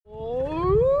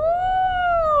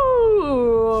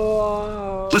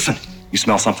Listen, you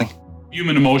smell something?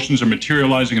 Human emotions are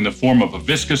materializing in the form of a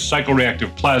viscous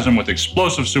psychoreactive plasm with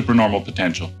explosive supernormal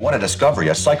potential. What a discovery,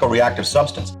 a psychoreactive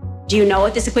substance. Do you know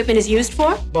what this equipment is used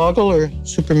for? Boggle or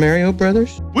Super Mario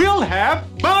Brothers? We'll have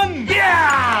fun!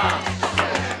 Yeah!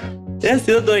 They're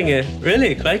still doing it.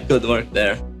 Really quite good work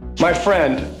there. My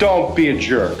friend, don't be a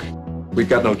jerk. We've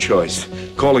got no choice.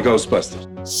 Call the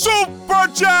Ghostbusters.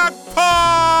 Super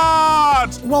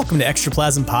Jackpot! Welcome to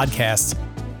Extraplasm Podcast.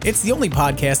 It's the only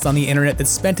podcast on the internet that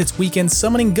spent its weekend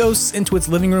summoning ghosts into its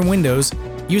living room windows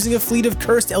using a fleet of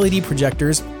cursed LED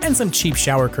projectors and some cheap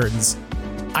shower curtains.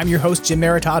 I'm your host, Jim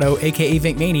Maritato, aka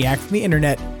Vink Maniac from the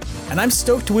internet, and I'm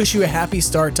stoked to wish you a happy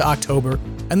start to October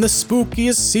and the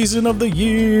spookiest season of the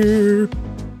year.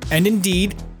 And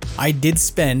indeed, I did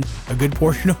spend a good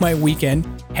portion of my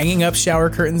weekend hanging up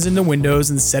shower curtains into windows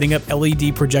and setting up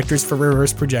LED projectors for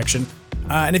reverse projection.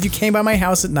 And if you came by my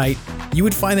house at night, you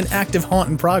would find an active haunt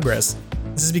in progress.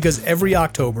 This is because every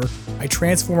October, I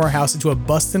transform our house into a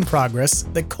bust in progress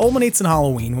that culminates in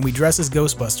Halloween when we dress as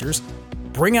Ghostbusters,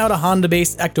 bring out a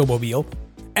Honda-based Ectomobile,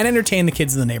 and entertain the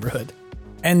kids in the neighborhood.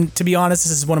 And to be honest,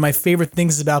 this is one of my favorite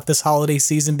things about this holiday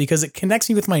season because it connects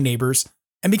me with my neighbors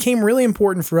and became really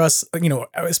important for us,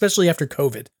 especially after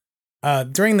COVID.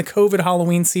 During the COVID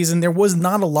Halloween season, there was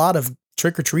not a lot of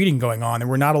trick-or-treating going on. There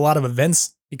were not a lot of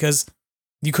events because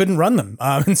you couldn't run them.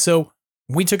 And so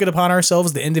we took it upon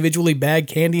ourselves to individually bag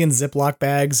candy in Ziploc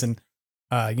bags and,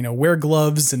 wear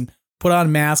gloves and put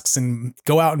on masks and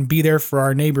go out and be there for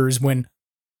our neighbors when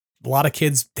a lot of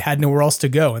kids had nowhere else to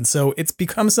go. And so it's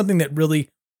become something that really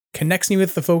connects me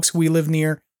with the folks who we live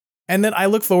near and that I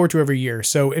look forward to every year.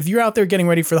 So if you're out there getting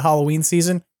ready for the Halloween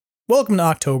season, welcome to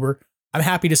October. I'm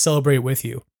happy to celebrate with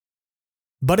you.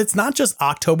 But it's not just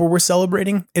October we're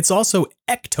celebrating, it's also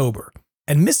Ectober.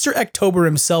 And Mr. Ectober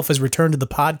himself has returned to the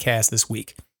podcast this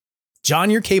week. John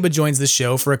Yurcaba joins the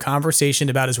show for a conversation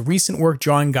about his recent work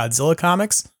drawing Godzilla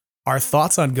comics, our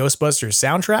thoughts on Ghostbusters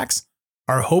Soundtracks,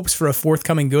 our hopes for a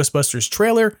forthcoming Ghostbusters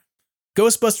trailer,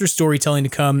 Ghostbusters storytelling to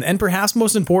come, and perhaps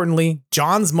most importantly,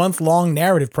 John's month-long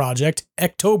narrative project,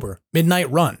 Ectober,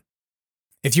 Midnight Run.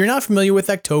 If you're not familiar with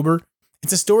Ectober,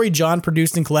 it's a story John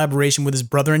produced in collaboration with his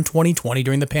brother in 2020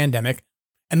 during the pandemic,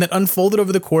 and that unfolded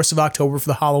over the course of October for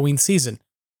the Halloween season.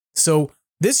 So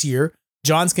this year,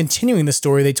 John's continuing the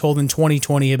story they told in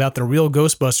 2020 about the real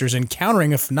Ghostbusters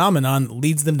encountering a phenomenon that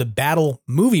leads them to battle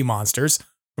movie monsters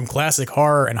from classic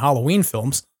horror and Halloween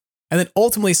films, and that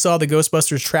ultimately saw the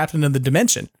Ghostbusters trapped into the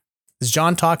dimension. As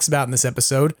John talks about in this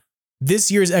episode, this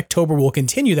year's Ectober will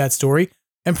continue that story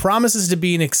and promises to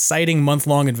be an exciting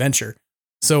month-long adventure.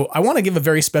 So I want to give a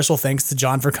very special thanks to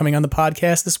John for coming on the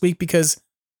podcast this week because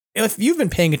if you've been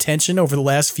paying attention over the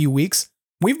last few weeks,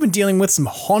 we've been dealing with some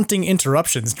haunting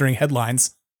interruptions during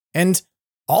headlines, and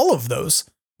all of those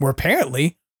were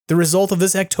apparently the result of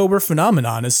this Ectober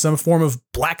phenomenon as some form of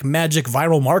black magic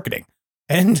viral marketing.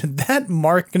 And that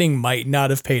marketing might not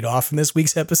have paid off in this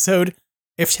week's episode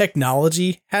if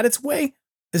technology had its way,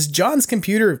 as John's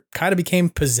computer kind of became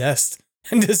possessed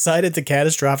and decided to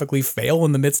catastrophically fail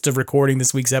in the midst of recording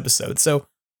this week's episode. So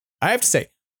I have to say,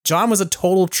 John was a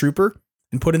total trooper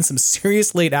and put in some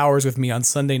serious late hours with me on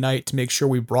Sunday night to make sure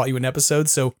we brought you an episode.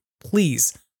 So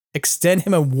please extend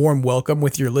him a warm welcome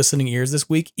with your listening ears this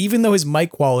week, even though his mic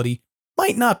quality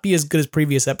might not be as good as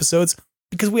previous episodes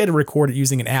because we had to record it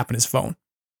using an app on his phone.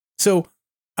 So,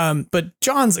 but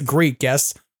John's a great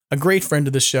guest, a great friend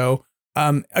of the show,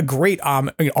 a great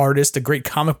artist, a great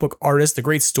comic book artist, a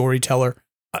great storyteller.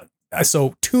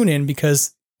 So tune in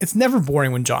because it's never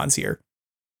boring when John's here.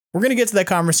 We're going to get to that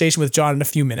conversation with John in a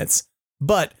few minutes.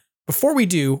 But before we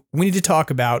do, we need to talk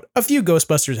about a few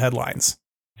Ghostbusters headlines.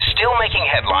 Still making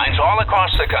headlines all across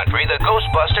the country, the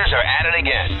Ghostbusters are at it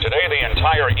again. Today, the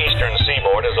entire eastern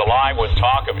seaboard is alive with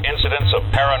talk of incidents of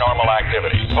paranormal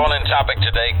activity. Call-in topic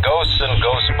today, ghosts and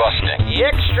ghost busting.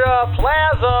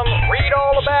 Extraplasm, read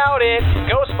all about it.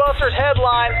 Ghostbusters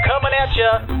headlines coming at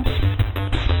ya.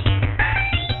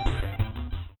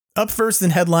 Up first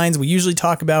in headlines, we usually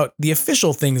talk about the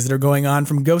official things that are going on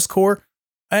from Ghost Corps.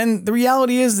 And the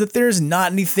reality is that there's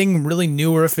not anything really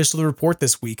new or official to report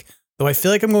this week, though I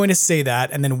feel like I'm going to say that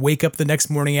and then wake up the next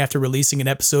morning after releasing an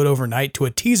episode overnight to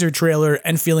a teaser trailer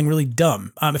and feeling really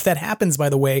dumb. If that happens, by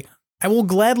the way, I will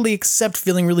gladly accept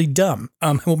feeling really dumb.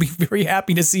 I will be very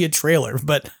happy to see a trailer,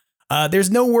 but there's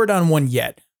no word on one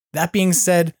yet. That being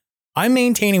said, I'm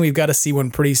maintaining we've got to see one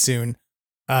pretty soon.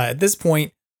 At this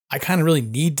point, I kind of really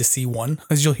need to see one.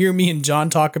 As you'll hear me and John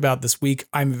talk about this week,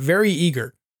 I'm very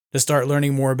eager to start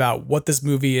learning more about what this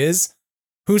movie is,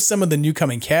 who some of the new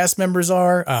coming cast members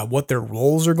are, what their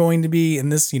roles are going to be in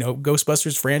this,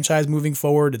 Ghostbusters franchise moving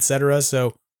forward, etc.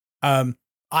 So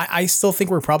I still think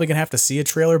we're probably going to have to see a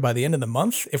trailer by the end of the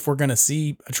month if we're going to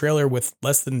see a trailer with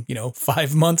less than,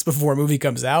 5 months before a movie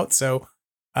comes out. So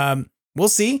we'll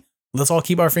see. Let's all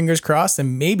keep our fingers crossed,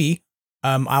 and maybe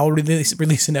I'll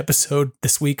release an episode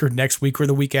this week or next week or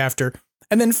the week after,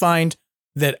 and then find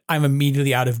that I'm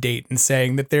immediately out of date and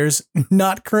saying that there's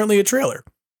not currently a trailer.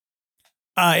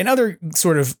 In other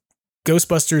sort of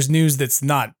Ghostbusters news that's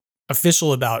not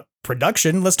official about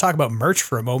production, let's talk about merch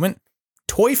for a moment.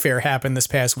 Toy Fair happened this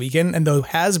past weekend, and though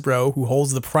Hasbro, who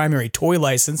holds the primary toy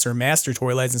license or master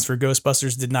toy license for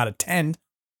Ghostbusters, did not attend,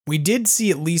 we did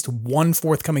see at least one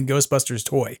forthcoming Ghostbusters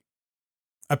toy.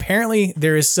 Apparently,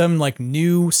 there is some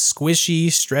new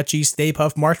squishy, stretchy Stay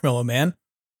Puft Marshmallow Man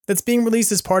that's being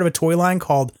released as part of a toy line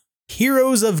called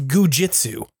Heroes of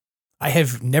Gujitsu. I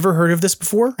have never heard of this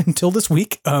before until this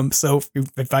week. So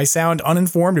if I sound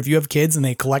uninformed, if you have kids and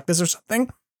they collect this or something,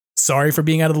 sorry for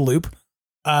being out of the loop.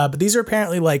 But these are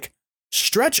apparently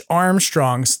Stretch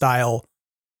Armstrong style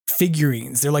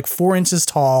figurines. They're 4 inches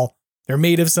tall. They're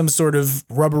made of some sort of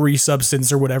rubbery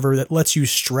substance or whatever that lets you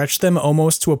stretch them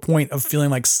almost to a point of feeling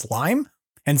like slime,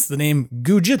 hence the name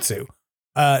Gujitsu.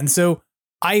 And so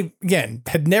I, again,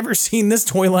 had never seen this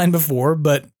toy line before,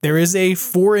 but there is a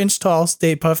 4-inch tall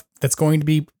Stay Puft that's going to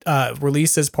be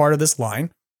released as part of this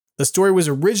line. The story was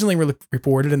originally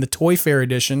reported in the Toy Fair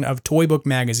edition of Toy Book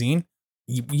magazine.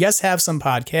 Yes Have Some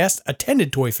podcast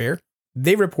attended Toy Fair.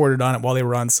 They reported on it while they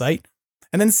were on site.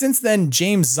 And then since then,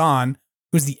 James Zahn,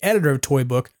 who's the editor of Toy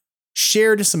Book,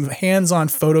 shared some hands-on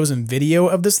photos and video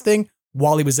of this thing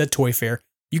while he was at Toy Fair.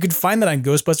 You can find that on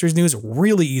Ghostbusters News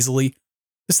really easily.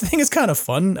 This thing is kind of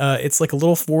fun. It's a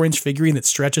little 4-inch figurine that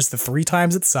stretches to 3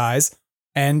 times its size,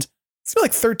 and it's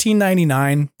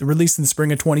 $13.99. Released in the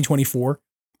spring of 2024.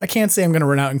 I can't say I'm going to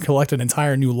run out and collect an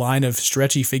entire new line of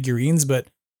stretchy figurines, but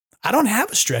I don't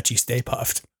have a stretchy Stay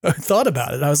Puft. I thought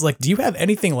about it. I was like, do you have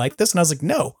anything like this? And I was like,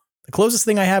 no. The closest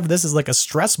thing I have to this is a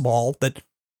stress ball that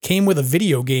came with a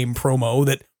video game promo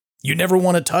that you never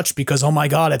want to touch because, oh my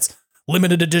God, it's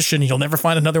limited edition. You'll never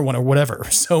find another one or whatever.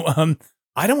 So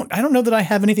I don't know that I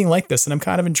have anything like this, and I'm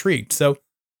kind of intrigued. So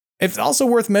it's also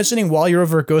worth mentioning while you're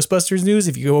over at Ghostbusters News,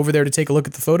 if you go over there to take a look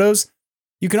at the photos,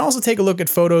 you can also take a look at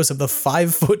photos of the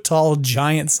 5-foot tall,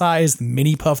 giant-sized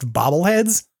mini puffed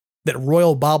bobbleheads that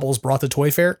Royal Baubles brought to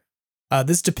Toy Fair.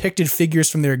 This depicted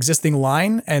figures from their existing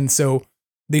line, and so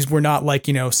these were not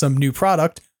some new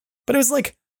product, but it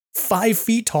was 5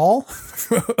 feet tall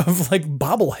of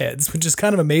bobbleheads, which is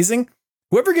kind of amazing.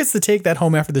 Whoever gets to take that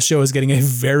home after the show is getting a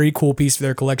very cool piece for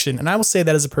their collection, and I will say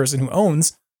that as a person who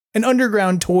owns an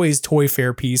Underground Toys Toy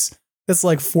Fair piece that's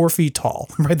 4 feet tall,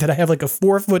 right? That I have a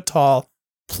 4-foot tall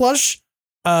plush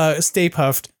Stay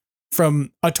Puft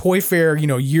from a Toy Fair,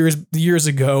 years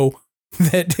ago,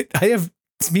 that I have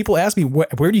people ask me,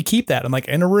 where do you keep that? I'm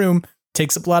in a room,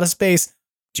 takes up a lot of space.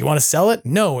 Do you want to sell it?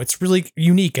 No, it's really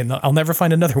unique and I'll never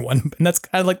find another one. And that's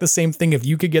kind of the same thing. If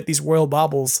you could get these Royal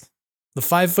Baubles, the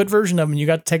 5-foot version of them, and you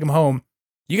got to take them home,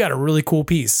 you got a really cool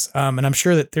piece. And I'm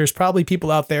sure that there's probably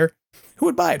people out there who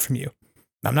would buy it from you.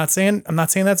 I'm not saying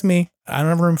that's me. I don't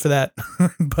have room for that,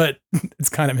 but it's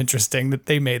kind of interesting that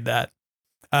they made that.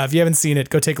 If you haven't seen it,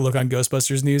 go take a look on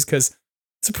Ghostbusters News, because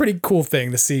it's a pretty cool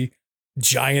thing to see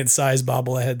giant size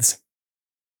bobbleheads.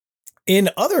 In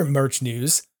other merch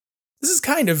news, this is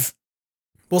kind of,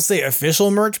 we'll say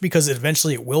official merch because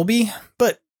eventually it will be,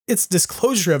 but its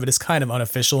disclosure of it is kind of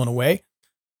unofficial in a way.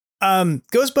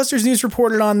 Ghostbusters News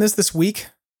reported on this week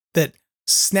that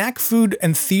snack food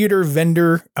and theater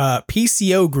vendor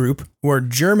PCO Group, who are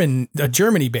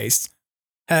Germany based,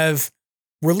 have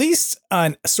released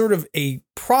on sort of a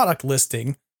product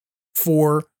listing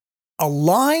for a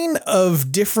line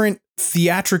of different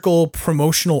theatrical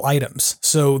promotional items.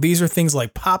 So these are things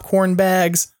like popcorn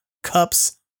bags,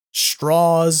 cups,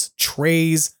 straws,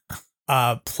 trays,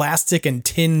 plastic and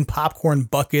tin popcorn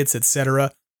buckets,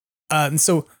 etc. And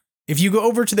so if you go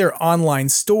over to their online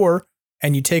store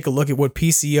and you take a look at what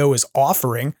PCO is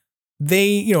offering,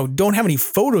 they, don't have any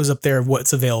photos up there of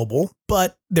what's available,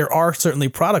 but there are certainly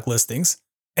product listings.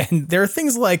 And there are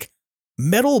things like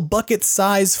metal bucket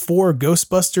size 4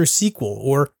 Ghostbusters sequel,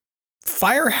 or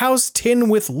firehouse tin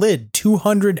with lid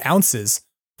 200 ounces,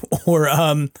 or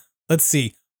let's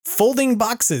see, folding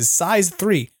boxes size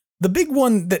 3. The big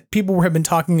one that people have been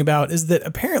talking about is that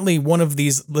apparently one of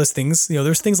these listings,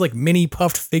 there's things like mini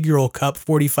puffed figural cup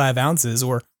 45 ounces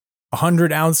or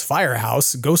 100-ounce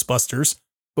firehouse Ghostbusters.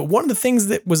 But one of the things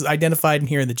that was identified in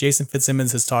here that Jason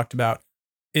Fitzsimmons has talked about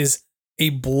is a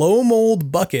blow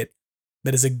mold bucket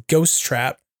that is a ghost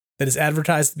trap that is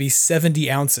advertised to be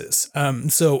 70 ounces.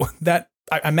 So that,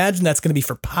 I imagine that's going to be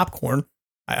for popcorn.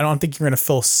 I don't think you're going to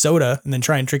fill soda and then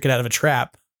try and drink it out of a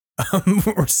trap.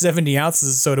 or 70 ounces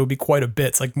of soda would be quite a bit.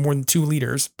 It's like more than 2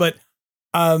 liters. But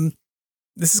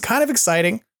this is kind of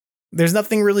exciting. There's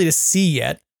nothing really to see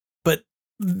yet, but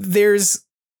there's,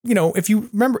 if you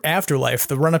remember Afterlife,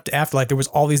 the run up to Afterlife, there was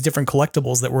all these different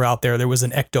collectibles that were out there. There was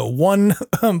an Ecto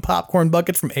 1 popcorn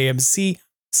bucket from AMC.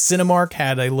 Cinemark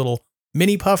had a little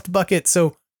mini puffed bucket.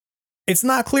 So it's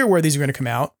not clear where these are going to come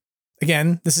out.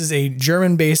 Again, this is a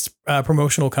German-based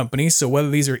promotional company, so whether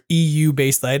these are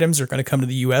EU-based items or going to come to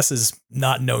the US is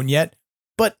not known yet.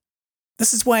 But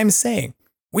this is why I'm saying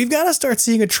we've got to start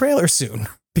seeing a trailer soon,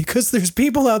 because there's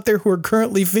people out there who are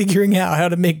currently figuring out how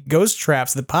to make ghost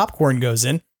traps that popcorn goes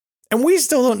in, and we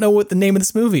still don't know what the name of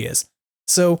this movie is.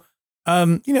 So,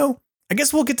 I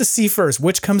guess we'll get to see first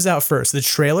which comes out first, the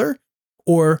trailer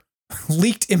or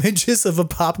leaked images of a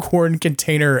popcorn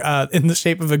container in the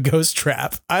shape of a ghost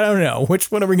trap. I don't know. Which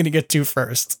one are we going to get to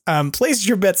first? Place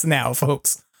your bets now,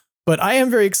 folks. But I am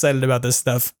very excited about this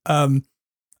stuff. I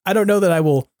don't know that I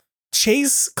will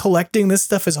chase collecting this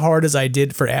stuff as hard as I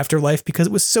did for Afterlife because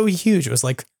it was so huge. It was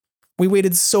like we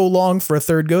waited so long for a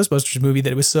third Ghostbusters movie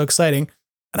that it was so exciting.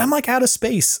 And I'm like out of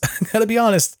space, gotta be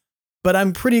honest. But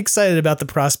I'm pretty excited about the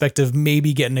prospect of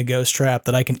maybe getting a ghost trap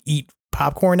that I can eat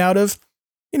popcorn out of.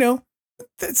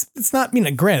 It's not,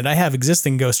 granted, I have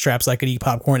existing ghost traps I could eat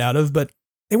popcorn out of, but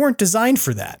they weren't designed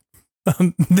for that.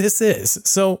 This is.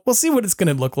 So we'll see what it's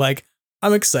going to look like.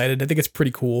 I'm excited. I think it's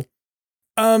pretty cool.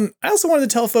 I also wanted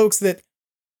to tell folks that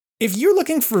if you're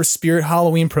looking for Spirit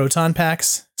Halloween proton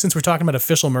packs, since we're talking about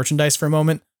official merchandise for a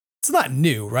moment, it's not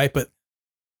new, right? But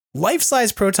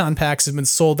life-size proton packs have been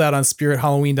sold out on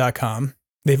SpiritHalloween.com.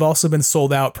 They've also been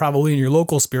sold out probably in your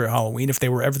local Spirit Halloween if they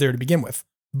were ever there to begin with.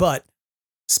 But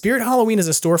Spirit Halloween is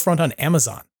a storefront on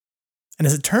Amazon. And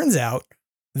as it turns out,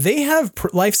 they have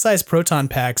life-size proton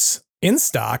packs in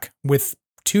stock with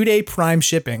 2-day Prime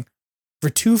shipping for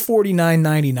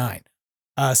 $249.99.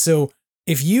 So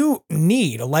if you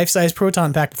need a life-size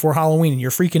proton pack before Halloween and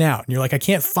you're freaking out and you're like, I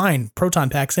can't find proton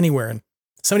packs anywhere, and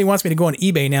somebody wants me to go on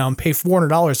eBay now and pay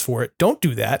 $400 for it, don't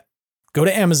do that. Go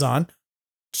to Amazon.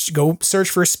 Go search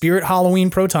for Spirit Halloween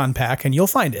Proton Pack and you'll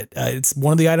find it. It's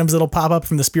one of the items that'll pop up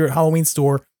from the Spirit Halloween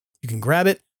store. You can grab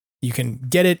it, you can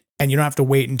get it, and you don't have to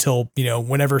wait until,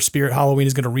 whenever Spirit Halloween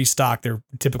is going to restock their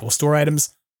typical store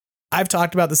items. I've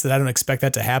talked about this, that I don't expect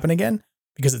that to happen again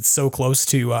because it's so close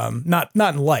to, not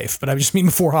in life, but I just mean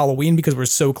before Halloween because we're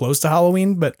so close to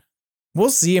Halloween, but we'll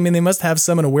see. They must have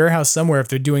some in a warehouse somewhere if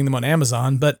they're doing them on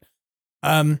Amazon, but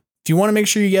if you want to make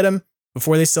sure you get them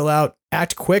before they sell out,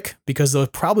 act quick because they'll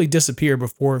probably disappear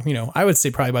before, I would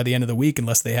say probably by the end of the week,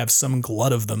 unless they have some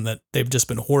glut of them that they've just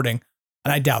been hoarding.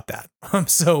 And I doubt that.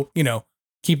 So,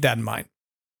 keep that in mind.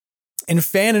 In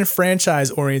fan and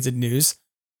franchise oriented news,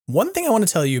 one thing I want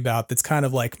to tell you about that's kind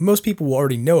of like most people will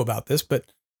already know about this, but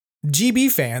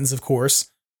GB Fans, of course,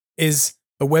 is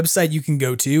a website you can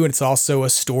go to, and it's also a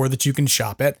store that you can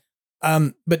shop at.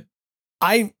 But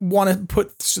I want to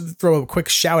throw a quick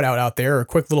shout out there, or a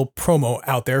quick little promo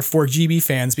out there for GB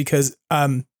Fans because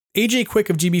AJ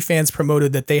Quick of GB Fans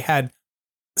promoted that they had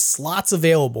slots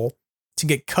available to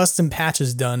get custom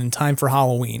patches done in time for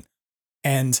Halloween.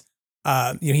 And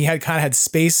he had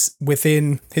space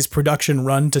within his production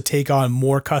run to take on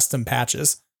more custom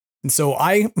patches. And so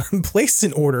I placed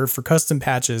an order for custom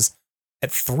patches at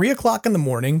 3:00 in the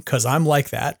morning because I'm like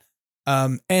that.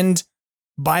 And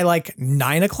by like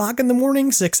 9:00 in the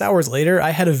morning, 6 hours later,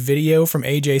 I had a video from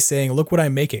AJ saying, look what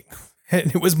I'm making.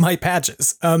 And it was my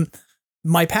patches.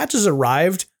 My patches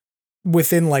arrived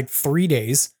within like 3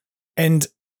 days, and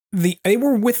they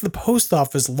were with the post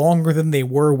office longer than they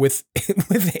were with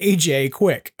AJ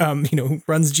Quick, who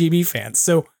runs GB Fans.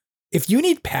 So if you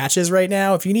need patches right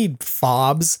now, if you need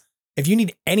fobs, if you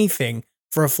need anything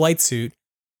for a flight suit,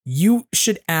 you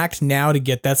should act now to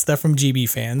get that stuff from GB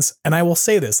Fans. And I will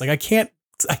say this, like I can't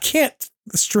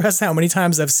stress how many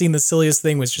times I've seen the silliest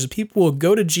thing, which is people will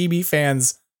go to GB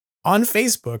Fans on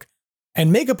Facebook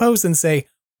and make a post and say,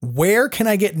 where can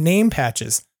I get name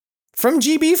patches? From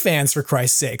GB Fans, for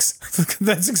Christ's sakes.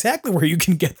 That's exactly where you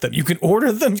can get them. You can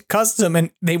order them custom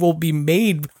and they will be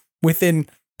made within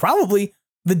probably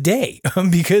the day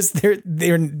because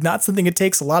they're not something it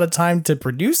takes a lot of time to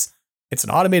produce. It's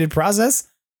an automated process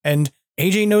and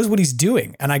AJ knows what he's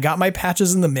doing. And I got my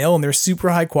patches in the mail and they're super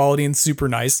high quality and super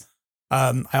nice.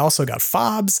 I also got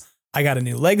fobs. I got a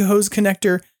new leg hose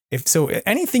connector. So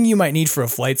anything you might need for a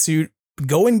flight suit,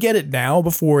 go and get it now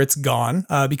before it's gone,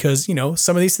 because,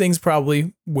 some of these things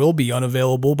probably will be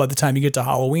unavailable by the time you get to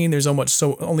Halloween. There's only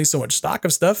so much stock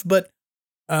of stuff. But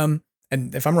and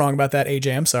if I'm wrong about that,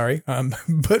 AJ, I'm sorry.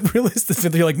 But realistically,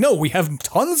 they're like, no, we have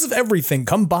tons of everything.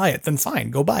 Come buy it. Then fine,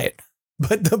 go buy it.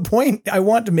 But the point I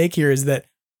want to make here is that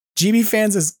GB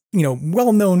Fans is,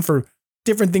 well known for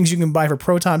different things you can buy for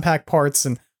proton pack parts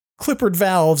and clippered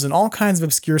valves and all kinds of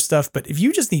obscure stuff. But if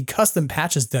you just need custom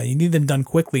patches done, you need them done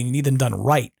quickly, and you need them done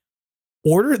right,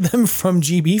 order them from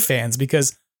GB Fans,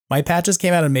 because my patches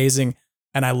came out amazing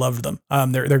and I loved them.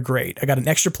 They're great. I got an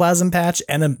Extraplasm patch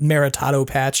and a Maritato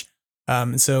patch.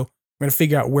 So we're going to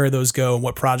figure out where those go and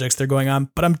what projects they're going on.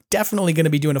 But I'm definitely going to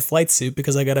be doing a flight suit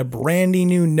because I got a brandy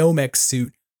new Nomex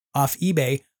suit off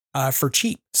eBay for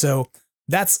cheap. So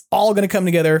that's all going to come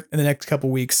together in the next couple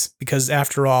weeks, because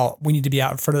after all, we need to be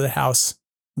out in front of the house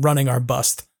running our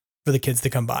bust for the kids to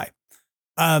come by.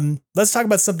 Let's talk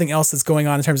about something else that's going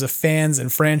on in terms of fans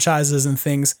and franchises and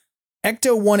things.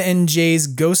 Ecto-1NJ's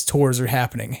Ghost Tours are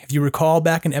happening. If you recall,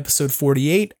 back in episode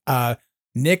 48,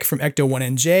 Nick from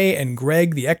Ecto-1NJ and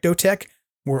Greg, the Ectotech,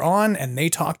 were on, and they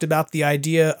talked about the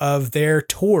idea of their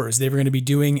tours they were going to be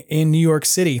doing in New York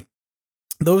City.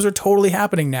 Those are totally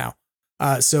happening now.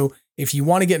 So if you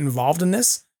want to get involved in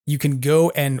this, you can go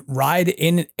and ride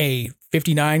in a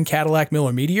 59 Cadillac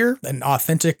Miller Meteor, an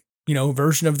authentic,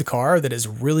 version of the car that is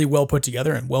really well put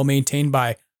together and well maintained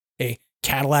by a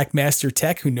Cadillac master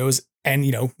tech who knows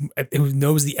who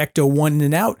knows the Ecto-1 in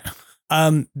and out.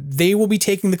 They will be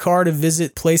taking the car to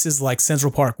visit places like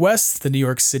Central Park West, the New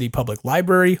York City Public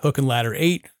Library, Hook and Ladder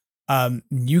 8.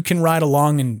 You can ride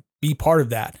along and be part of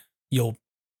that. You'll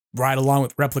ride along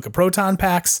with replica proton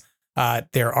packs.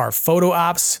 There are photo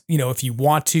ops, if you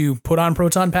want to put on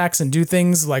proton packs and do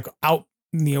things like out,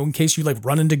 in case you like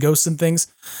run into ghosts and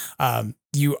things.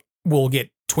 You will get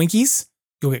Twinkies,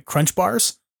 you'll get Crunch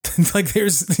Bars. Like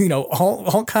there's,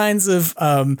 all kinds of,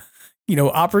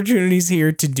 opportunities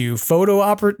here to do photo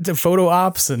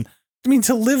ops and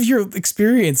to live your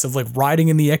experience of like riding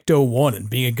in the Ecto-1 and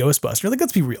being a Ghostbuster. Like,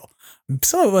 let's be real.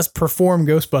 Some of us perform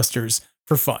Ghostbusters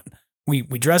for fun. We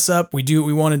dress up, we do what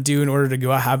we want to do in order to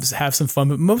go out, have some fun,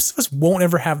 but most of us won't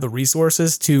ever have the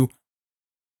resources to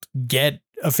get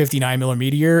a 59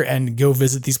 millimeter and go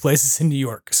visit these places in New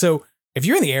York. So if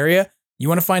you're in the area, you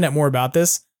want to find out more about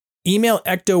this, email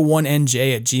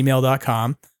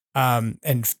ecto1nj@gmail.com.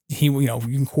 And you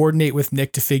can coordinate with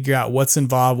Nick to figure out what's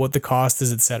involved, what the cost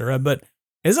is, etc. But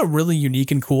it's a really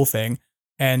unique and cool thing.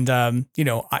 And,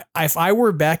 if I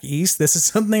were back east, this is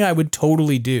something I would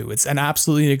totally do. It's an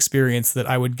absolutely an experience that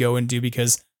I would go and do,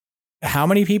 because how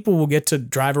many people will get to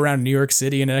drive around New York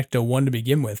City in an Ecto-1 to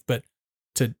begin with? But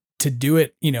to do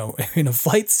it, in a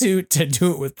flight suit, to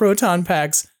do it with proton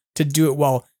packs, to do it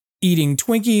while eating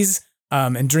Twinkies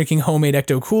and drinking homemade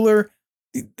Ecto Cooler,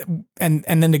 and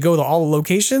then to go to all the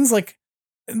locations, like,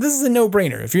 this is a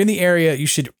no-brainer. If you're in the area, you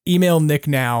should email Nick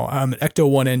now at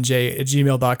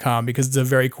ecto1nj@gmail.com, because it's a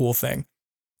very cool thing.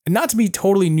 And not to be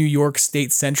totally New York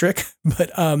state centric,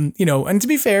 but and to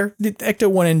be fair, the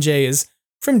Ecto1nj is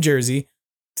from Jersey.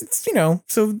 It's,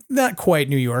 so not quite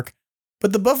New York.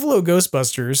 But the Buffalo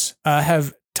Ghostbusters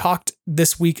have talked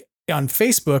this week on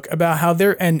Facebook about how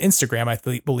and Instagram, I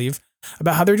believe,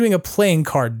 about how they're doing a playing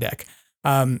card deck,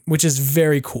 which is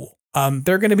very cool.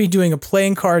 They're going to be doing a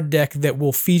playing card deck that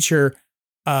will feature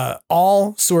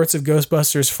all sorts of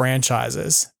Ghostbusters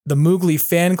franchises. The Moogly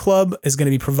Fan Club is going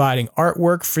to be providing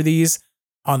artwork for these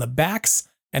on the backs,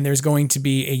 and there's going to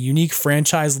be a unique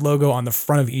franchise logo on the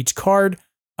front of each card.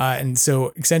 And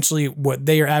so essentially what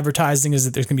they are advertising is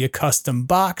that there's going to be a custom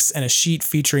box and a sheet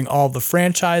featuring all the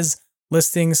franchise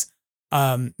listings.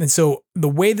 And so the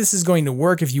way this is going to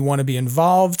work, if you want to be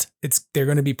involved, they're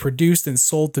going to be produced and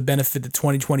sold to benefit the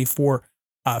 2024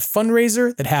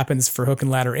 fundraiser that happens for Hook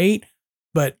and Ladder 8.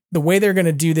 But the way they're going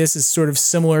to do this is sort of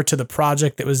similar to the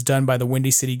project that was done by the Windy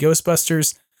City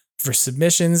Ghostbusters for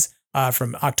submissions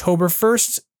from October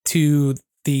 1st to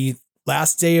the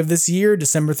last day of this year,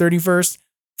 December 31st.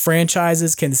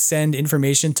 Franchises can send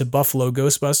information to Buffalo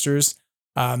Ghostbusters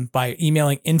by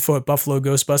emailing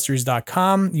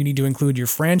info@buffaloghostbusters.com. You need to include your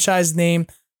franchise name,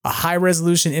 a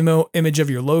high-resolution image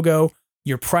of your logo,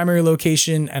 your primary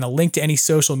location, and a link to any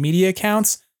social media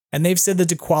accounts. And they've said that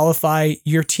to qualify,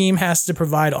 your team has to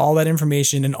provide all that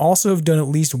information and also have done at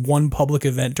least one public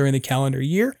event during the calendar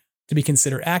year to be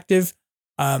considered active.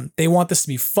 They want this to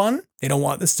be fun. They don't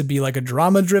want this to be like a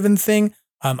drama-driven thing.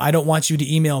 I don't want you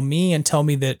to email me and tell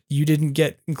me that you didn't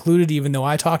get included, even though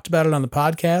I talked about it on the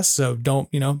podcast. So don't,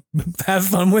 have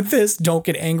fun with this. Don't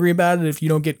get angry about it if you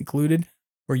don't get included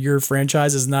or your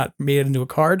franchise is not made into a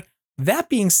card. That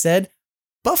being said,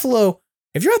 Buffalo,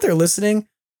 if you're out there listening,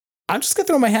 I'm just going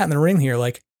to throw my hat in the ring here.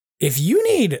 Like, if you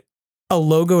need a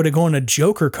logo to go on a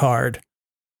Joker card,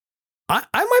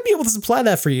 I might be able to supply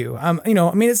that for you.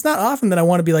 It's not often that I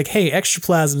want to be like, hey,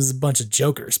 Extraplasm is a bunch of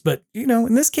jokers, but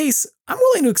in this case, I'm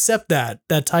willing to accept that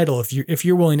title if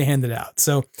you're willing to hand it out.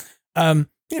 So, I'm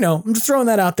just throwing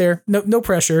that out there. No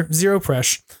pressure, zero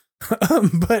pressure.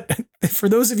 But for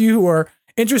those of you who are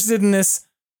interested in this,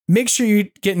 make sure you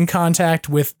get in contact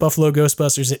with Buffalo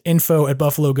Ghostbusters at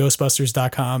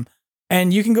info@buffaloghostbusters.com.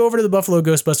 And you can go over to the Buffalo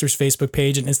Ghostbusters Facebook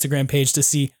page and Instagram page to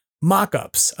see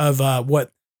mock-ups of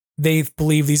what they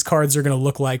believe these cards are going to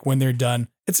look like when they're done.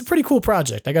 It's a pretty cool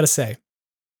project, I got to say.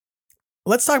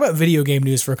 Let's talk about video game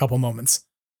news for a couple moments.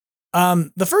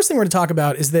 The first thing we're going to talk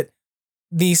about is that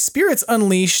the Spirits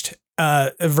Unleashed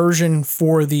version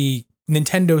for the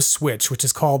Nintendo Switch, which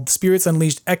is called Spirits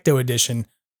Unleashed Ecto Edition,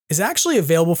 is actually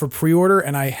available for pre-order,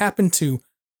 and I happened to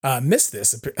miss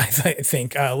this, I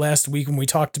think, last week when we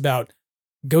talked about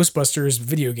Ghostbusters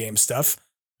video game stuff.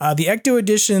 The Ecto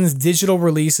Edition's digital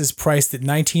release is priced at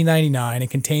 $19.99 and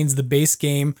contains the base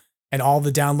game and all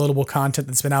the downloadable content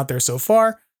that's been out there so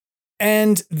far.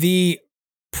 And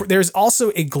there's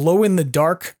also a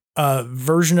glow-in-the-dark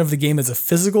version of the game as a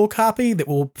physical copy that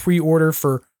will pre-order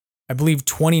for, I believe,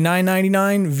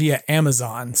 $29.99 via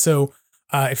Amazon. So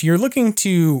if you're looking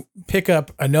to pick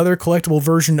up another collectible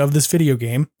version of this video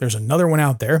game, there's another one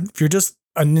out there. If you're just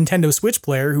a Nintendo Switch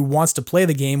player who wants to play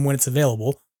the game when it's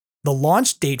available, the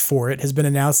launch date for it has been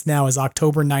announced now as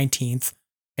October 19th,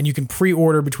 and you can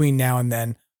pre-order between now and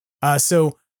then.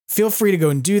 So feel free to go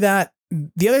and do that.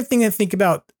 The other thing to think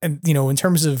about, in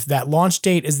terms of that launch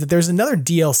date, is that there's another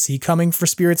DLC coming for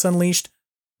Spirits Unleashed.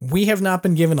 We have not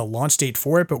been given a launch date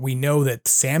for it, but we know that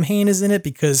Sam Hain is in it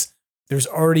because there's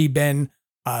already been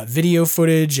video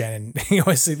footage, and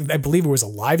I believe it was a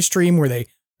live stream where they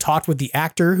talked with the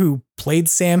actor who played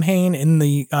Sam Hain in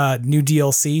the new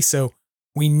DLC. So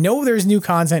we know there's new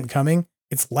content coming.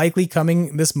 It's likely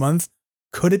coming this month.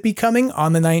 Could it be coming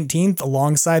on the 19th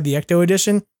alongside the Ecto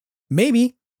Edition?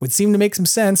 Maybe. Would seem to make some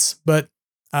sense, but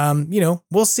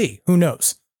we'll see. Who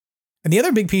knows? And the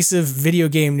other big piece of video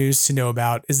game news to know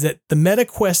about is that the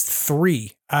MetaQuest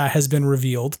 3 has been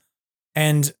revealed.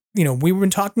 And, we've been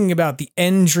talking about the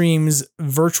End Dreams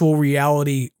virtual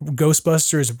reality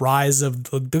Ghostbusters Rise of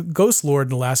the Ghost Lord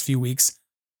in the last few weeks.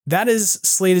 That is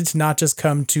slated to not just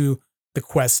come to the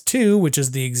Quest 2, which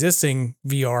is the existing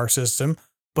VR system,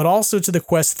 but also to the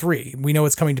Quest 3. We know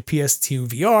it's coming to PS2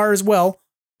 VR as well,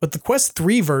 but the Quest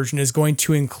 3 version is going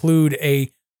to include a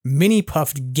mini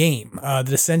puffed game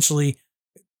that essentially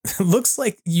looks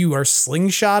like you are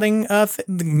slingshotting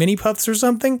mini puffs or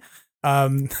something.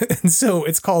 And so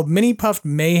it's called Mini Puffed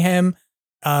Mayhem.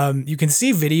 You can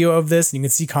see video of this, and you can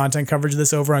see content coverage of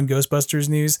this over on Ghostbusters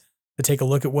News to take a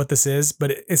look at what this is.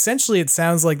 But essentially, it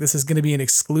sounds like this is going to be an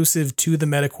exclusive to the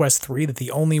MetaQuest 3, that the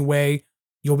only way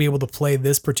you'll be able to play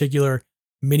this particular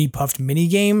mini puffed mini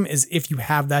game is if you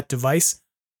have that device.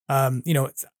 I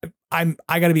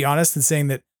got to be honest in saying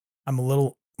that I'm a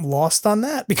little lost on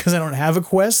that because I don't have a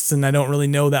Quest and I don't really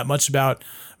know that much about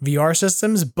VR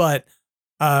systems, but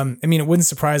it wouldn't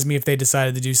surprise me if they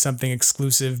decided to do something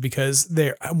exclusive because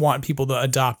they want people to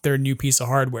adopt their new piece of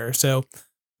hardware. So,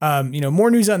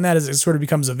 more news on that as it sort of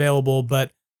becomes available,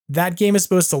 but that game is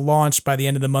supposed to launch by the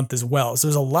end of the month as well. So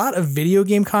there's a lot of video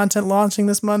game content launching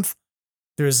this month.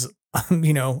 There's,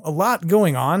 a lot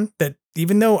going on that,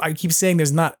 even though I keep saying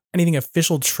there's not anything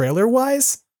official trailer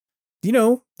wise,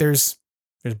 there's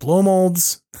blow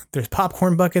molds, there's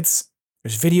popcorn buckets,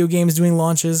 there's video games doing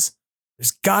launches.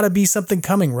 There's gotta be something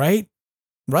coming, right?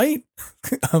 Right?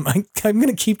 I'm going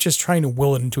to keep just trying to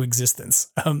will it into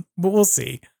existence. But we'll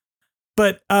see.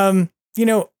 But,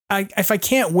 if I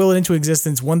can't will it into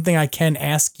existence, one thing I can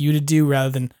ask you to do rather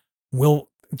than will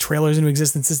trailers into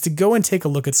existence is to go and take a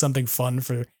look at something fun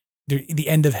for the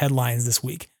end of headlines this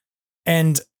week.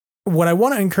 And what I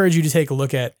want to encourage you to take a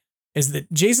look at is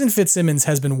that Jason Fitzsimmons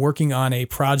has been working on a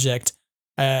project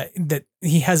that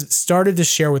he has started to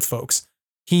share with folks.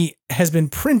 He has been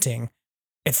printing,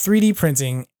 at 3D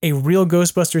printing, a real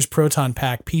Ghostbusters proton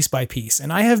pack piece by piece.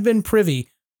 And I have been privy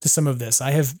to some of this.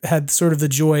 I have had sort of the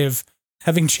joy of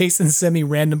having Jason send me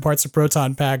random parts of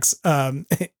proton packs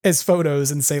as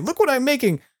photos and say, look what I'm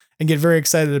making, and get very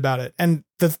excited about it. And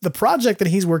the project that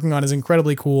he's working on is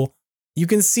incredibly cool. You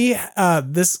can see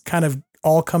this kind of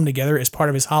all come together as part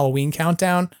of his Halloween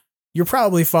countdown. You're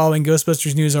probably following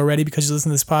Ghostbusters News already because you listen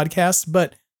to this podcast,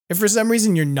 but if for some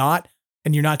reason you're not,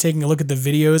 and you're not taking a look at the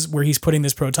videos where he's putting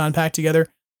this proton pack together,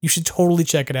 you should totally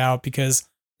check it out because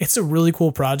it's a really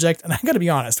cool project. And I got to be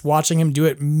honest, watching him do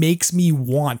it makes me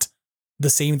want the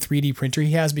same 3D printer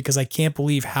he has because I can't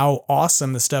believe how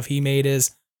awesome the stuff he made is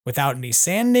without any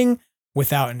sanding,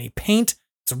 without any paint.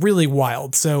 It's really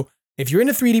wild. So if you're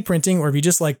into 3D printing, or if you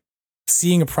just like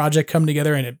seeing a project come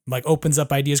together and it like opens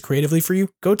up ideas creatively for you,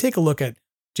 go take a look at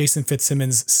Jason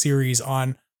Fitzsimmons' series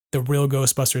on the real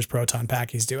Ghostbusters proton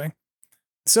pack he's doing.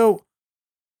 So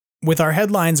with our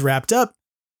headlines wrapped up,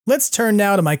 let's turn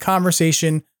now to my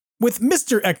conversation with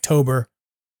Mr. Ectober,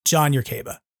 John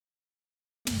Yurcaba.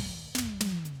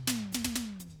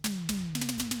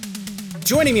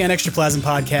 Joining me on Extraplasm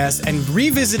Podcast and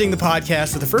revisiting the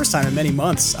podcast for the first time in many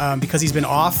months because he's been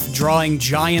off drawing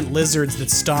giant lizards that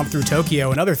stomp through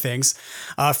Tokyo and other things.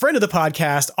 Friend of the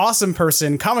podcast, awesome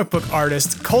person, comic book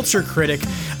artist, culture critic,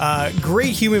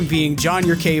 great human being, John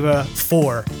Yurcaba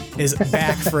 4 is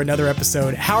back for another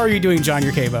episode. How are you doing, John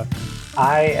Yurcaba?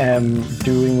 I am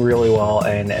doing really well,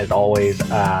 and as always,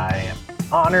 I am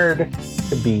honored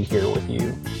to be here with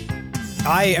you.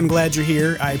 I am glad you're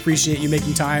here. I appreciate you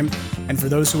making time. And for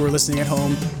those who are listening at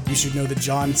home, you should know that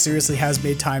John seriously has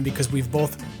made time because we've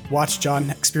both watched John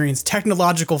experience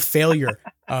technological failure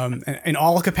in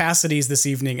all capacities this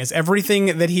evening, as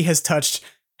everything that he has touched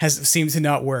has seemed to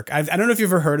not work. I don't know if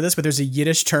you've ever heard of this, but there's a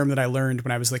Yiddish term that I learned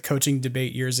when I was like coaching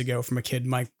debate years ago from a kid,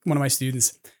 one of my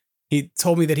students. He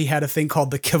told me that he had a thing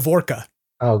called the kavorka.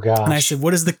 Oh gosh. And I said,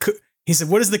 he said,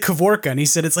 what is the kavorka? And he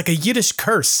said, it's like a Yiddish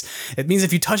curse. It means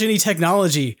if you touch any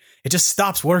technology, it just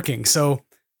stops working. So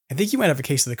I think you might have a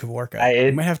case of the kavorka.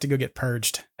 You might have to go get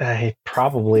purged. I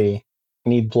probably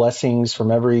need blessings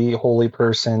from every holy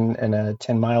person in a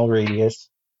 10-mile radius.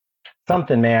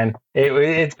 Something, man.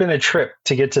 It's been a trip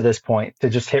to get to this point, to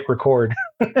just hit record.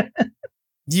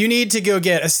 You need to go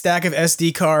get a stack of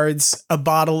SD cards, a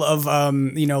bottle of,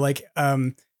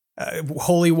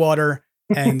 holy water,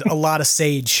 and a lot of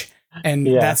sage. And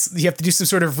you have to do some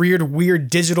sort of weird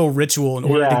digital ritual in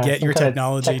order to get your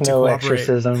technology to cooperate.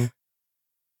 Exorcism.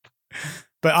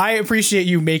 But I appreciate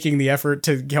you making the effort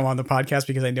to come on the podcast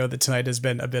because I know that tonight has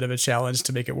been a bit of a challenge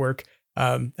to make it work.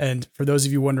 And for those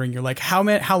of you wondering, you're like, how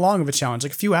long of a challenge?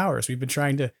 Like a few hours. We've been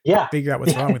trying to figure out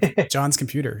what's wrong with John's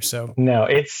computer. So no,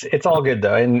 it's all good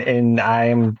though, and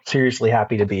I'm seriously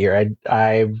happy to be here.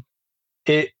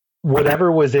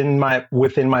 Whatever was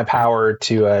within my power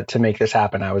to make this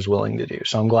happen, I was willing to do.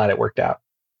 So I'm glad it worked out.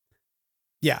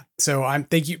 Yeah. So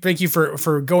thank you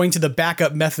for going to the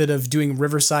backup method of doing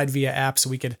Riverside via app so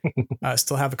we could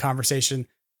still have a conversation.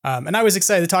 And I was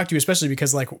excited to talk to you, especially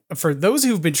because like for those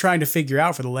who've been trying to figure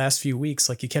out for the last few weeks,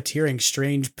 like you kept hearing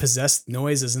strange possessed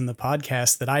noises in the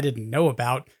podcast that I didn't know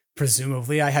about.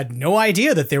 Presumably, I had no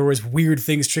idea that there was weird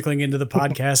things trickling into the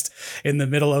podcast in the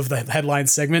middle of the headline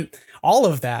segment. All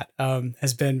of that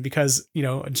has been because,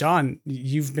 John,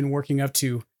 you've been working up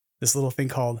to this little thing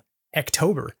called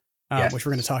Ectober, which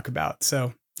we're going to talk about.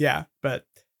 So, yeah, but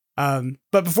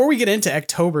before we get into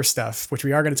Ectober stuff, which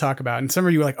we are going to talk about, and some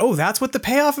of you are like, oh, that's what the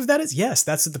payoff of that is? Yes,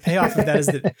 that's what the payoff of that is,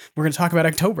 that we're going to talk about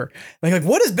Ectober. Like,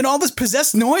 what has been all this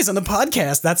possessed noise on the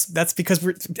podcast? That's because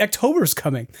Ectober's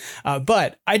coming.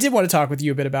 But I did want to talk with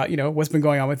you a bit about, what's been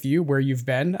going on with you, where you've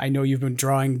been. I know you've been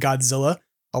drawing Godzilla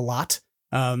a lot.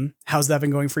 How's that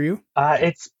been going for you?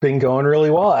 It's been going really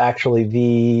well, actually.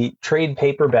 The trade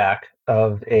paperback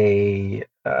of a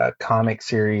comic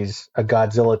series, a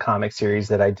Godzilla comic series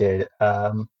that I did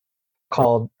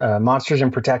called Monsters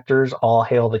and Protectors, All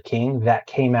Hail the King, that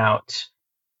came out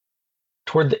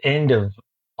toward the end of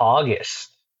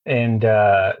August. And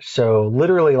so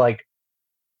literally like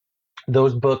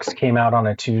those books came out on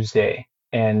a Tuesday.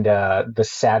 And the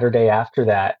Saturday after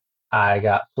that, I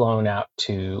got flown out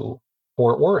to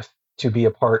Fort Worth to be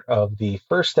a part of the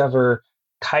first ever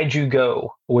Kaiju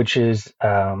Go, which is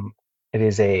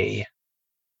it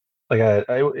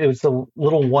was a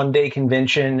little one-day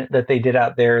convention that they did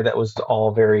out there that was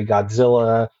all very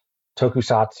Godzilla,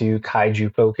 tokusatsu,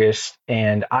 kaiju focused,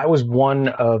 and I was one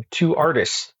of two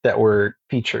artists that were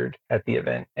featured at the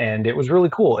event, and it was really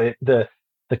cool. The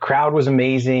crowd was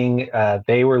amazing.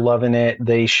 They were loving it.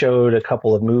 They showed a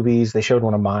couple of movies. They showed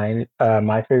one of my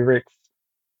favorites,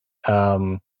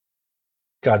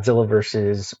 Godzilla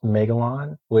versus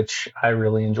Megalon, which I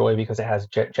really enjoy because it has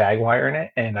Jet Jaguar in it,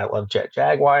 and I love Jet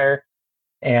Jaguar.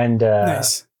 And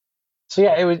nice. So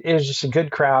yeah, it was just a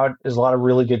good crowd. There's a lot of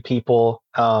really good people,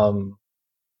 and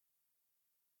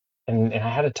I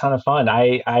had a ton of fun.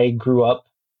 I grew up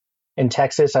in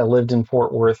Texas. I lived in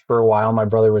Fort Worth for a while. My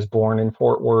brother was born in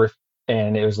Fort Worth,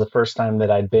 and it was the first time that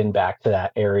I'd been back to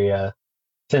that area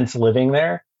since living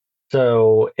there.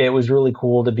 So it was really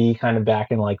cool to be kind of back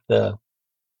in like the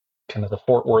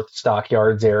Fort Worth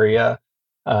Stockyards area.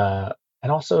 And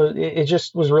also it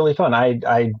just was really fun.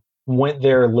 I went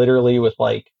there literally with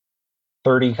like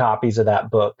 30 copies of that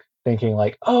book thinking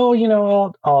like,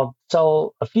 oh, I'll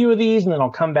sell a few of these and then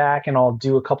I'll come back and I'll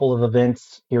do a couple of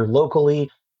events here locally.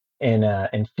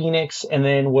 in Phoenix, and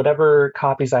then whatever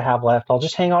copies I have left, I'll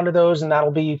just hang on to those, and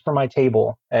that'll be for my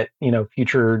table at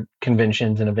future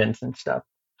conventions and events and stuff.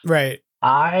 Right.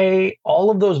 All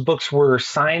of those books were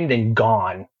signed and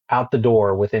gone out the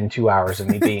door within 2 hours of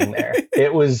me being there.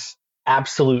 It was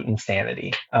absolute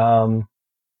insanity. And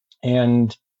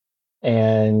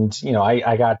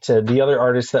I got to, the other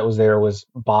artist that was there was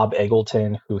Bob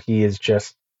Eggleton, who he is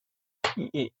just,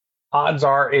 odds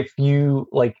are, if you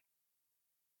like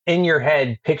in your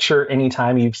head, picture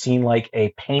anytime you've seen like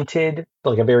a painted,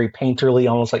 like a very painterly,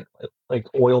 almost like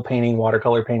oil painting,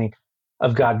 watercolor painting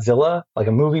of Godzilla, like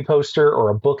a movie poster or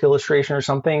a book illustration or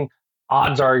something,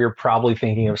 odds are you're probably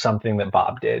thinking of something that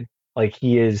Bob did. Like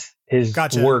his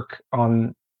Gotcha. work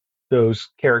on those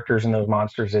characters and those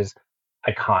monsters is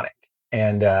iconic.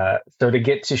 And so to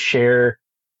get to share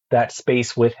that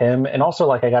space with him, and also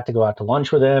like I got to go out to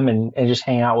lunch with him and just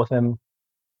hang out with him,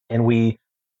 and we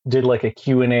did like a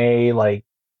Q&A, like,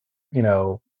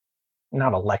 not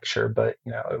a lecture, but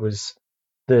it was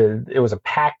a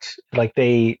packed, like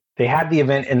they had the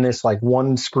event in this like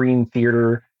one screen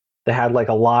theater that had like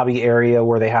a lobby area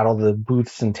where they had all the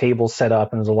booths and tables set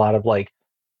up, and there's a lot of like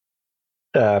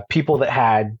people that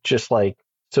had just like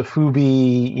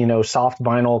Sofubi, soft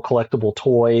vinyl collectible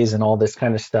toys and all this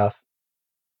kind of stuff.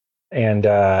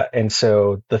 And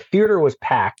so the theater was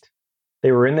packed.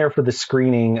 They were in there for the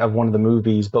screening of one of the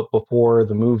movies, but before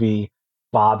the movie,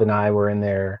 Bob and I were in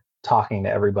there talking to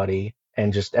everybody,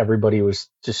 and just everybody was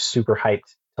just super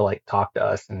hyped to like talk to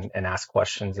us and ask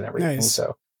questions and everything. Nice.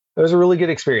 So it was a really good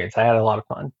experience. I had a lot of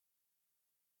fun.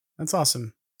 That's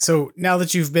awesome. So now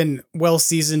that you've been well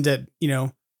seasoned at,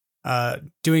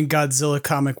 doing Godzilla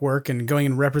comic work and going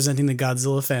and representing the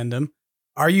Godzilla fandom,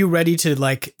 are you ready to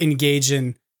like engage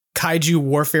in kaiju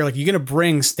warfare? Like, are you going to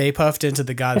bring Stay Puft into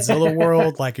the Godzilla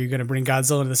world? Like, are you going to bring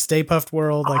Godzilla into the Stay Puft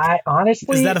world? Like, I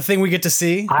honestly, is that a thing we get to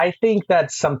see? I think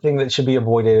that's something that should be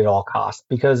avoided at all costs,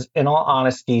 because in all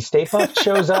honesty, Stay Puft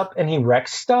shows up and he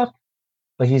wrecks stuff.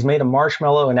 Like, he's made of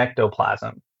marshmallow and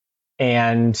ectoplasm,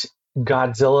 and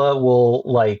Godzilla will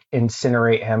like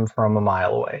incinerate him from a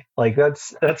mile away. Like,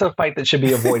 that's a fight that should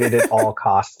be avoided at all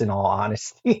costs, in all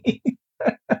honesty.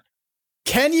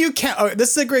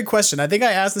 This is a great question. I think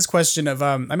I asked this question of,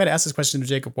 I might have asked this question to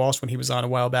Jacob Walsh when he was on a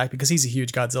while back, because he's a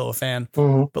huge Godzilla fan.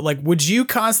 Mm-hmm. But like, would you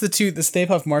constitute the Stay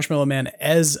Puft Marshmallow Man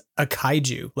as a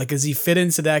kaiju? Like, does he fit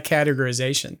into that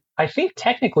categorization? I think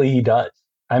technically he does.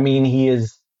 I mean, he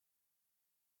is,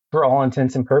 for all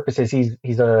intents and purposes,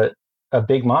 he's a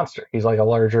big monster. He's like a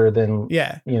larger than,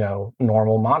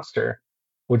 normal monster,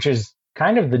 which is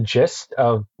kind of the gist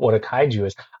of what a kaiju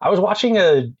is. I was watching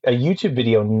a YouTube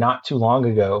video not too long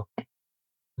ago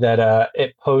that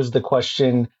it posed the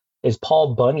question, is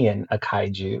Paul Bunyan a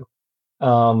kaiju?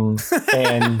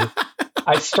 And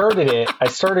I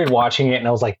started watching it, and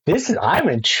I was like, I'm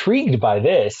intrigued by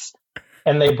this.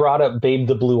 And they brought up Babe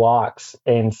the Blue Ox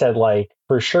and said, like,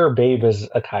 for sure Babe is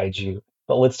a kaiju,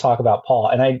 but let's talk about Paul.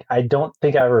 And I don't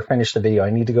think I ever finished the video.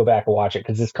 I need to go back and watch it,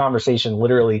 because this conversation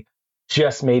literally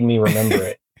just made me remember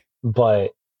it.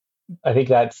 But I think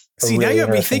that's now you have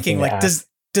me thinking, like,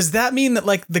 does that mean that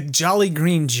like the Jolly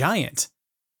Green Giant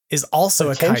is also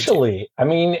a kaiju? Potentially. I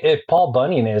mean, if Paul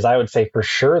Bunyan is, I would say for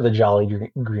sure the Jolly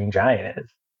Green Giant is.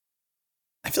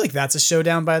 I feel like that's a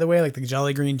showdown, by the way. Like, the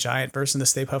Jolly Green Giant versus the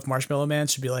Stay Puft Marshmallow Man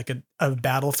should be like a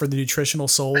battle for the nutritional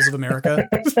souls of America.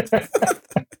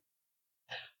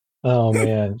 Oh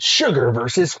man, sugar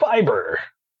versus fiber.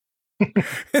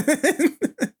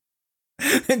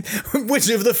 Which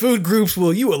of the food groups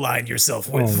will you align yourself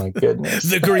with? Oh my goodness.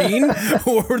 The green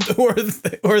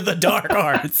or the dark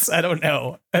arts? I don't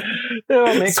know. No,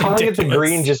 man, calling it the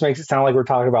green just makes it sound like we're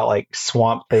talking about like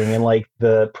Swamp Thing and like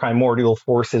the primordial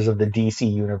forces of the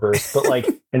DC universe. But like,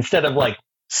 instead of like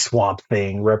Swamp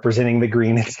Thing representing the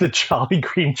green, it's the Jolly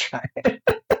Green Giant.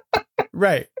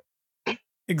 Right.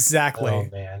 Exactly. Oh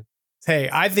man.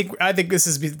 Hey, I think this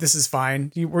is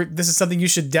fine. This is something you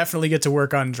should definitely get to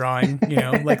work on drawing.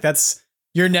 Like, that's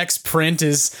your next print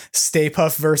is Stay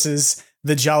Puft versus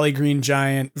the Jolly Green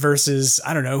Giant versus,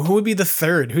 I don't know, who would be the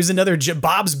third? Who's another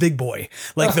Bob's Big Boy,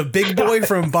 like the big boy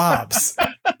from Bob's.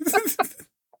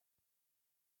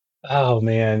 Oh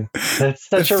man, that's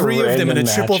such the a three of them in a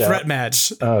triple matchup. threat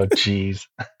match. Oh geez.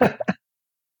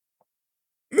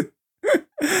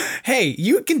 Hey,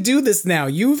 you can do this now.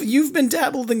 You've been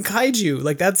dabbled in kaiju.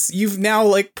 Like, you've now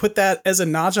like put that as a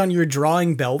notch on your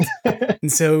drawing belt.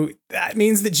 And so that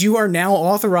means that you are now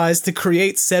authorized to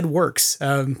create said works.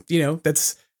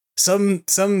 That's some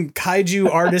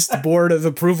kaiju artist board of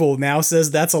approval now says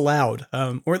that's allowed.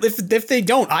 Or if they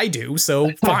don't, I do.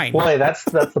 So fine. Well, hey, that's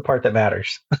the part that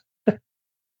matters.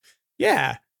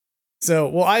 Yeah. So,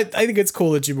 well, I think it's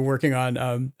cool that you've been working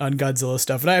on Godzilla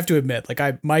stuff, and I have to admit,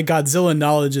 like my Godzilla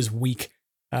knowledge is weak.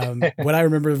 What I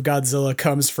remember of Godzilla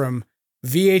comes from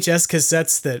VHS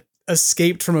cassettes that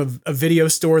escaped from a video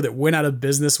store that went out of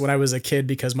business when I was a kid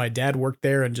because my dad worked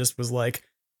there and just was like,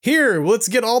 "Here, let's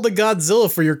get all the Godzilla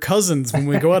for your cousins when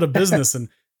we go out of business." And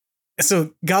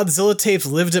so Godzilla tapes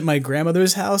lived at my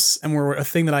grandmother's house and were a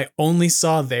thing that I only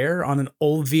saw there on an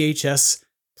old VHS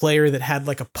player that had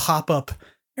like a pop-up.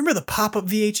 Remember the pop-up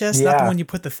VHS? Yeah. Not the one you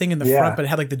put the thing in the front, but it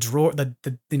had like the drawer, the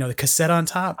the cassette on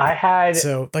top. We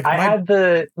had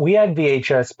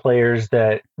VHS players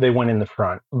that they went in the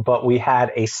front, but we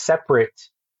had a separate,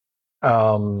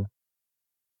 because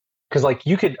like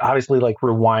you could obviously like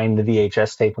rewind the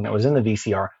VHS tape when it was in the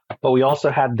VCR, but we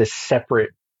also had this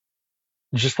separate,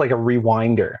 just like a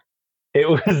rewinder. It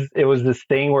was this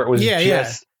thing where it was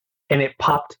and it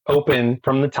popped open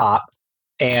from the top.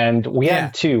 And we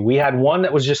had two. We had one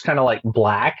that was just kind of like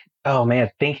black. Oh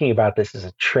man, thinking about this is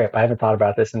a trip. I haven't thought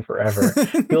about this in forever.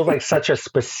 Feels like such a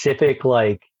specific,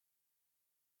 like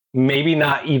maybe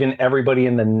not even everybody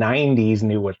in the 90s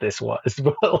knew what this was,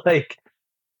 but like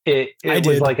it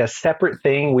was like a separate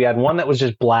thing. We had one that was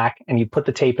just black, and you put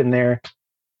the tape in there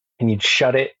and you'd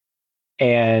shut it,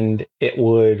 and it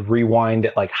would rewind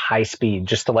at like high speed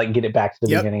just to like get it back to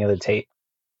the beginning of the tape.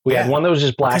 We had one that was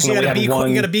just black. And then we had one.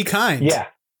 You got to be kind. Yeah.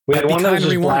 We had one that was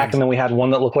just black, and then we had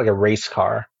one that looked like a race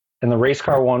car. And the race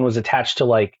car one was attached to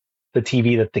like the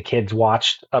TV that the kids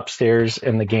watched upstairs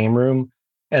in the game room.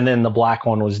 And then the black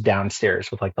one was downstairs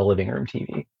with like the living room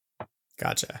TV.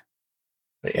 Gotcha.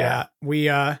 But yeah. We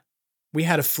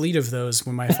had a fleet of those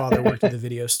when my father worked at the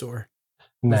video store.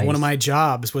 Nice. One of my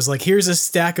jobs was like, here's a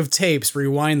stack of tapes,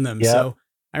 rewind them. Yep. So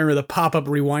I remember the pop-up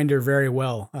rewinder very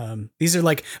well. These are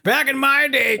like back in my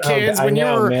day, kids, when you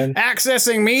were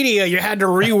accessing media, you had to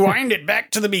rewind it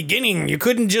back to the beginning. You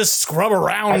couldn't just scrub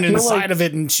around inside of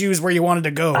it and choose where you wanted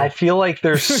to go. I feel like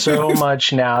there's so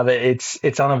much now that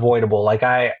it's unavoidable. Like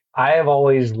I have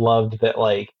always loved that.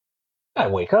 Like I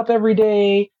wake up every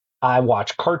day. I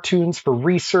watch cartoons for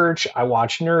research. I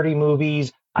watch nerdy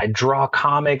movies. I draw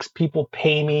comics. People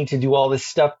pay me to do all this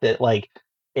stuff that like,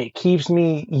 it keeps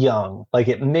me young. Like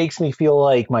it makes me feel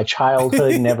like my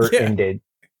childhood never ended.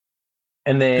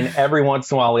 And then every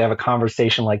once in a while we have a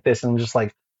conversation like this and I'm just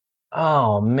like,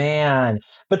 oh man.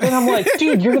 But then I'm like,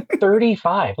 dude, you're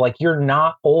 35. Like you're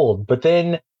not old. But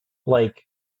then like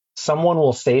someone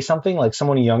will say something, like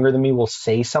someone younger than me will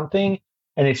say something.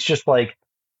 And it's just like,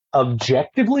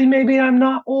 objectively, maybe I'm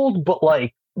not old, but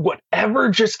like whatever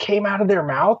just came out of their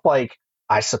mouth, like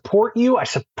I support you. I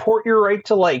support your right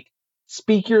to like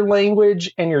speak your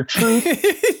language and your truth,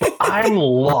 but I'm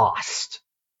lost.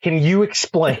 Can you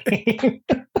explain?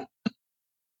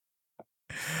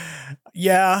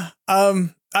 Yeah.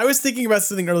 I was thinking about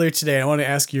something earlier today. I want to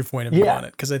ask your point of view on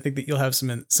it because I think that you'll have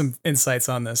some insights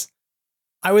on this.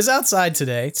 I was outside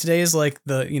today. Today is like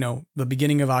the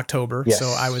beginning of October. Yes. So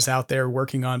I was out there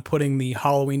working on putting the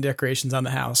Halloween decorations on the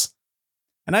house.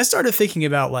 And I started thinking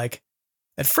about like,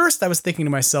 at first I was thinking to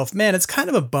myself, man, it's kind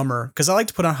of a bummer because I like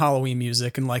to put on Halloween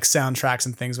music and like soundtracks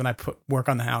and things when I work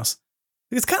on the house.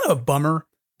 It's kind of a bummer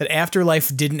that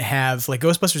Afterlife didn't have, like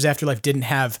Ghostbusters Afterlife didn't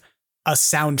have a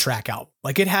soundtrack album.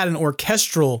 Like it had an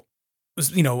orchestral,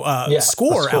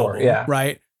 score album,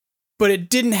 right? But it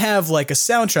didn't have like a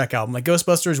soundtrack album. Like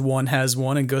Ghostbusters 1 has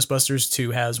one and Ghostbusters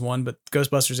 2 has one, but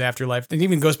Ghostbusters Afterlife and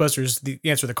even Ghostbusters The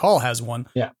Answer to the Call has one.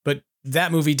 Yeah. But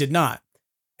that movie did not.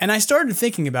 And I started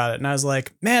thinking about it and I was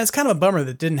like, man, it's kind of a bummer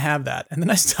that it didn't have that. And then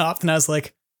I stopped and I was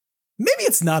like, maybe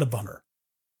it's not a bummer.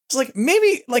 It's like,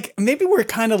 maybe we're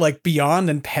kind of like beyond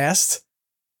and past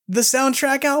the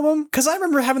soundtrack album. Cause I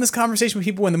remember having this conversation with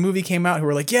people when the movie came out who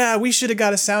were like, yeah, we should have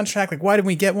got a soundtrack. Like, why didn't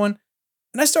we get one?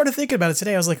 And I started thinking about it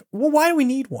today. I was like, well, why do we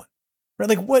need one? Right?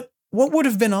 Like what would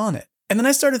have been on it? And then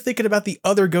I started thinking about the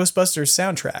other Ghostbusters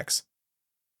soundtracks.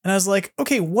 And I was like,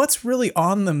 okay, what's really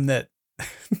on them that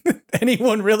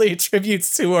anyone really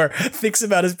attributes to or thinks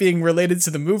about as being related to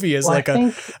the movie as a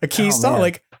key song? Man.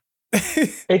 Like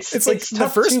it's like the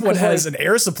first one has an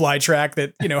Air Supply track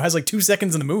that, has like 2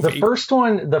 seconds in the movie.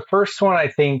 The first one I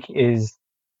think is,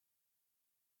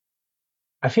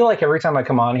 I feel like every time I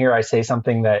come on here, I say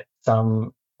something that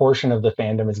some portion of the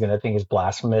fandom is going to think is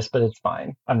blasphemous, but it's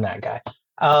fine. I'm that guy.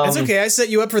 It's okay. I set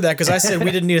you up for that because I said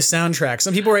we didn't need a soundtrack.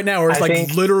 Some people right now are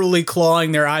literally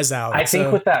clawing their eyes out. I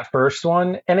think with that first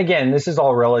one, and again, this is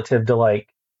all relative to like,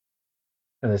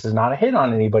 and this is not a hit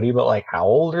on anybody, but like, how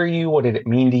old are you? What did it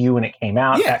mean to you when it came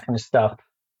out? Yeah. That kind of stuff.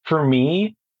 For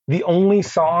me, the only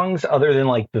songs other than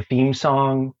like the theme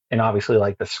song and obviously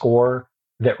like the score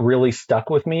that really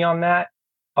stuck with me on that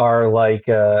are like,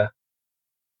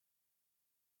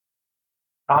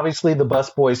 obviously the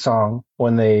Busboys song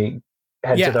when they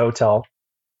head to the hotel,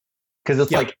 because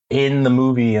it's like in the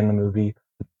movie,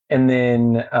 and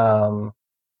then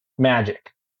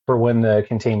Magic for when the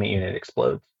containment unit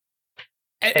explodes.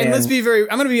 And let's be I'm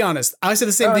going to be honest. I said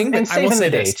the same thing, but I will say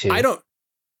this. Too. I don't.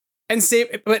 And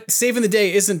Saving the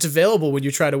Day isn't available when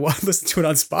you try to listen to it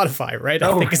on Spotify, right?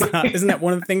 I think it's not. Isn't that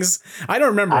one of the things? I don't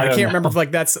remember. I can't remember if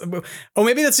like that's. Oh,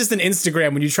 maybe that's just an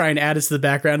Instagram when you try and add it to the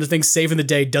background. I think Saving the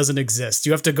Day doesn't exist.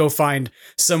 You have to go find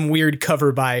some weird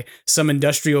cover by some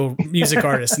industrial music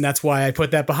artist, and that's why I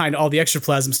put that behind all the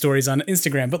Extraplasm stories on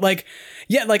Instagram. But like,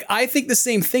 yeah, like I think the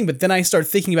same thing. But then I start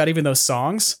thinking about even those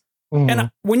songs,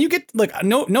 and when you get like,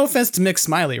 no offense to Mick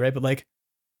Smiley, right? But like.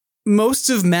 Most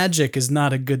of Magic is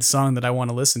not a good song that I want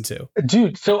to listen to.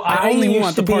 Dude, so I only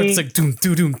want the parts like doom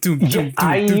doom doom doom doom.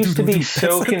 I used to be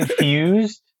so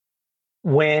confused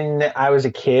when I was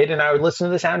a kid and I would listen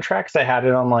to the soundtrack because I had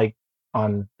it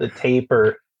on the tape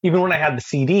or even when I had the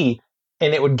CD,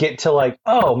 and it would get to like,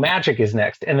 oh, Magic is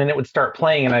next, and then it would start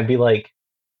playing and I'd be like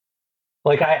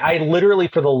I literally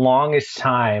for the longest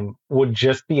time would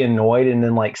just be annoyed and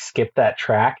then like skip that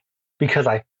track because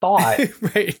I thought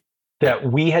right. that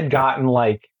we had gotten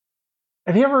like,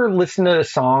 have you ever listened to a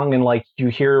song and like you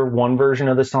hear one version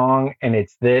of the song and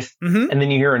it's this, and then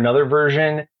you hear another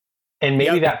version and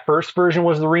maybe that first version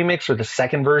was the remix or the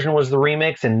second version was the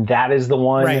remix and that is the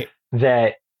one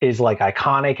that is like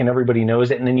iconic and everybody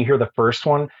knows it. And then you hear the first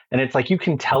one and it's like, you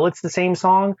can tell it's the same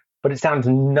song, but it sounds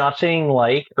nothing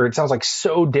like, or it sounds like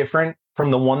so different from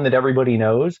the one that everybody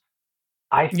knows.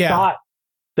 I thought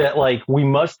that like we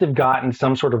must have gotten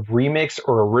some sort of remix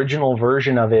or original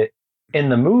version of it in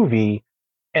the movie.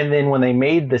 And then when they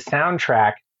made the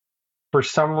soundtrack, for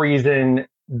some reason,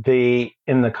 they,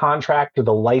 in the contract or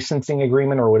the licensing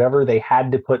agreement or whatever, they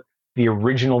had to put the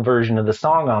original version of the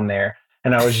song on there.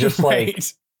 And I was just like,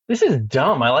 this is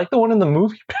dumb. I like the one in the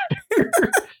movie better.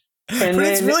 But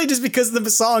it's really just because the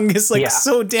song is like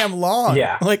so damn long.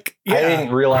 Yeah. Like, I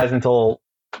didn't realize until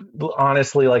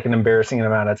honestly like an embarrassing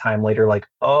amount of time later, like,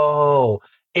 oh,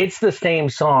 it's the same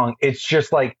song. It's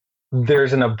just like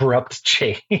there's an abrupt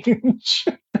change.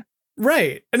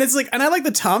 Right. And it's like, and I like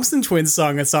the Thompson Twins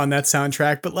song that's on that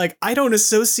soundtrack, but like I don't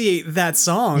associate that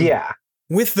song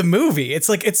with the movie. It's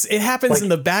like it happens like, in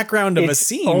the background of a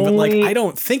scene, but like I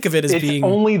don't think of it as being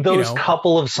only those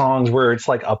couple of songs where it's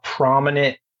like a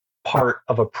prominent part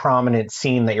of a prominent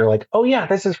scene that you're like, oh yeah,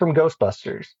 this is from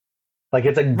Ghostbusters. Like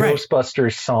it's a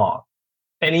Ghostbusters song.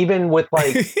 And even with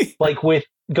like like with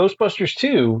Ghostbusters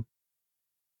 2,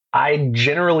 I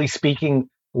generally speaking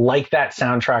like that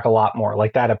soundtrack a lot more.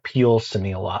 Like that appeals to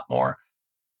me a lot more.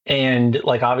 And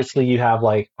like obviously you have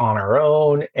like On Our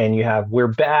Own and you have We're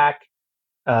Back.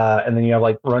 And then you have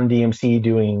like Run DMC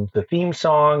doing the theme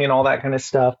song and all that kind of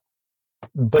stuff.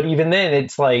 But even then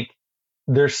it's like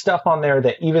there's stuff on there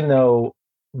that even though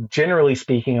generally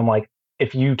speaking, I'm like,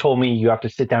 if you told me you have to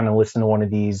sit down and listen to one of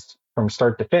these from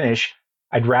start to finish,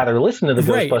 I'd rather listen to the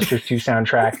Ghostbusters 2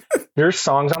 soundtrack. There's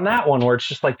songs on that one where it's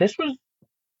just like, this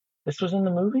was in the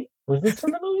movie? Was this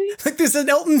in the movie? Like there's an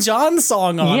Elton John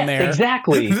song on there.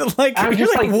 Exactly. Like I was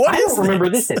just like, I don't remember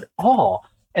this at all.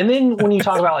 And then when you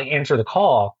talk about like Answer the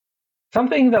Call,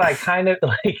 something that I kind of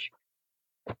like,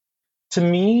 to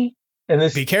me, and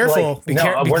this be careful. Like, be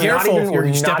careful.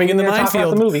 You're stepping in the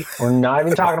minefield. We're not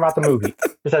even talking about the movie.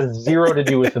 This has zero to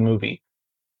do with the movie.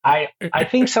 I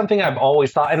think something I've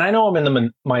always thought, and I know I'm in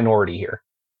the minority here,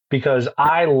 because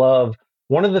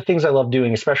one of the things I love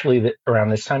doing, especially around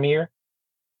this time of year,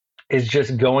 is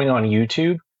just going on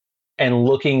YouTube and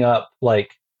looking up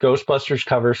like Ghostbusters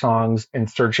cover songs and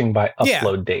searching by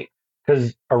upload date.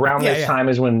 Because around this time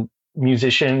is when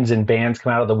musicians and bands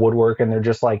come out of the woodwork and they're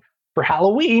just like, for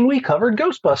Halloween, we covered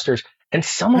Ghostbusters, and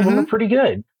some of them are pretty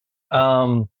good.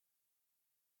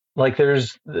 Like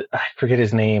there's, I forget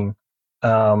his name,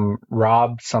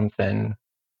 Rob something.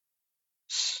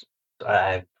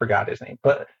 I forgot his name,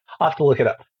 but I'll have to look it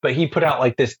up. But he put out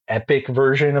like this epic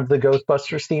version of the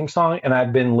Ghostbusters theme song, and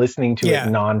I've been listening to it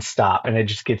nonstop, and it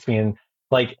just gets me in.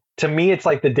 Like, to me, it's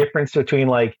like the difference between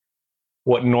like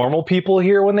what normal people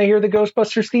hear when they hear the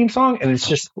Ghostbusters theme song, and it's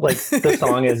just like the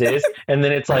song as is, and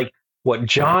then it's like what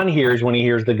John hears when he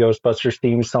hears the Ghostbusters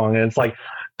theme song, and it's like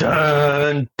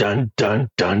dun dun dun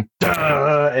dun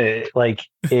dun. Like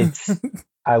it's,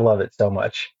 I love it so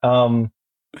much.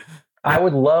 I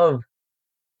would love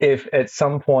if at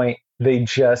some point they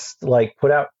just like put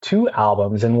out 2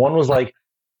 albums, and one was like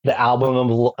the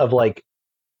album of like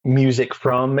music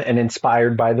from and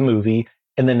inspired by the movie,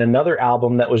 and then another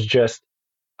album that was just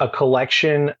a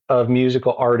collection of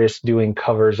musical artists doing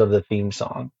covers of the theme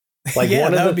song. Like Yeah,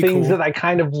 one that of would the be things cool. that I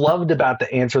kind of loved about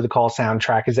the Answer the Call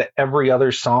soundtrack is that every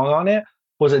other song on it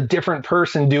was a different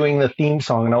person doing the theme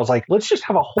song. And I was like, let's just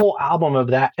have a whole album of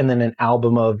that and then an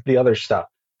album of the other stuff.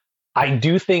 I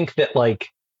do think that, like,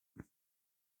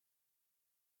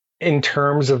 in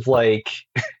terms of like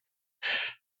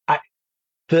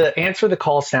the Answer the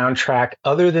Call soundtrack,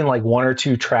 other than like one or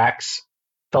two tracks,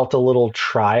 felt a little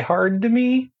try hard to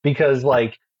me because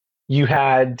like you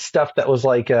had stuff that was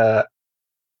like what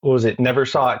was it, Never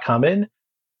Saw It Coming,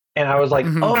 and I was like,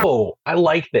 oh, I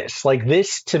like this. Like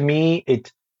this to me,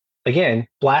 it's again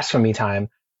blasphemy time.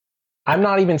 I'm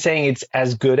not even saying it's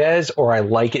as good as, or I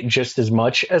like it just as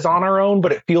much as On Our Own,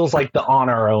 but it feels like the On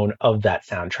Our Own of that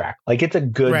soundtrack. Like it's a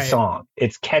good song.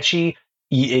 It's catchy.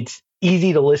 It's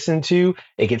easy to listen to.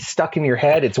 It gets stuck in your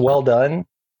head. It's well done.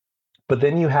 But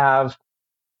then you have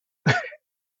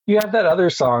that other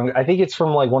song. I think it's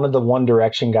from like one of the One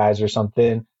Direction guys or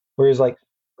something, where he's like,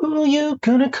 "Who you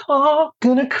gonna call?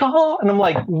 Gonna call?" And I'm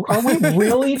like, are we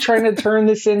really trying to turn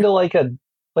this into like the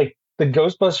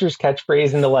Ghostbusters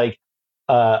catchphrase into like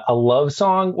a love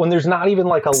song when there's not even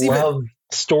like a love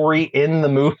story in the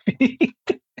movie?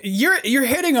 You're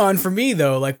hitting on, for me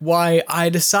though, like why I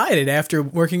decided after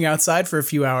working outside for a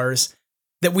few hours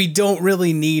that we don't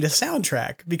really need a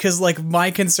soundtrack, because like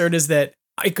my concern is that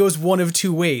it goes one of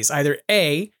two ways. Either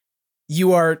A,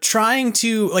 you are trying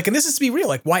to like, and this is to be real,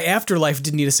 like why Afterlife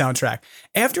didn't need a soundtrack.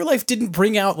 Afterlife didn't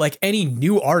bring out like any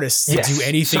new artists to do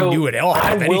anything new at all.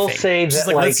 I will say that, just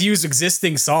like, let's use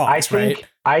existing songs.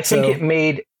 I think it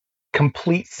made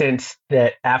complete sense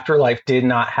that Afterlife did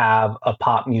not have a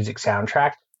pop music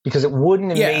soundtrack, because it wouldn't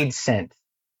have made sense.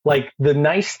 Like the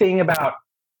nice thing about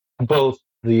both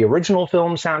the original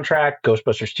film soundtrack,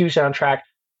 Ghostbusters 2 soundtrack,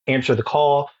 Answer the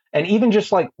Call, and even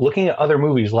just like looking at other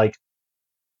movies, like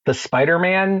the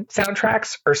Spider-Man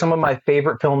soundtracks are some of my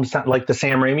favorite films, like the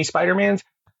Sam Raimi Spider-Mans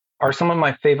are some of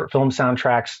my favorite film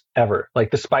soundtracks ever. Like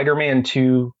the Spider-Man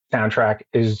 2 soundtrack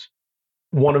is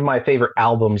one of my favorite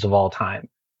albums of all time.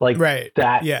 Like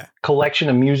that collection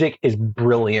of music is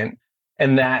brilliant.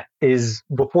 And that is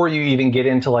before you even get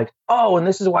into like, oh, and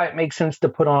this is why it makes sense to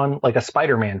put on like a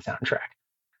Spider-Man soundtrack.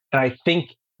 And I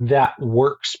think that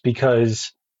works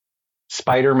because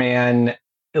Spider-Man,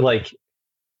 like,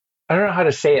 I don't know how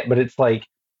to say it, but it's like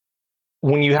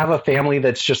when you have a family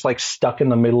that's just like stuck in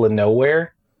the middle of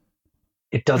nowhere,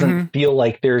 it doesn't feel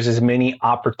like there's as many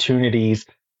opportunities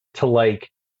to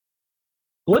like,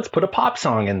 let's put a pop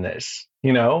song in this,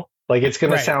 you know, like it's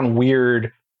going to sound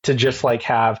weird to just like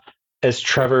have, as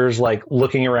Trevor's like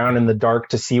looking around in the dark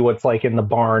to see what's like in the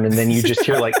barn, and then you just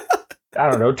hear like, I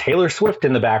don't know, Taylor Swift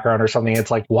in the background or something. It's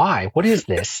like, why? What is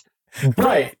this?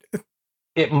 But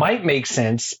it might make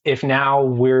sense if now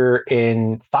we're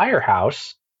in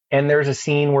Firehouse and there's a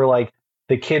scene where like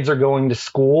the kids are going to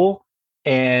school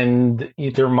and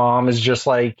their mom is just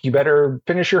like, you better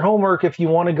finish your homework if you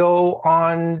want to go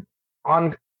on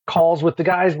calls with the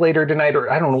guys later tonight,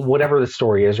 or I don't know, whatever the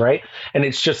story is, right? And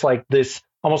it's just like this,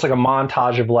 almost like a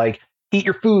montage of like, eat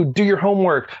your food, do your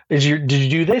homework. Did you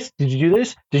do this? Did you do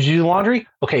this? Did you do the laundry?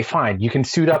 Okay, fine. You can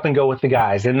suit up and go with the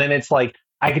guys. And then it's like,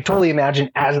 I could totally imagine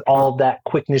as all of that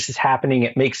quickness is happening,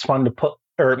 it makes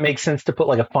sense to put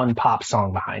like a fun pop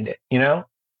song behind it, you know?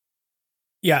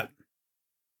 Yeah.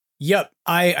 Yep.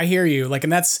 I hear you. Like,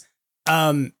 and that's,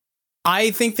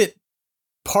 I think that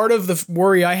part of the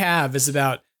worry I have is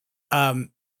about,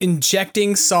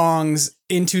 injecting songs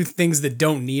into things that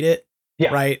don't need it.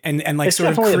 Yeah. Right. And like it's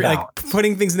sort of like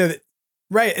putting things in there that,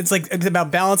 right. It's like, it's about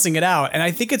balancing it out. And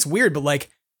I think it's weird, but like,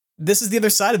 this is the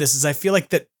other side of this is I feel like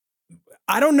that,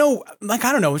 I don't know. I'm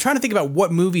trying to think about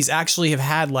what movies actually have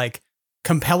had like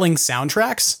compelling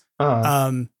soundtracks.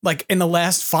 Like in the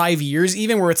last 5 years,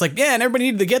 even where it's like, yeah, and everybody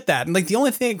needed to get that. And like the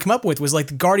only thing I come up with was like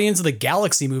the Guardians of the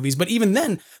Galaxy movies. But even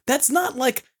then, that's not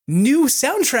like new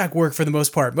soundtrack work for the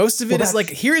most part. Most of it is like,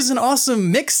 here's an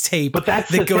awesome mixtape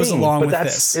that goes along with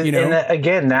this. You know, and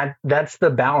again, that's the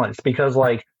balance, because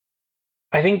like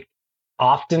I think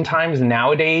oftentimes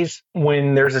nowadays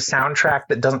when there's a soundtrack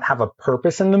that doesn't have a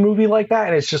purpose in the movie like that,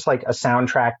 and it's just like a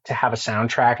soundtrack to have a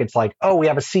soundtrack, it's like, oh, we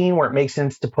have a scene where it makes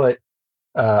sense to put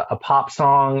a pop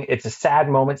song. It's a sad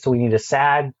moment, so we need a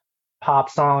sad pop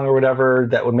song or whatever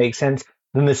that would make sense.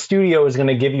 Then the studio is going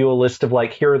to give you a list of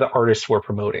like, here are the artists we're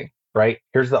promoting, right?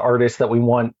 Here's the artists that we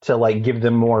want to like give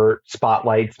them more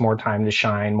spotlights, more time to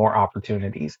shine, more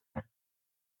opportunities.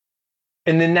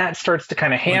 And then that starts to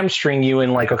kind of hamstring you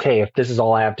in like, okay, if this is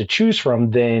all I have to choose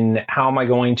from, then how am I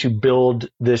going to build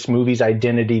this movie's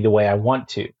identity the way I want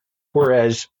to?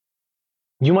 Whereas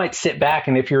you might sit back,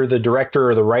 and if you're the director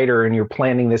or the writer and you're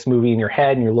planning this movie in your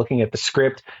head and you're looking at the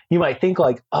script, you might think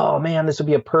like, oh man, this would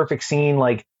be a perfect scene.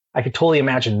 Like I could totally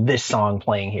imagine this song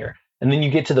playing here. And then you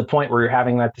get to the point where you're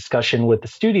having that discussion with the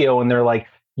studio and they're like,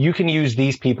 you can use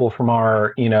these people from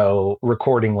our,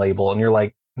 recording label. And you're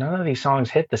like, none of these songs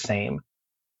hit the same.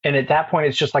 And at that point,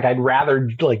 it's just like, I'd rather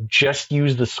like just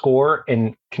use the score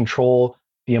and control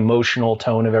the emotional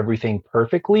tone of everything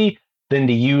perfectly than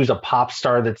to use a pop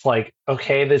star that's like,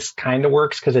 okay, this kind of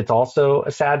works because it's also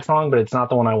a sad song, but it's not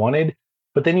the one I wanted.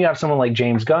 But then you have someone like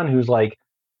James Gunn, who's like,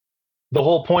 the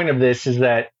whole point of this is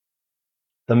that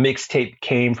the mixtape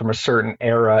came from a certain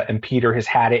era and Peter has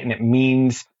had it and it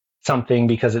means something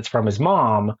because it's from his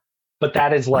mom. But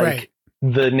that is like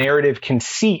the narrative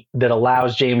conceit that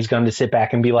allows James Gunn to sit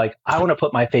back and be like, I want to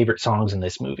put my favorite songs in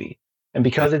this movie. And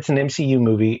because it's an MCU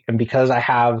movie and because I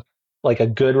have like a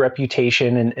good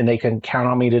reputation and they can count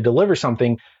on me to deliver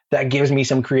something, that gives me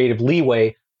some creative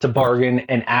leeway to bargain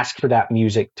and ask for that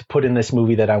music to put in this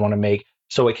movie that I want to make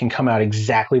so it can come out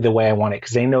exactly the way I want it,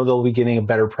 because they know they'll be getting a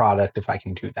better product if I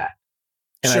can do that.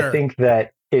 And I think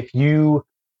that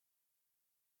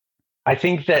I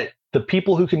think that the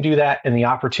people who can do that and the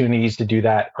opportunities to do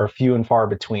that are few and far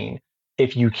between.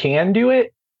 If you can do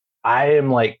it, I am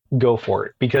like, go for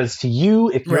it. Because to you,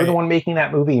 if you're the one making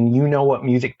that movie and you know what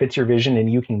music fits your vision and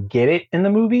you can get it in the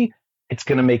movie, it's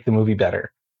going to make the movie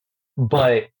better.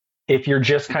 But if you're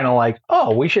just kind of like,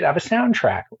 oh, we should have a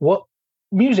soundtrack. What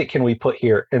music can we put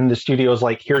here? And the studio's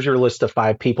like, here's your list of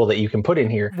 5 people that you can put in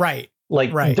here.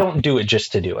 Don't do it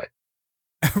just to do it.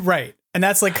 Right. And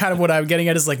that's like kind of what I'm getting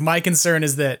at is like, my concern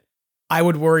is that I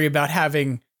would worry about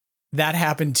having that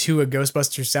happen to a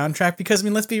Ghostbusters soundtrack, because I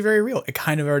mean, let's be very real. It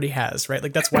kind of already has, right?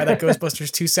 Like that's why that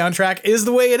Ghostbusters 2 soundtrack is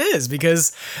the way it is,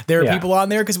 because there are people on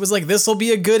there because it was like, this will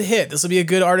be a good hit. This will be a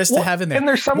good artist to have in there. And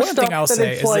there's some stuff that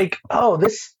it's like, oh,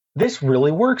 this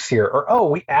really works here. Or, oh,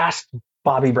 we asked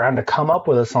Bobby Brown to come up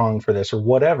with a song for this or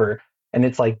whatever. And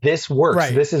it's like, this works.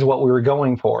 Right. This is what we were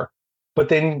going for. But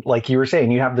then, like you were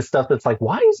saying, you have the stuff that's like,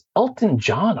 why is Elton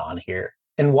John on here?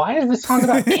 And why is this song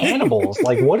about cannibals?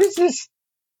 Like, what is this?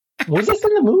 Was this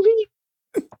in the movie?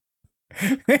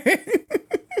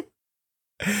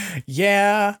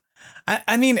 Yeah.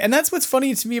 I mean, and that's what's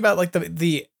funny to me about like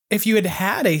the if you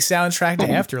had a soundtrack to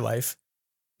Afterlife,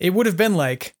 it would have been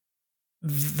like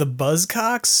the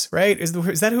Buzzcocks, right? Is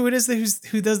that who it is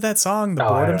who does that song? The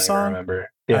Boredom song? I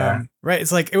remember. Yeah. Right.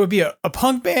 It's like, it would be a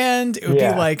punk band. It would be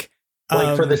like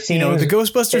for the scenes, the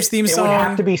Ghostbusters theme song. It would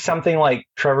have to be something like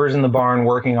Trevor's in the barn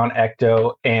working on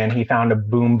Ecto and he found a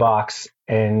boom box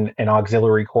and an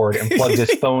auxiliary cord and plugged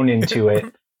his phone into it.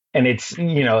 And it's,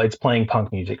 it's playing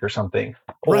punk music or something.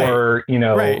 Or,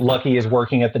 Lucky is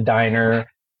working at the diner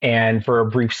and for a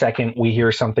brief second we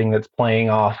hear something that's playing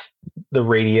off the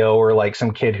radio, or like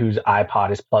some kid whose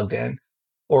iPod is plugged in.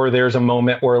 Or there's a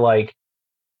moment where like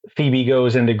Phoebe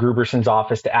goes into Gruberson's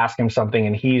office to ask him something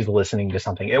and he's listening to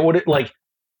something. It would like,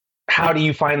 how do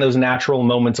you find those natural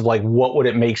moments of like, what would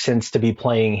it make sense to be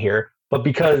playing here? But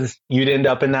because you'd end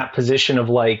up in that position of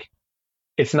like,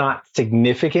 it's not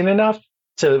significant enough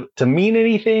to mean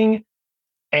anything.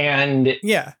 And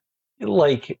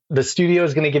like the studio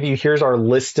is going to give you, here's our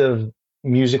list of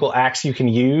musical acts you can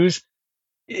use.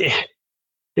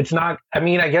 It's not, I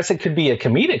mean, I guess it could be a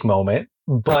comedic moment,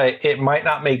 but it might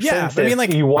not make sense if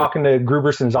like, you walk into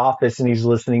Gruberson's office and he's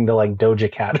listening to like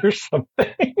Doja Cat or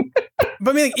something.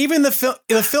 But I mean, like, even the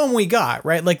film we got,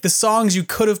 right? Like the songs you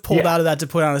could have pulled out of that to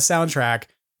put on a soundtrack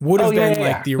would have been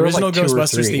like the original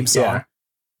Ghostbusters theme song. Yeah.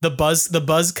 The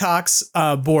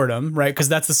Buzzcocks Boredom, right? Because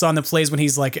that's the song that plays when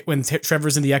he's like, when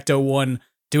Trevor's in the Ecto 1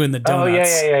 doing the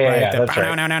donuts. Right? That's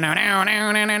right.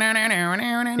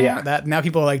 That now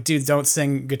people are like, dude, don't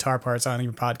sing guitar parts on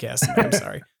your podcast. I'm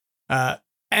sorry.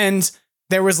 And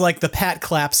there was like the Pat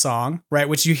Clap song, right?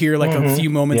 Which you hear like a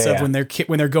few moments of when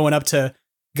they're going up to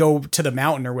go to the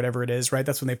mountain or whatever it is, right?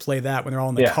 That's when they play that when they're all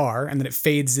in the car, and then it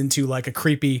fades into like a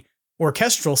creepy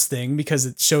orchestral sting because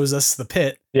it shows us the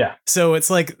pit. Yeah. So it's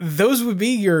like those would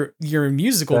be your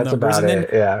musical That's numbers, and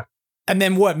then and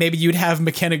then what? Maybe you'd have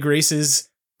McKenna Grace's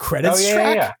credits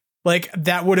track. Yeah. Like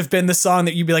that would have been the song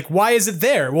that you'd be like, why is it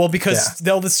there? Well, because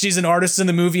she's an artist in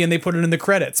the movie and they put it in the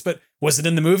credits. But was it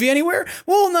in the movie anywhere?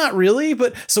 Well, not really.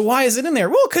 But so why is it in there?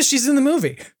 Well, because she's in the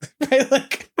movie. Right?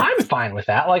 Like, I'm fine with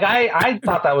that. Like I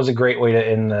thought that was a great way to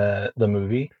end the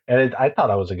movie, and I thought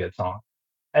that was a good song.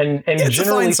 And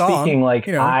generally speaking, like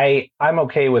I'm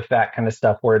okay with that kind of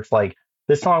stuff where it's like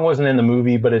this song wasn't in the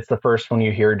movie, but it's the first one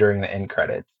you hear during the end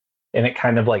credits. And it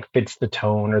kind of like fits the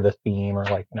tone or the theme, or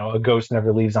like, a ghost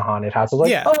never leaves a haunted house. It's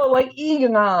like, oh, like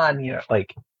Egon,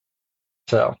 like,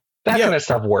 so that kind of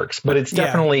stuff works, but it's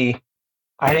definitely,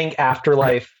 I think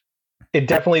Afterlife, it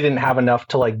definitely didn't have enough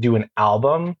to like do an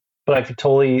album, but I could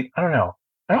totally, I don't know.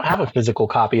 I don't have a physical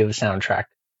copy of the soundtrack.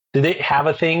 Did it have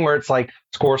a thing where it's like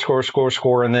score, score, score,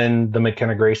 score, and then the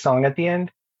McKenna Grace song at the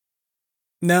end?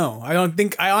 No,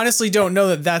 I honestly don't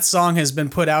know that song has been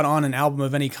put out on an album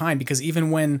of any kind, because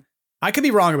even when, I could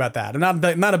be wrong about that.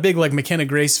 I'm not a big like McKenna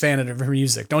Grace fan of her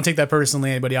music. Don't take that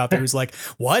personally. Anybody out there who's like,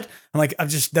 what? I'm like,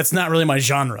 that's not really my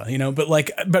genre, you know,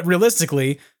 but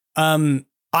realistically, when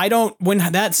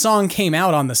that song came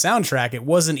out on the soundtrack, it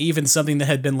wasn't even something that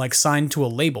had been like signed to a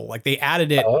label. Like they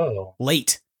added it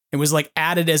late. It was like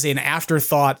added as an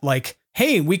afterthought, like,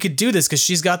 hey, we could do this because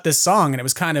she's got this song. And it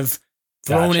was kind of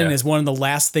thrown in as one of the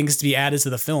last things to be added to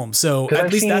the film. So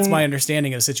at least that's my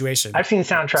understanding of the situation. I've seen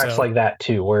soundtracks like that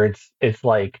too, where it's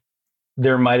like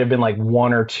there might have been like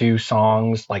one or two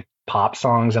songs, like pop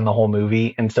songs in the whole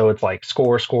movie. And so it's like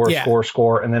score, score, score,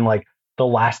 score. And then like the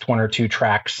last one or two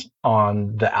tracks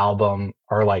on the album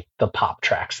are like the pop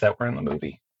tracks that were in the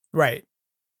movie. Right.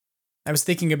 I was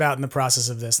thinking about in the process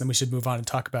of this, then we should move on and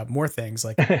talk about more things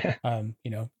like,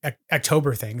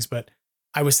 Ectober things. But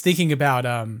I was thinking about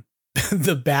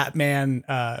the Batman,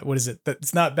 what is it?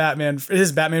 It's not Batman. It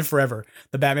is Batman Forever,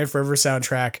 the Batman Forever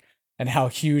soundtrack, and how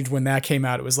huge when that came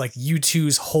out. It was like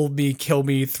U2's "Hold Me, Kill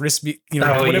Me, Thrist Me,"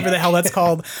 whatever the hell that's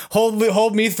called.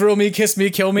 Hold me, thrill me, kiss me,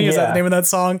 kill me. Is that the name of that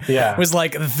song? Yeah, it was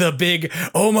like the big.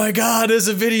 Oh my God, there's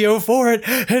a video for it,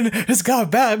 and it's got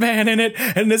Batman in it,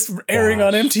 and it's airing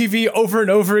on MTV over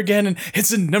and over again, and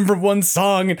it's a #1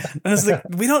 song. And I was like,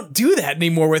 we don't do that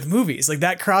anymore with movies. Like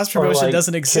that cross promotion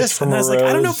doesn't exist. And I was like,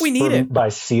 I don't know if we need it. By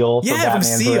Seal, from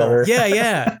Seal.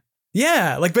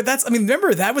 Yeah, like, but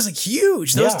remember, that was like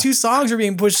huge. Those two songs were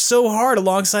being pushed so hard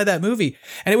alongside that movie.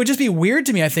 And it would just be weird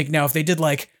to me, I think, now if they did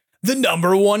like the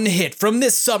 #1 hit from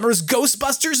this summer's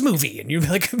Ghostbusters movie. And you'd be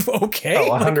like, okay.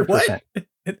 Oh, 100%. Like, what?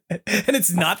 And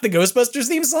it's not the Ghostbusters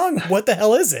theme song? What the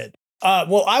hell is it?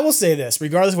 Well, I will say this,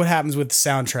 regardless of what happens with the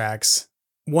soundtracks,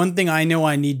 one thing I know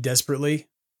I need desperately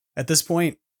at this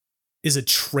point is a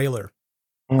trailer.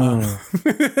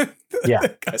 Yeah.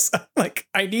 Like,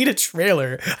 I need a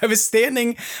trailer. I was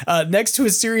standing next to a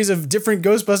series of different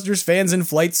Ghostbusters fans in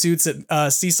flight suits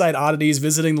at Seaside Oddities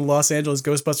visiting the Los Angeles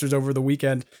Ghostbusters over the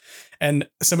weekend. And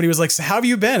somebody was like, so how have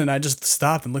you been? And I just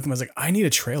stopped and looked at them. I was like, I need a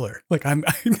trailer. Like,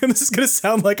 this is going to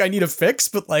sound like I need a fix,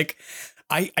 but like,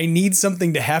 I need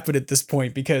something to happen at this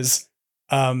point because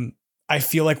I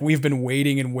feel like we've been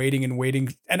waiting and waiting and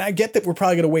waiting. And I get that we're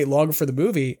probably going to wait longer for the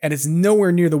movie, and it's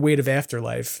nowhere near the weight of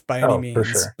Afterlife by any means. For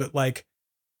sure. But like,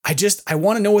 I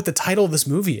want to know what the title of this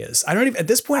movie is. I don't even, at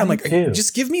this point, I'm like,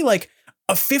 just give me like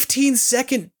a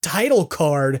 15-second title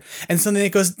card and something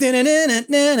that goes,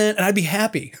 and I'd be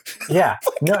happy. Yeah.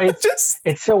 No,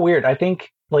 it's so weird. I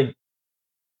think like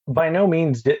by no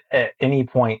means at any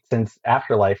point since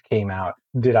Afterlife came out,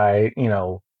 did I,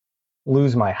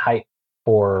 lose my hype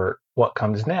for what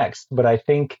comes next. But I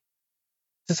think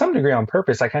to some degree on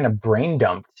purpose, I kind of brain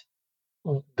dumped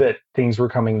that things were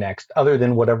coming next other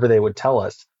than whatever they would tell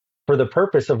us for the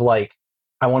purpose of like,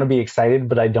 I want to be excited,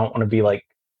 but I don't want to be like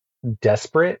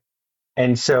desperate.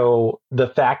 And so the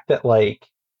fact that like,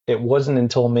 it wasn't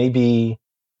until maybe,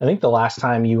 I think the last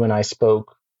time you and I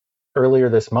spoke earlier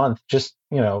this month, just,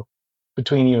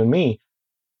 between you and me,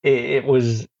 it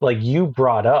was like you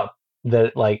brought up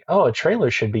that like, oh, a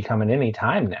trailer should be coming any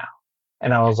time now.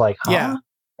 And I was like, huh? Yeah.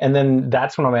 And then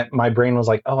that's when my brain was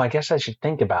like, oh, I guess I should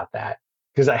think about that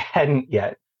because I hadn't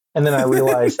yet. And then I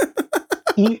realized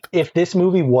if this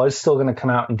movie was still going to come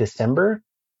out in December,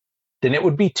 then it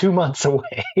would be 2 months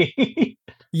away.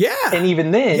 Yeah. And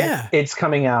even then it's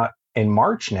coming out in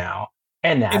March now.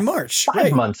 And that's in March,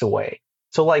 5 months away.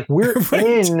 So like we're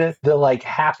in the like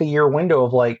half a year window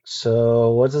of like,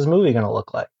 so what's this movie going to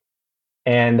look like?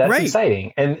 And that's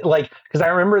exciting. And like, because I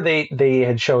remember they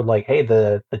had showed like, hey,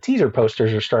 the teaser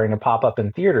posters are starting to pop up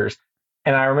in theaters.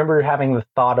 And I remember having the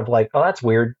thought of like, oh, that's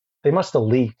weird. They must have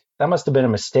leaked. That must have been a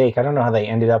mistake. I don't know how they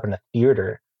ended up in a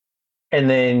theater. And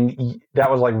then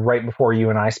that was like right before you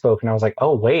and I spoke. And I was like,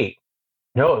 oh, wait,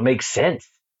 no, it makes sense.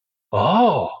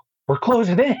 Oh, we're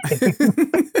closing in.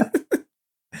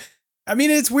 I mean,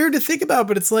 it's weird to think about,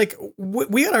 but it's like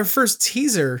we got our first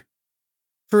teaser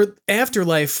for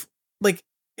Afterlife like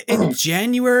in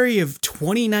January of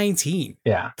 2019.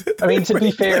 Yeah. I mean, to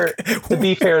be fair,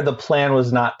 the plan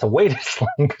was not to wait as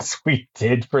long as we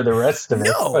did for the rest of it.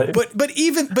 No, but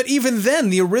even then,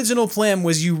 the original plan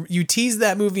was you teased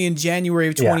that movie in January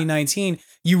of 2019. Yeah.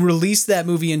 You released that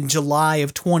movie in July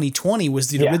of 2020 was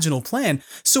the original plan.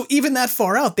 So even that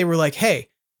far out, they were like, hey,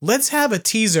 let's have a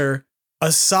teaser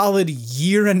a solid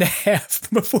year and a half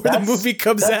before the movie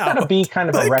comes out. That's gotta be kind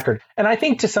of a record. And I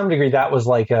think to some degree that was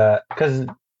like because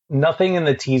nothing in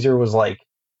the teaser was like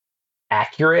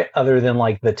accurate other than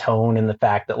like the tone and the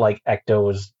fact that like Ecto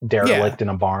was derelict in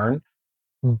a barn.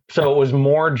 So it was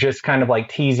more just kind of like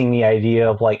teasing the idea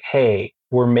of like, hey,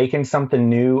 we're making something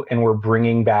new and we're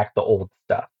bringing back the old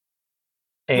stuff.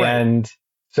 And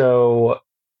so,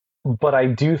 but I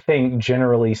do think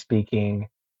generally speaking,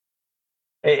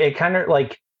 it kind of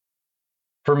like,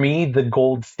 for me, the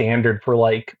gold standard for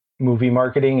like movie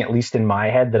marketing, at least in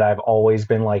my head, that I've always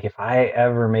been like, if I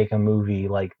ever make a movie,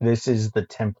 like this is the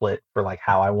template for like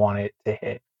how I want it to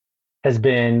hit, has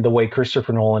been the way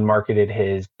Christopher Nolan marketed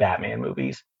his Batman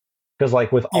movies. Because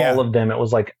like with all of them, it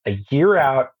was like a year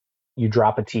out, you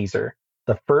drop a teaser.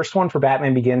 The first one for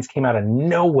Batman Begins came out of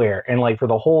nowhere. And like for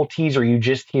the whole teaser, you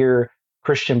just hear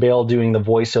Christian Bale doing the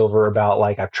voiceover about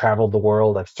like, I've traveled the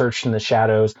world, I've searched in the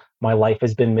shadows, my life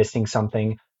has been missing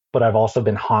something, but I've also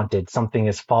been haunted. Something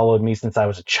has followed me since I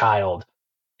was a child.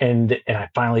 And I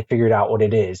finally figured out what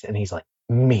it is. And he's like,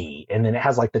 me. And then it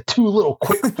has like the two little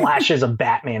quick flashes of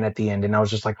Batman at the end. And I was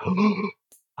just like, oh,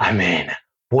 I'm in.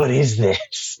 What is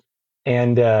this?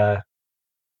 And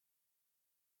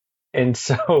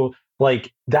so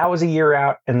like that was a year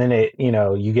out. And then it, you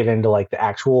know, you get into like the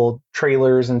actual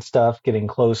trailers and stuff getting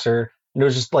closer. And it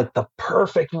was just like the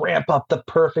perfect ramp up, the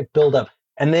perfect build up.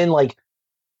 And then like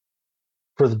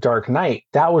for The Dark Knight,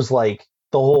 that was like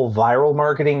the whole viral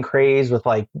marketing craze with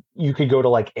like, you could go to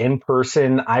like in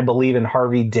person, I believe in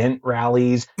Harvey Dent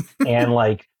rallies and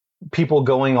like people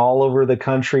going all over the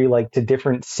country, like to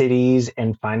different cities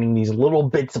and finding these little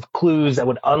bits of clues that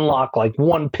would unlock like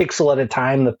one pixel at a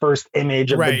time, the first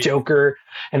image of the Joker.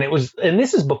 And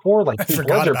this is before like Heath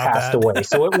Ledger passed away.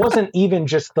 So it wasn't even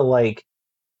just the like,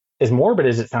 as morbid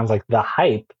as it sounds, like the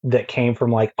hype that came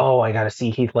from like, oh, I got to see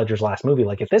Heath Ledger's last movie.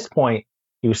 Like at this point,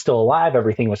 he was still alive.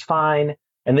 Everything was fine.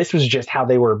 And this was just how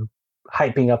they were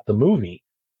hyping up the movie.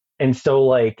 And so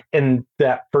like, and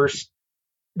that first,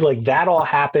 like that all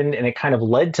happened and it kind of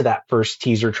led to that first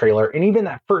teaser trailer. And even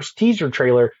that first teaser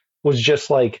trailer was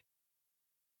just like,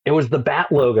 it was the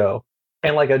Bat logo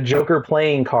and like a Joker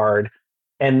playing card.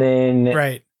 And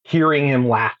then hearing him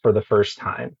laugh for the first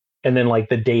time. And then like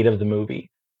the date of the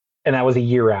movie. And that was a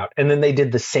year out. And then they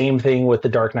did the same thing with The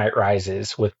Dark Knight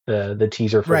Rises with the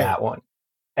teaser for that one.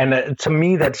 And to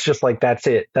me, that's just like, that's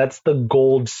it. That's the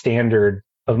gold standard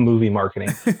of movie marketing.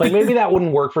 Like maybe that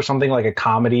wouldn't work for something like a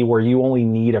comedy where you only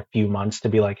need a few months to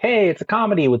be like, hey, it's a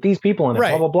comedy with these people in it,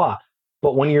 blah, blah, blah.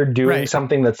 But when you're doing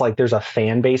something that's like, there's a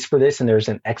fan base for this and there's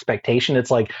an expectation,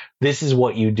 it's like, this is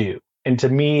what you do. And to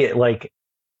me,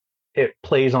 it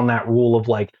plays on that rule of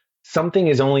like, something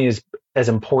is only as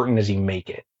important as you make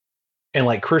it. And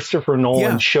like Christopher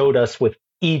Nolan showed us with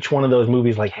each one of those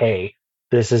movies, like, hey,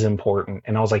 this is important.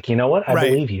 And I was like, you know what? I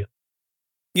believe you.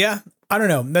 Yeah. I don't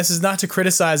know. This is not to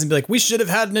criticize and be like, we should have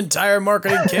had an entire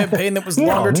marketing campaign that was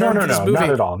longer term for this movie. Not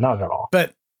at all. Not at all.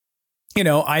 But, you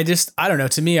know, I don't know.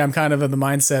 To me, I'm kind of the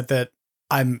mindset that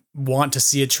I want to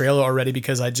see a trailer already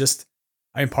because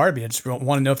part of me, I just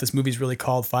want to know if this movie's really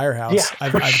called Firehouse. Yeah,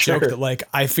 I've joked that like,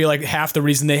 I feel like half the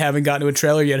reason they haven't gotten to a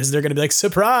trailer yet is they're going to be like,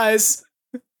 surprise.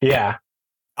 Yeah.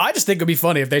 I just think it'd be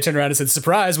funny if they turned around and said,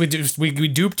 surprise, we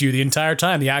duped you the entire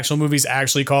time. The actual movie's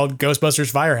actually called Ghostbusters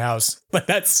Firehouse. Like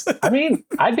that's, I mean,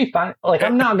 I'd be fine. Like,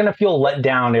 I'm not going to feel let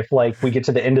down if like we get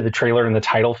to the end of the trailer and the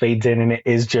title fades in and it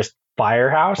is just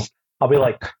Firehouse. I'll be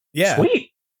like, yeah,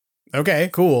 sweet. Okay,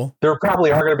 cool. There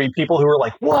probably are going to be people who are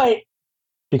like, what?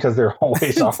 Because there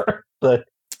always are. But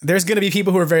there's going to be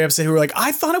people who are very upset who are like,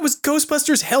 I thought it was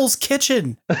Ghostbusters Hell's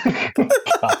Kitchen.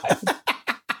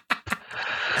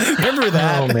 Remember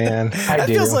that? Oh man, that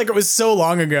feels like it was so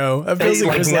long ago. It feels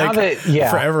like it was like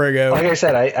forever ago. Like I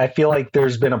said, I feel like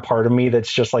there's been a part of me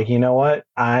that's just like, you know what?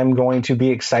 I'm going to be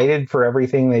excited for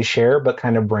everything they share, but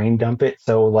kind of brain dump it.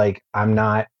 So like, I'm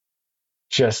not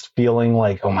just feeling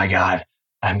like, oh my God,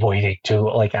 I'm waiting to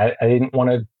like, I didn't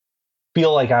want to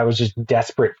feel like I was just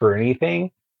desperate for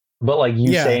anything. But like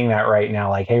you saying that right now,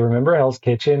 like, hey, remember Hell's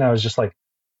Kitchen? I was just like,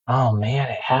 oh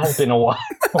man, it has been a while.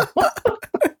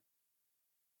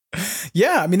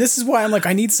 Yeah, I mean, this is why I'm like,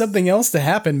 I need something else to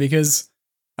happen because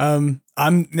I'm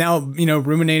now, you know,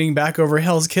 ruminating back over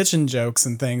Hell's Kitchen jokes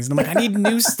and things. And I'm like, I need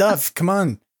new stuff. Come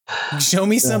on. Show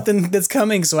me something that's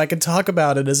coming so I can talk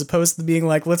about it as opposed to being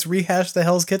like, let's rehash the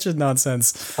Hell's Kitchen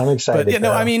nonsense. I'm excited. But, you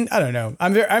know, I mean, I don't know.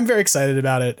 I'm very excited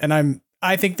about it. And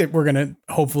I think that we're going to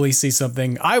hopefully see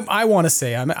something. I want to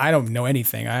say, I don't know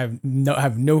anything. I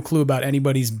have no clue about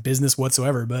anybody's business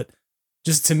whatsoever. But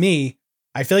just to me,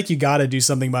 I feel like you got to do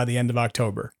something by the end of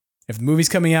October. if the movie's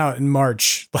coming out in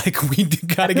March, like we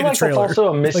got to get a trailer. That's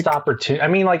also a missed opportunity. I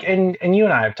mean, like, and you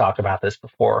and I have talked about this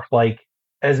before. Like,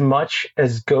 as much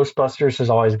as Ghostbusters has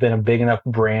always been a big enough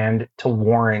brand to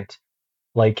warrant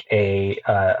like a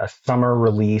summer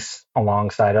release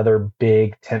alongside other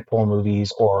big tentpole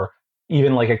movies, or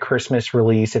even like a Christmas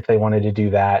release if they wanted to do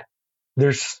that,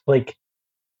 there's like,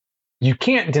 you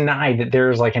can't deny that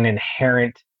there's like an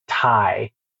inherent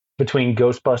tie between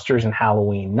Ghostbusters and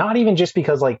Halloween. Not even just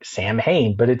because like Sam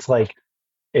Hain, but it's like,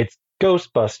 it's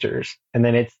Ghostbusters and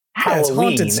then it's Halloween. It's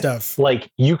haunted stuff. Like,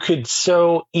 you could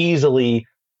so easily,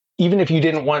 even if you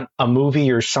didn't want a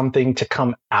movie or something to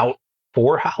come out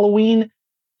for Halloween,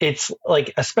 it's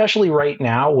like, especially right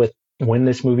now with when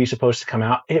this movie's supposed to come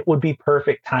out, it would be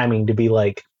perfect timing to be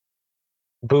like,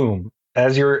 boom,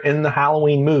 as you're in the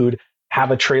Halloween mood, have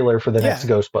a trailer for the next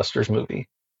Ghostbusters movie.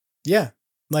 Yeah.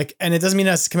 Like, and it doesn't mean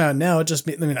it has to come out now. It just,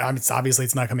 I mean, it's obviously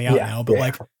it's not coming out now, but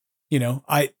like, you know,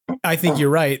 I think you're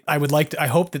right. I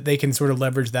hope that they can sort of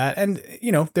leverage that. And,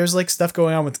 you know, there's like stuff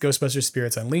going on with Ghostbusters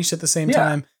Spirits Unleashed at the same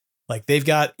time. Like, they've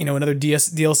got, you know, another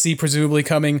DLC presumably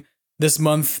coming this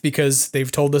month because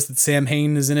they've told us that Sam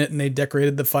Hain is in it and they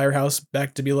decorated the firehouse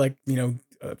back to be like, you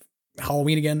know,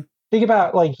 Halloween again. Think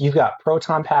about, like, you've got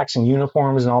proton packs and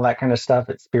uniforms and all that kind of stuff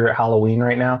at Spirit Halloween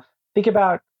right now. Think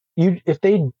about if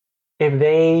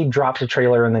they dropped a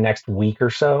trailer in the next week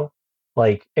or so,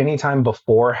 like anytime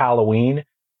before Halloween,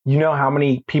 you know how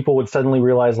many people would suddenly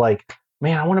realize, like,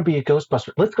 man, I want to be a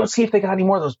Ghostbuster. Let's go see if they got any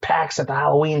more of those packs at the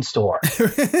Halloween store.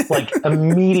 Like,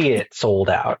 immediate sold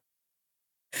out.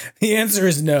 The answer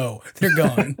is no. They're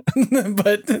gone.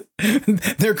 But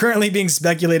they're currently being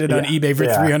speculated on eBay for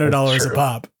 $300 a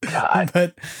pop. God.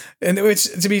 But, and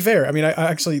which, to be fair, I mean, I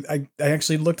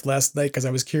actually looked last night because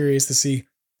I was curious to see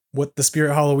what the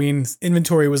Spirit Halloween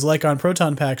inventory was like on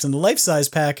proton packs, and the life-size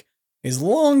pack is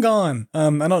long gone. I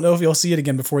don't know if you'll see it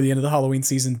again before the end of the Halloween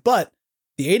season, but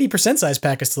the 80% size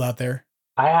pack is still out there.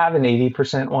 I have an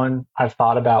 80% one. I've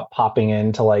thought about popping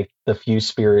into like the few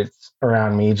spirits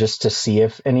around me just to see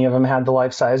if any of them had the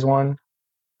life-size one.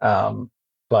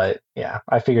 But yeah,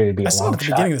 I figured it'd be a long shot. I saw it at the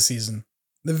beginning of the season.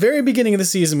 The very beginning of the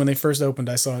season when they first opened,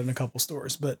 I saw it in a couple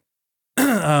stores, but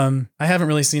I haven't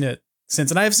really seen it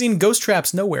since. And I have seen ghost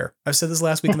traps nowhere. I've said this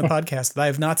last week in the podcast that I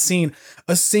have not seen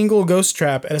a single ghost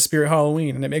trap at a Spirit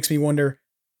Halloween. And it makes me wonder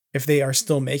if they are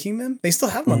still making them. They still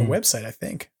have them on the website, I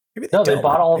think. Maybe they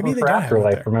bought all of them for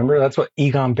Afterlife. Remember? That's what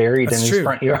Egon buried in his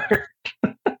front yard.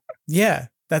 Yeah,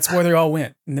 that's where they all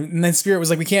went. And then Spirit was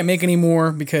like, we can't make any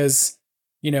more because,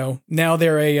 you know, now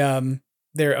they're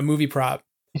a movie prop.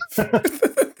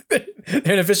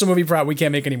 They're an official movie prop. We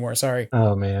can't make any more. Sorry.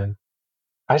 Oh man,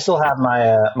 I still have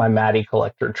my Maddie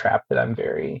collector trap that I'm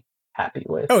very happy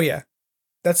with. Oh yeah,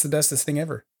 that's the bestest thing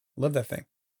ever. Love that thing.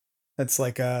 That's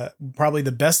like probably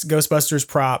the best Ghostbusters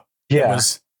prop. Yeah.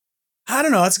 I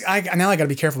don't know. Now I got to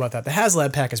be careful about that. The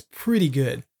HasLab pack is pretty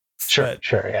good. Sure,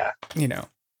 yeah. You know,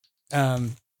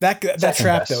 that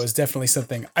trap though is definitely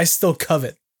something I still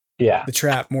covet. Yeah, the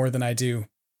trap more than I do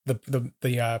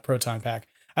the proton pack.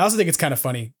 I also think it's kind of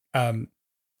funny. When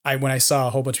I saw a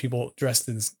whole bunch of people dressed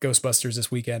as Ghostbusters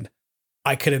this weekend,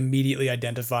 I could immediately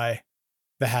identify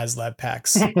the HasLab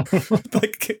packs,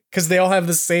 like because they all have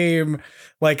the same,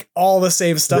 like all the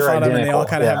same stuff on them, and they all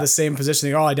kind of have the same position.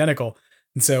 They're all identical.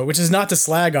 And so, which is not to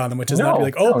slag on them, which is not to be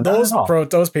like, oh,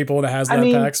 those people in the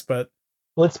HasLab packs, but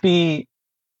let's be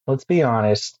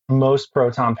honest, most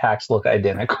proton packs look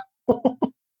identical.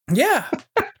 Yeah,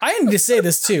 I need to say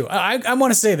this too. I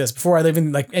want to say this before I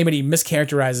even like anybody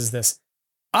mischaracterizes this.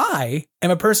 I am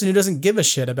a person who doesn't give a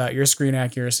shit about your screen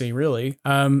accuracy, really.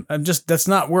 I'm just that's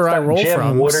not where I roll Jim,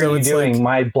 from. What are you doing? Like,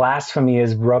 my blasphemy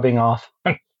is rubbing off.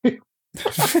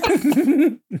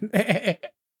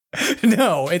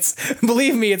 No,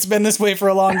 believe me, it's been this way for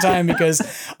a long time because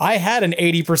I had an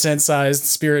 80% sized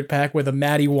Spirit pack with a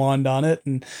Maddie wand on it,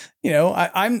 and you know,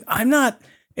 I'm not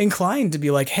inclined to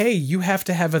be like, hey, you have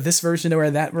to have this version or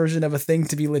that version of a thing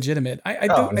to be legitimate. I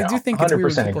do think it's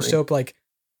weird when people show up like,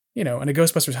 you know, in a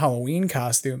Ghostbusters Halloween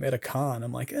costume at a con.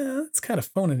 I'm like, it's kind of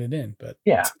phoning it in, but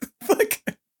yeah, like,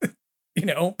 you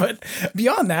know, but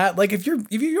beyond that, like if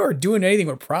you are doing anything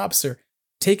with props or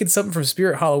taking something from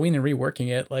Spirit Halloween and reworking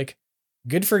it, like,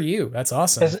 good for you. That's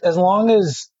awesome. As long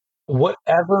as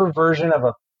whatever version of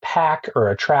a pack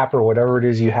or a trap or whatever it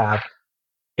is you have,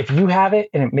 if you have it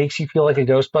and it makes you feel like a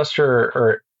Ghostbuster or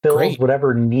it fills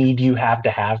whatever need you have to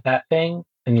have that thing,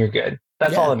 then you're good.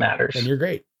 That's all that matters. And you're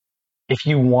great. If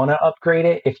you want to upgrade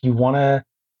it, if you want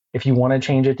to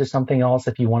change it to something else,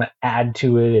 if you want to add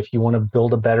to it, if you want to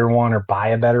build a better one or buy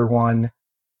a better one,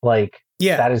 like,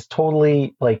 that is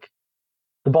totally like,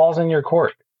 the ball's in your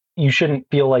court. you shouldn't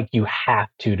feel like you have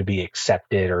to be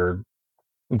accepted or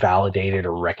validated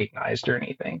or recognized or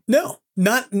anything. No,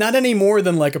 not any more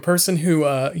than like a person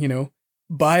who,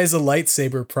 buys a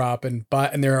lightsaber prop and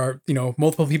there are,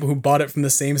 multiple people who bought it from the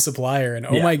same supplier. And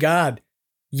oh my God,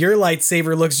 your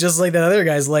lightsaber looks just like that other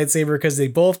guy's lightsaber because they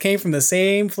both came from the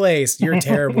same place. You're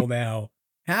terrible now.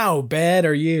 How bad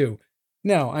are you?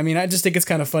 No, I mean, I just think it's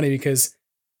kind of funny because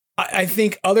I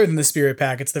think other than the Spirit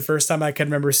Pack, it's the first time I can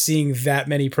remember seeing that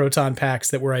many proton packs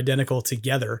that were identical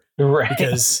together. Right.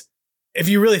 Because if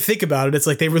you really think about it, it's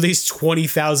like they released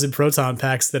 20,000 proton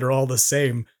packs that are all the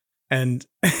same. And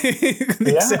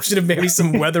the exception of maybe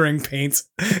some weathering paint.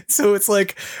 So it's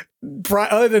like,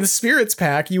 other than the Spirits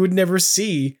Pack, you would never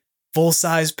see full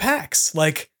size packs.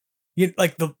 Like, even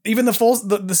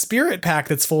the Spirit Pack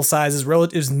that's full size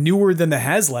is newer than the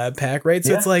HasLab pack, right?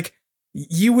 So it's like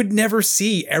you would never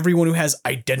see everyone who has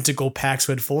identical packs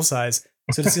with full size.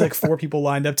 So to see like 4 people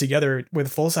lined up together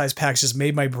with full size packs just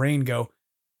made my brain go,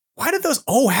 why did those?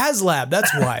 Oh, HasLab.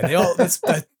 That's why they all. That's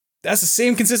the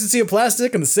same consistency of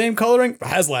plastic and the same coloring.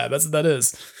 HasLab. That's what that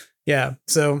is. Yeah.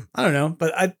 So I don't know,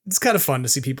 but it's kind of fun to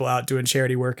see people out doing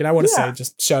charity work. And I want to say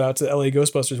just shout out to LA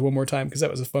Ghostbusters one more time, because that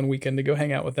was a fun weekend to go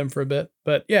hang out with them for a bit.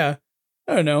 But yeah,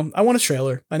 I don't know. I want a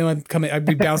trailer. I know I'd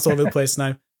be bounced all over the place.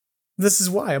 And this is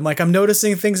why I'm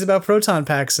noticing things about proton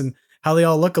packs and how they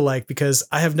all look alike, because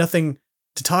I have nothing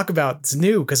to talk about. It's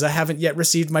new because I haven't yet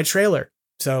received my trailer.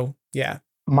 So yeah.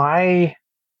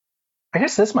 I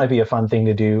guess this might be a fun thing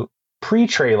to do.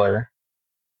 Pre-trailer.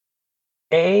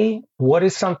 A, what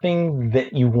is something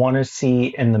that you want to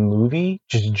see in the movie,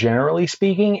 just generally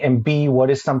speaking? And B, what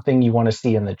is something you want to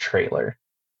see in the trailer?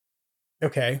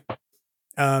 Okay.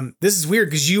 This is weird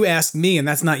because you asked me, and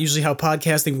that's not usually how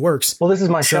podcasting works. Well, this is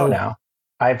my show now.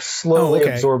 I've slowly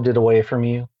absorbed it away from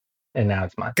you, and now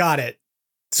it's mine. Got it.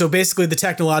 So basically the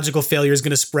technological failure is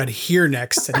going to spread here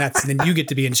next, and then you get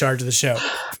to be in charge of the show.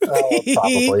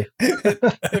 Probably.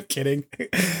 I'm kidding.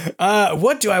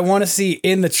 What do I want to see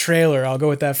in the trailer? I'll go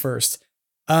with that first.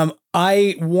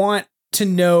 I want to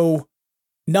know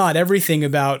not everything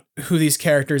about who these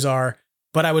characters are,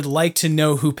 but I would like to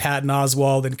know who Patton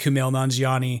Oswalt and Kumail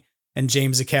Nanjiani and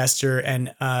James Acaster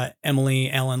and Emily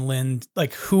Ellen Lind,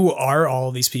 like, who are all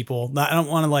of these people? I don't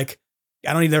want to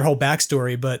I don't need their whole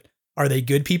backstory, but are they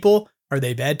good people? Are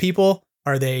they bad people?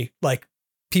 Are they like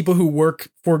people who work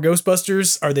for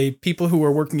Ghostbusters? Are they people who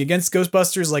are working against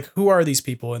Ghostbusters? Like, who are these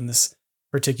people in this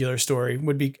particular story?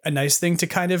 Would be a nice thing to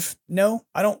kind of know.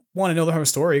 I don't want to know the whole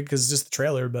story because it's just the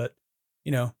trailer, but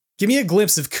give me a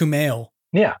glimpse of Kumail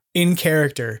in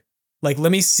character. Like,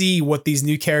 let me see what these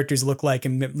new characters look like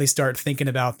and let me start thinking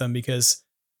about them, because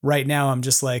right now I'm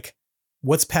just like,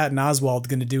 what's Patton Oswalt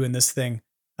going to do in this thing?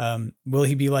 Will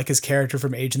he be like his character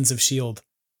from Agents of S.H.I.E.L.D.?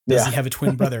 Does he have a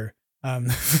twin brother? I don't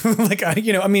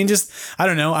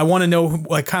know. I want to know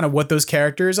kind of what those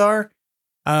characters are.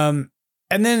 And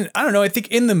then, I don't know, I think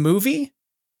in the movie,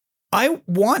 I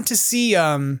want to see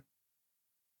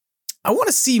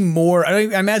more. I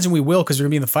imagine we will, because we're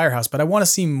gonna be in the firehouse, but I want to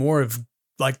see more of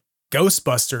like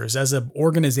Ghostbusters as an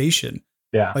organization.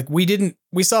 Yeah. Like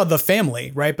we saw the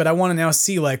family, right? But I want to now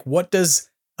see what does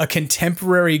a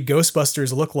contemporary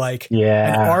Ghostbusters look like?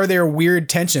 Yeah. And are there weird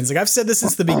tensions? Like, I've said this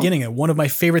since the beginning, and one of my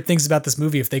favorite things about this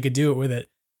movie, if they could do it with it,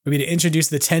 would be to introduce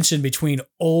the tension between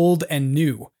old and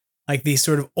new, like these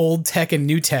sort of old tech and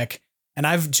new tech. And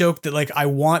I've joked that I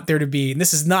want there to be, and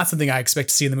this is not something I expect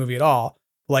to see in the movie at all,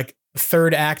 like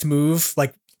third act move,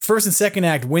 like first and second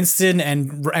act, Winston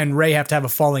and Ray have to have a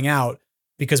falling out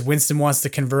because Winston wants to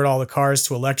convert all the cars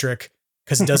to electric,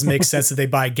 because it doesn't make sense that they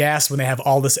buy gas when they have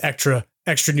all this extra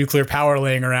nuclear power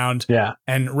laying around. Yeah.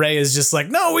 And Ray is just like,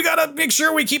 no, we got to make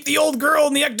sure we keep the old girl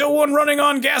in the Ecto-1 running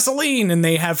on gasoline. And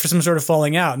they have some sort of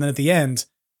falling out. And then at the end,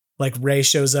 Ray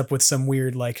shows up with some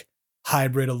weird,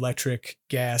 hybrid electric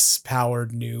gas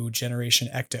powered new generation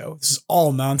Ecto. This is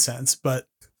all nonsense, but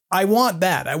I want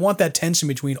that. I want that tension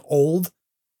between old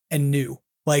and new.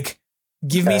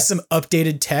 Give me some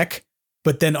updated tech,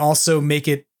 but then also make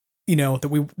it,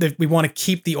 that we want to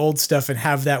keep the old stuff and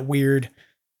have that weird,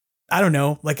 I don't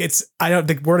know,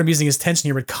 the word I'm using is tension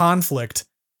here, but conflict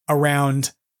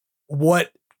around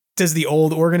what does the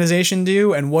old organization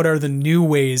do and what are the new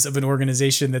ways of an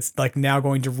organization that's now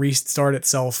going to restart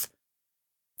itself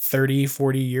 30,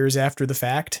 40 years after the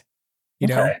fact,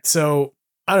 know? So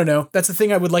I don't know. That's the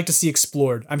thing I would like to see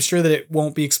explored. I'm sure that it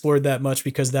won't be explored that much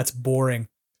because that's boring.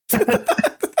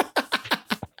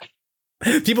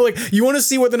 People you want to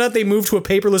see whether or not they move to a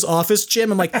paperless office,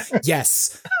 Jim? I'm like,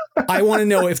 yes, I want to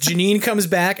know if Janine comes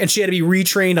back and she had to be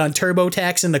retrained on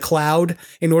TurboTax in the cloud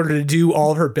in order to do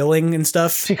all of her billing and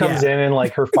stuff. She comes in and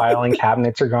like her filing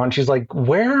cabinets are gone. She's like,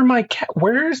 where are my,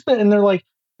 where's the, and they're like,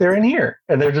 they're in here.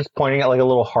 And they're just pointing at like a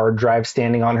little hard drive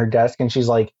standing on her desk. And she's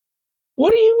like,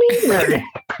 what do you mean, Mary?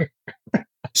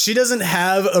 She doesn't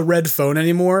have a red phone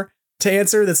anymore to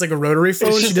answer. That's like a rotary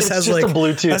phone. She just has like a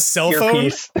Bluetooth a cell phone.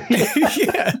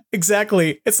 Yeah,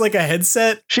 exactly. It's like a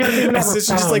headset. She doesn't even have so a she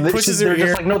just like pushes her ear.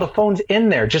 Just like, no, the phone's in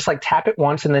there. Just like tap it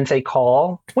once and then say,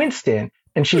 call Winston.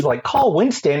 And she's like, call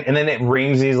Winston. And then it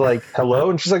rings. He's like, hello.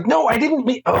 And she's like, no, I didn't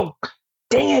mean, oh,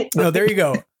 dang it. No, there you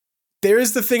go.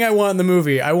 There's the thing I want in the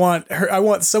movie. I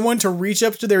want someone to reach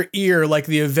up to their ear like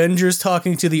the Avengers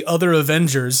talking to the other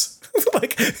Avengers.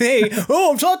 Like, hey,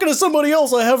 I'm talking to somebody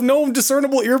else. I have no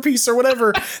discernible earpiece or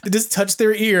whatever. They just touch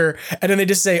their ear and then they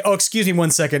just say, oh, excuse me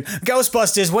 1 second.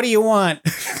 Ghostbusters, what do you want?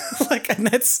 Like, and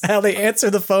that's how they answer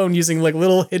the phone using like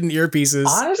little hidden earpieces.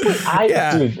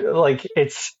 Honestly, dude, like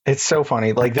it's so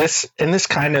funny. Like this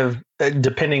kind of,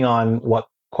 depending on what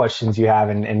questions you have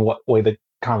and what way the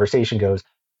conversation goes,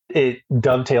 it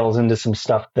dovetails into some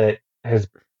stuff that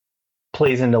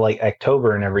plays into like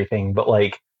Ectober and everything. But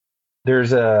like,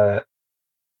 there's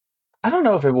I don't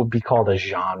know if it would be called a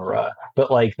genre,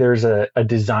 but like there's a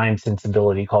design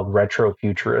sensibility called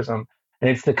retrofuturism. And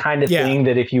it's the kind of thing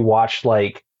that if you watch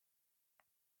like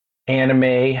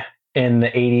anime in the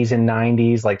 80s and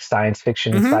 90s, like science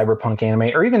fiction, cyberpunk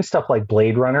anime, or even stuff like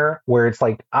Blade Runner, where it's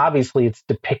like, obviously it's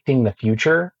depicting the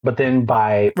future, but then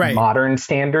by modern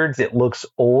standards, it looks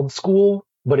old school,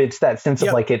 but it's that sense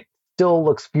of like, it still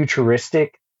looks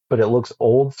futuristic, but it looks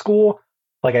old school.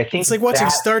 Like, I think it's like watching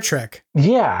Star Trek.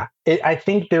 Yeah. I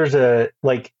think there's a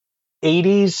like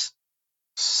 80s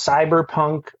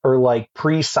cyberpunk or like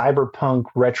pre-cyberpunk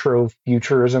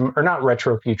retrofuturism, or not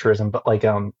retrofuturism, but like,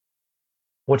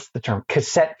 what's the term?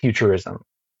 Cassette futurism.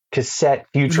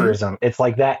 It's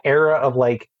like that era of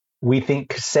like, we think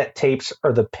cassette tapes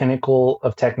are the pinnacle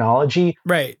of technology.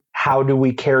 Right. How do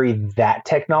we carry that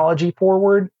technology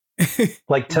forward?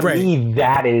 Like, to me,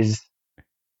 that is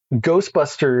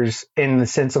Ghostbusters in the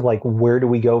sense of like, where do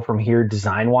we go from here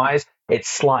design wise? It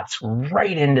slots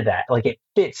right into that. Like, it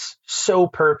fits so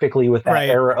perfectly with that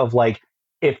era of like,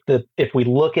 if we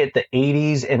look at the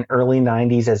 80s and early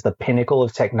 90s as the pinnacle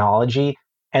of technology,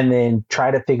 and then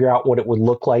try to figure out what it would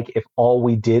look like if all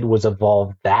we did was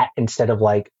evolve that, instead of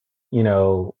like, you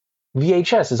know,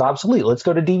 VHS is obsolete. Let's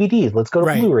go to DVDs. Let's go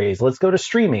to Blu-rays. Let's go to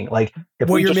streaming. Like, if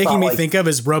what you're making me think of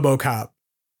is RoboCop.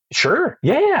 Sure.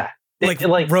 Yeah. Like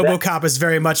RoboCop is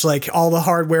very much like all the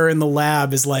hardware in the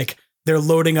lab is like they're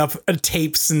loading up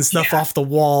tapes and stuff off the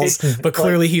walls, but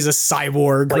clearly he's a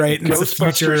cyborg, right? And it's the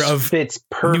future of fits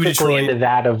perfectly into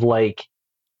that of like,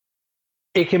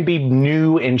 it can be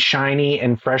new and shiny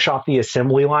and fresh off the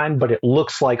assembly line, but it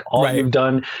looks like all you've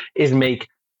done is make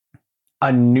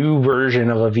a new version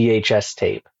of a VHS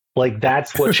tape. Like,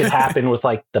 that's what should happen with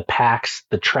like the packs,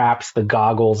 the traps, the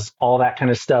goggles, all that kind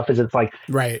of stuff. Is it's like,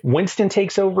 Winston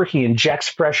takes over, he injects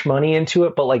fresh money into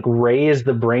it, but like Ray is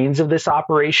the brains of this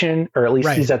operation, or at least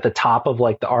he's at the top of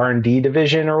like the R&D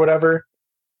division or whatever.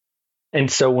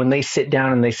 And so when they sit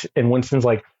down and Winston's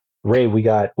like, Ray, we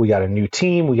got a new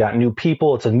team, we got new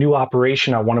people, it's a new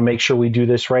operation. I want to make sure we do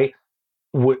this right.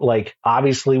 Like,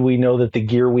 obviously we know that the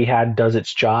gear we had does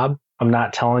its job. I'm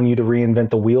not telling you to reinvent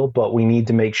the wheel, but we need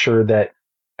to make sure that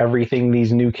everything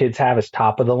these new kids have is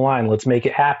top of the line. Let's make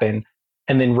it happen.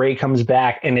 And then Ray comes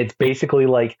back, and it's basically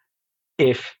like,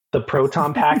 if the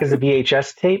Proton Pack is a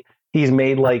VHS tape, he's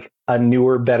made like a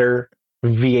newer, better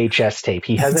VHS tape.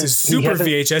 It's a super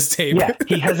VHS tape. Yeah,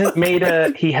 he hasn't made a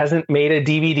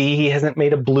DVD. He hasn't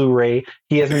made a Blu-ray.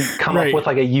 He hasn't come up with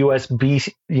like a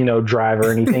USB, drive or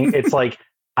anything. It's like,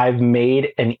 I've made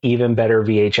an even better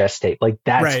VHS tape. Like,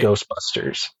 that's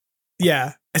Ghostbusters.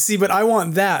 Yeah. See, but I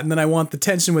want that. And then I want the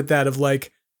tension with that of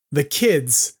like the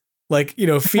kids, like,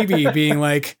 Phoebe being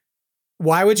like,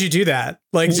 why would you do that?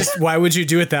 Like, just why would you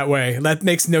do it that way? That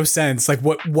makes no sense. Like,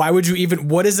 why would you even,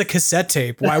 what is a cassette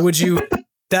tape? Why would you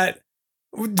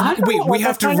wait, we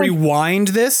have to rewind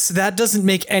this? That doesn't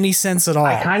make any sense at all.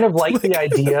 I kind of like the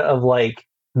idea of like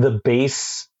the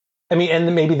base. I mean,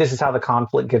 and maybe this is how the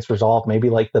conflict gets resolved. Maybe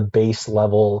like the base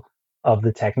level of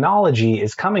the technology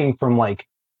is coming from like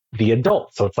the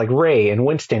adults. So it's like Ray and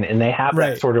Winston, and they have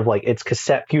that sort of like, it's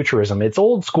cassette futurism. It's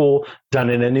old school done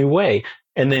in a new way.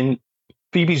 And then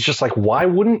Phoebe's just like, why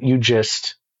wouldn't you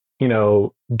just,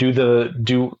 do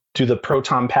the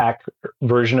Proton Pack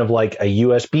version of like a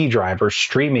USB drive or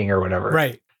streaming or whatever.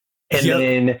 Right. And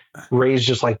then Ray's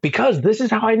just like, because this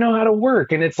is how I know how to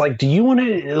work. And it's like, do you want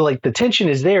to, like, the tension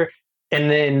is there. And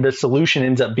then the solution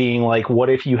ends up being like, what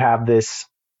if you have this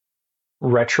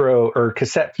retro or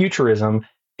cassette futurism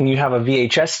and you have a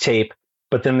VHS tape,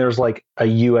 but then there's like a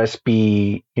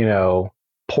USB,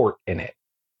 port in it.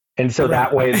 And so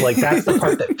that way, like, that's the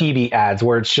part that Phoebe adds,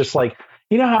 where it's just like,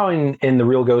 you know how in the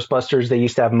real Ghostbusters, they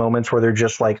used to have moments where they're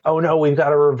just like, oh no, we've got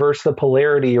to reverse the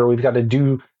polarity, or we've got to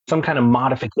do some kind of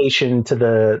modification to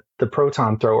the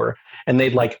proton thrower. And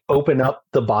they'd like open up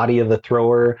the body of the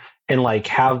thrower and like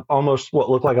have almost what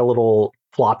looked like a little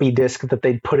floppy disk that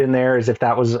they'd put in there, as if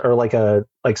that was, or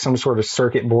like some sort of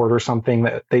circuit board or something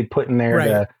that they'd put in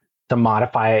there to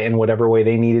modify it in whatever way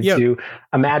they needed to.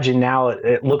 Imagine now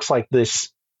it looks like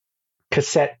this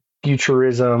cassette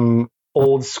futurism,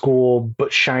 old school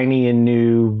but shiny and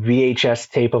new VHS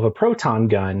tape of a proton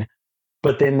gun,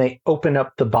 but then they open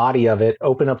up the body of it,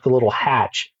 open up the little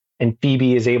hatch, and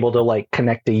Phoebe is able to like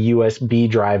connect a USB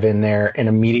drive in there and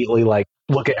immediately like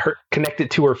look at her, connect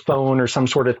it to her phone or some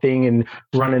sort of thing and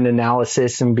run an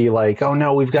analysis and be like, oh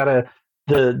no, we've got to,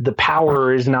 the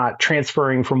power is not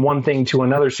transferring from one thing to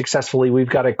another successfully. We've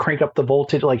got to crank up the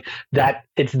voltage, like that.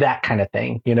 It's that kind of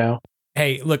thing,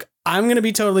 Hey, look, I'm going to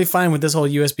be totally fine with this whole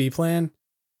USB plan,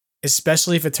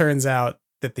 especially if it turns out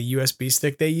that the USB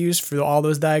stick they use for all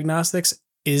those diagnostics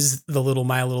is the little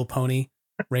My Little Pony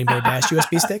Rainbow Dash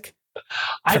USB stick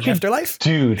from Afterlife.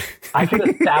 Dude, I could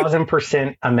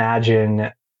 1,000%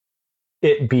 imagine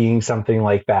it being something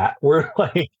like that, where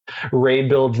like Ray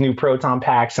builds new proton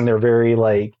packs and they're very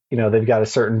like, they've got a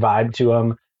certain vibe to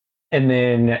them. And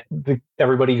then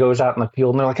everybody goes out in the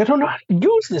field and they're like, I don't know how to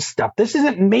use this stuff. This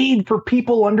isn't made for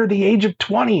people under the age of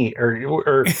 20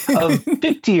 or of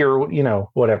 50 or,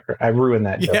 whatever. I ruined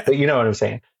that joke, but you know what I'm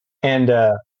saying.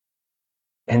 And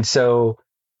so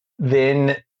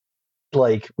then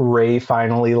like Ray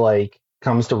finally like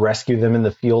comes to rescue them in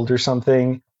the field or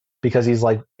something, because he's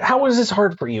like, how is this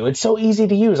hard for you? It's so easy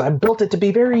to use. I built it to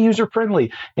be very user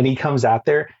friendly. And he comes out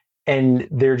there and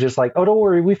they're just like, oh, don't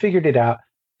worry, we figured it out.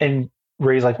 And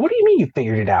Ray's like, what do you mean you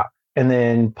figured it out? And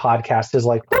then Podcast is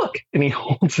like, look, and he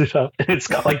holds it up and it's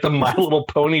got like the My Little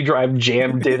Pony drive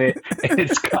jammed in it. And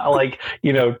it's got like,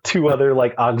 two other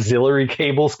like auxiliary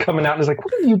cables coming out. And it's like,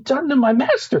 what have you done to my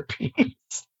masterpiece?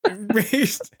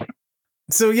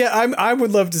 So yeah, I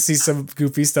would love to see some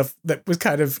goofy stuff that was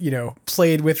kind of,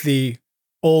 played with the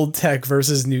old tech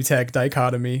versus new tech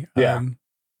dichotomy. Yeah.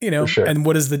 Sure. And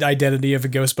what does the identity of a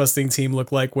ghost busting team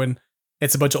look like when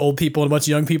it's a bunch of old people and a bunch of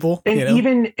young people? And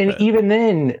even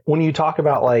then, when you talk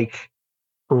about like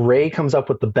Ray comes up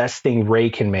with the best thing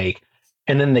Ray can make,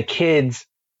 and then the kids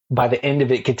by the end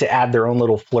of it get to add their own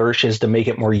little flourishes to make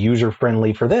it more user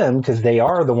friendly for them, because they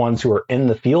are the ones who are in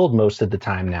the field most of the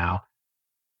time now.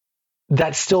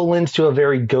 That still lends to a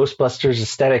very Ghostbusters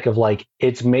aesthetic of like,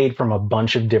 it's made from a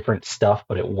bunch of different stuff,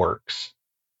 but it works.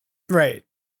 Right.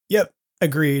 Yep.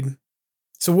 Agreed.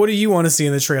 So what do you want to see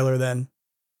in the trailer then?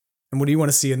 And what do you want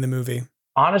to see in the movie?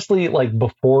 Honestly, like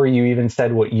before you even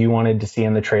said what you wanted to see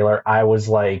in the trailer, I was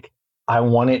like, I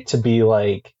want it to be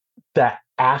like that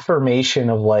affirmation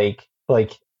of like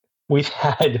we've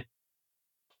had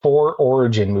 4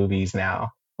 origin movies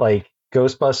now. Like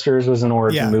Ghostbusters was an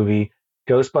origin movie.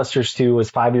 Ghostbusters 2 was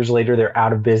 5 years later. They're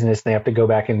out of business. They have to go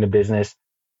back into business.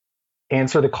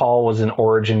 Answer the Call was an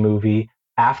origin movie.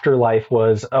 Afterlife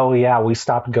was, oh yeah, we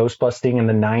stopped ghostbusting in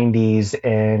the 90s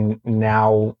and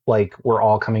now like we're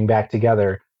all coming back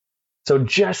together. So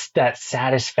just that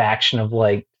satisfaction of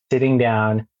like sitting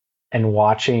down and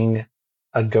watching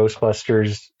a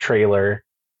Ghostbusters trailer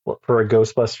for a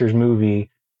Ghostbusters movie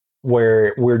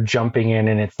where we're jumping in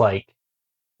and it's like,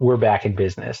 we're back in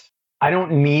business. I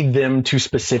don't need them to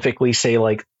specifically say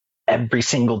like every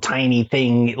single tiny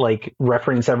thing, like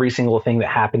reference every single thing that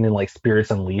happened in like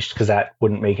Spirits Unleashed, because that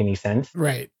wouldn't make any sense.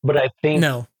 Right. But I think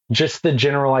just the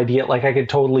general idea, like I could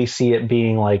totally see it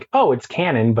being like, oh, it's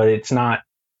canon, but it's not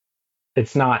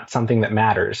something that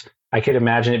matters. I could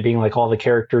imagine it being like all the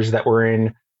characters that were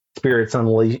in Spirits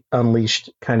Unleashed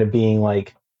kind of being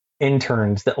like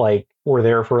interns that like were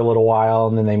there for a little while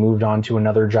and then they moved on to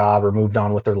another job or moved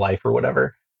on with their life or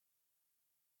whatever.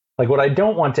 Like what I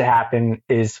don't want to happen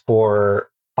is for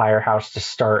Firehouse to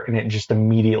start and it just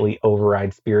immediately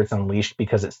overrides Spirits Unleashed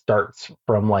because it starts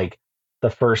from like the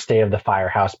first day of the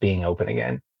Firehouse being open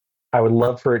again. I would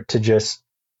love for it to just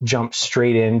jump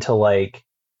straight into like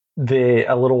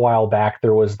a little while back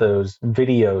there was those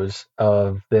videos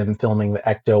of them filming the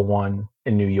Ecto one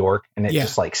in New York and it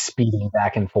just like speeding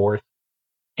back and forth.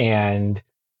 And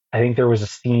I think there was a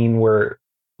scene where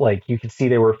like you could see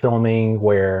they were filming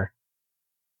where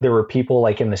there were people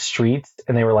like in the streets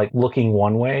and they were like looking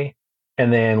one way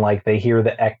and then like they hear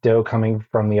the ecto coming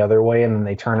from the other way, and then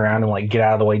they turn around and like get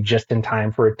out of the way just in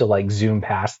time for it to like zoom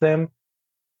past them.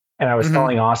 And I was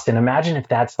telling Austin, imagine if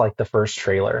that's like the first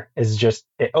trailer, is just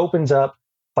it opens up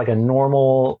like a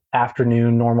normal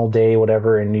afternoon, normal day,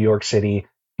 whatever, in New York City.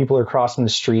 People are crossing the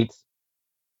streets,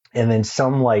 and then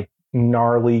some like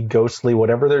gnarly, ghostly,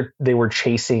 whatever they were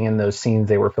chasing in those scenes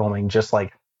they were filming, just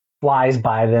like flies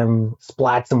by them,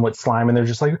 splats them with slime, and they're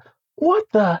just like, what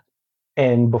the?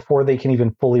 And before they can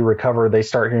even fully recover, they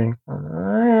start hearing, and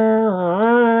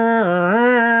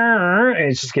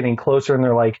it's just getting closer, and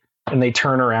they're like, and they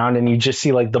turn around, and you just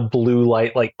see like the blue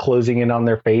light like closing in on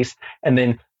their face, and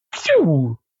then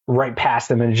phew, right past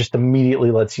them, and it just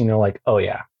immediately lets you know like, oh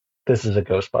yeah, this is a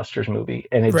Ghostbusters movie.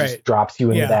 And it just drops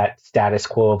you into that status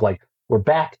quo of like, we're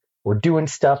back, we're doing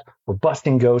stuff, we're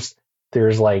busting ghosts.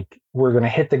 There's like, we're going to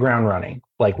hit the ground running.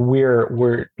 Like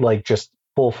we're like just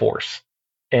full force.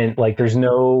 And like, there's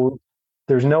no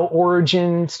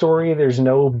origin story. There's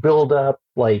no build up.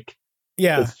 Like,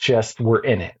 it's just, we're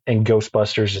in it, and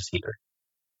Ghostbusters is here.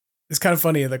 It's kind of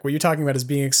funny. Like what you're talking about is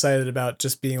being excited about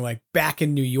just being like back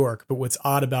in New York. But what's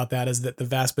odd about that is that the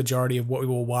vast majority of what we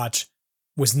will watch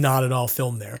was not at all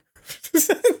filmed there.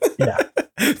 Yeah.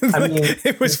 I mean,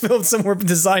 it was filmed somewhere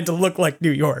designed to look like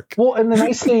New York. Well, and the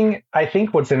nice thing, I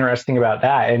think what's interesting about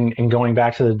that, and going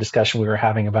back to the discussion we were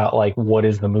having about like, what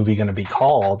is the movie going to be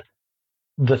called?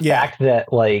 The fact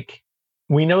that like,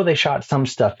 we know they shot some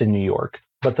stuff in New York,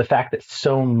 but the fact that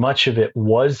so much of it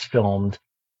was filmed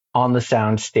on the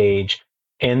sound stage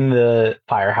in the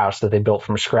firehouse that they built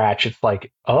from scratch, it's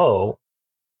like, oh,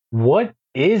 what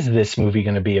is this movie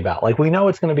going to be about? Like, we know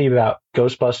it's going to be about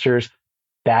Ghostbusters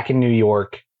back in New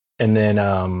York, and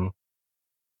then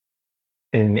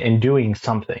in doing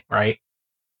something, right?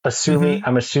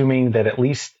 I'm assuming that at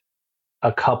least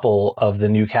a couple of the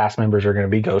new cast members are going to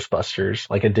be Ghostbusters,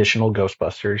 like additional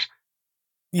Ghostbusters.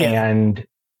 And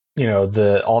you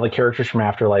know, all the characters from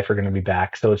Afterlife are going to be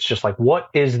back. So it's just like, what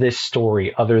is this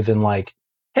story other than like,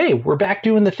 hey, we're back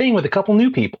doing the thing with a couple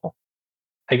new people?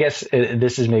 I guess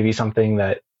this is maybe something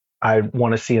that I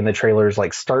want to see in the trailers,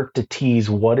 like start to tease,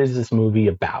 what is this movie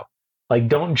about? Like,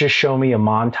 don't just show me a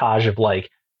montage of like,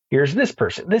 here's this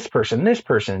person, this person, this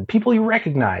person, people you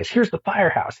recognize. Here's the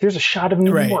firehouse. Here's a shot of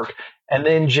New York. And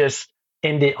then just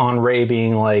end it on Ray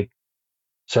being like,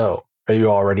 so are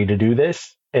you all ready to do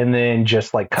this? And then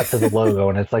just like cut to the logo.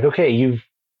 And it's like, okay, you've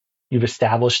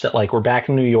established that like, we're back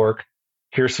in New York.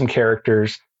 Here's some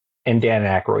characters, and Dan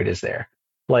Aykroyd is there.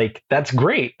 Like, that's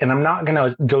great. And I'm not going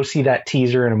to go see that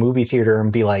teaser in a movie theater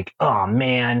and be like, oh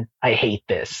man, I hate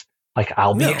this. Like,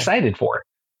 I'll be excited for it,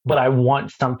 but I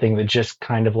want something that just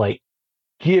kind of like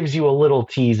gives you a little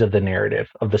tease of the narrative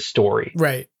of the story.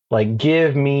 Right. Like,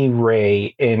 give me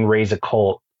Ray in Ray's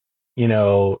Occult, you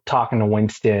know, talking to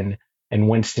Winston, and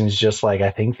Winston's just like,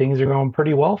 I think things are going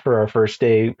pretty well for our first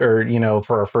day, or, you know,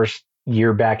 for our first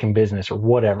year back in business or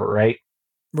whatever. Right.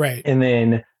 Right. And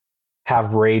then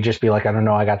have Ray just be like, I don't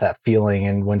know, I got that feeling.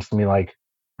 And Winston be like,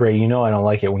 Ray, you know, I don't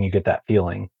like it when you get that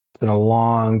feeling. It's been a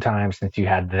long time since you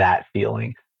had that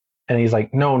feeling. And he's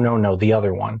like, no, the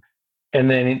other one. And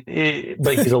then,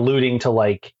 but he's alluding to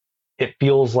like, it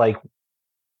feels like,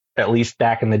 at least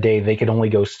back in the day, they could only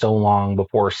go so long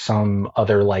before some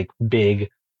other like big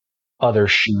other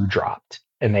shoe dropped,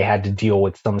 and they had to deal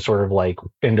with some sort of like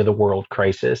end of the world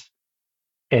crisis.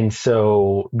 And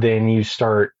so then you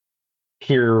start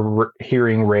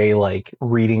hearing Ray like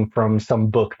reading from some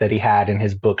book that he had in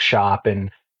his bookshop, and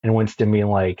Winston being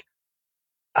like,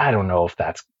 I don't know if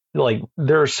that's like,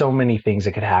 there are so many things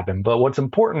that could happen, but what's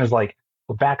important is like,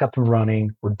 we're back up and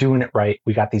running, we're doing it right,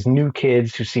 we got these new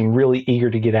kids who seem really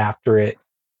eager to get after it.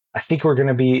 I think we're going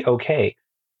to be okay.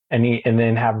 And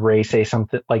then have Ray say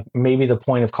something like, maybe the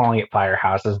point of calling it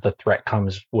Firehouse is the threat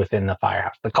comes within the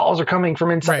firehouse, the calls are coming from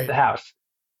inside the house.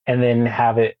 And then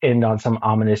have it end on some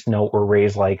ominous note where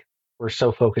Ray's like, we're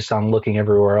so focused on looking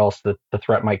everywhere else that the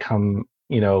threat might come,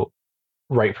 you know,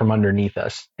 right from underneath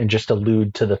us, and just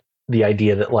allude to the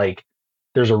idea that like,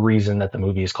 there's a reason that the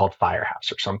movie is called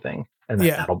Firehouse or something. And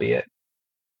that'll be it.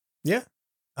 Yeah.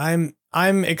 I'm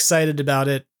excited about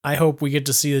it. I hope we get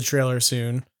to see the trailer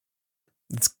soon.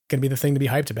 It's going to be the thing to be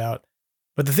hyped about.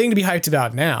 But the thing to be hyped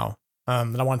about now,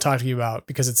 that I want to talk to you about,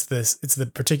 because it's the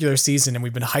particular season and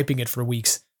we've been hyping it for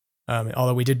weeks.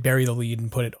 Although we did bury the lead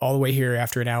and put it all the way here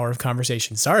after an hour of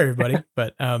conversation. Sorry, everybody.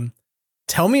 But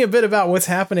tell me a bit about what's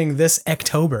happening this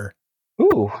Ectober.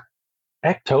 Ooh,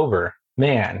 Ectober,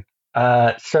 man.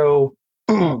 So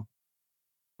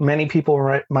many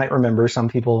people might remember, some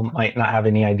people might not have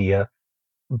any idea,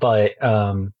 but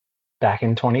back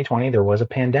in 2020, there was a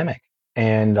pandemic,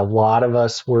 and a lot of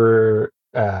us were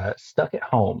stuck at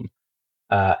home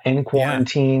in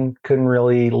quarantine, couldn't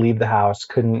really leave the house,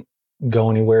 couldn't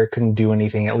go anywhere, couldn't do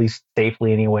anything, at least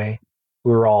safely anyway.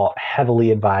 We were all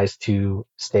heavily advised to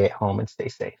stay at home and stay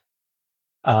safe.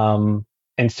 And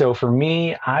so for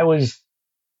me, I was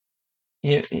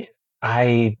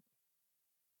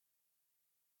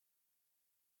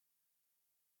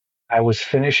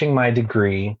finishing my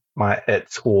degree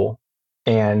at school,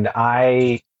 and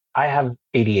I have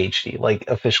ADHD, like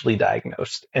officially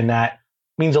diagnosed, and that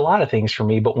means a lot of things for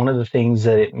me. But one of the things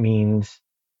that it means,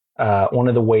 one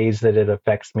of the ways that it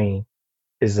affects me,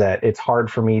 is that it's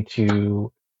hard for me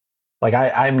to, like,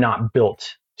 I'm not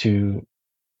built to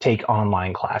take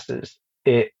online classes.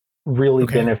 It really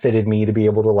benefited me to be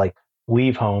able to like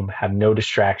leave home, have no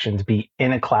distractions, be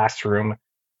in a classroom,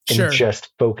 and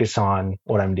just focus on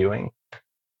what I'm doing.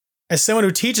 As someone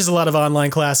who teaches a lot of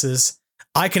online classes,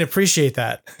 I can appreciate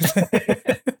that.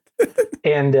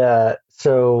 And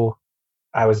so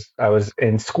I was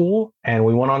in school, and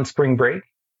we went on spring break.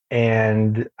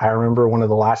 And I remember one of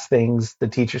the last things the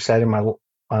teacher said in my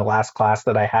last class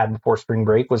that I had before spring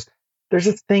break was, there's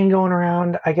this thing going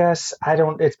around, I guess.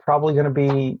 It's probably going to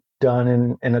be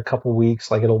done in a couple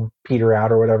weeks, like it'll peter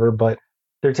out or whatever, but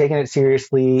they're taking it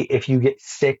seriously. If you get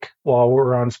sick while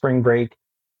we're on spring break,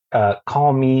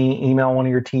 call me, email one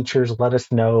of your teachers, let us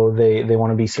know. They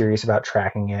want to be serious about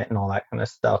tracking it and all that kind of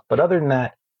stuff. But other than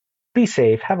that, be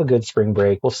safe, have a good spring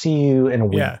break. We'll see you in a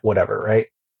week, whatever, right?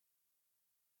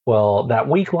 Well, that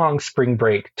week-long spring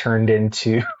break turned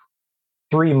into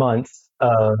 3 months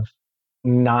of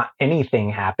not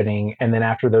anything happening. And then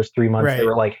after those 3 months, they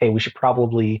were like, hey, we should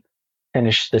probably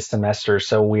finish this semester.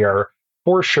 So we are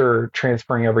for sure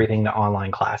transferring everything to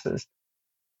online classes.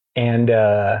 And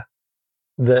the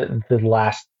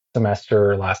last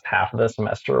semester, last half of the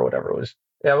semester or whatever,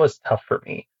 that was tough for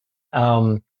me.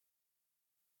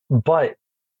 But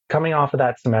coming off of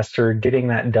that semester, getting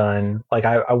that done, like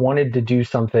I wanted to do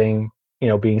something,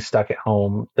 being stuck at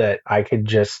home, that I could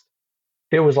just,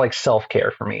 it was like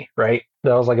self-care for me, right?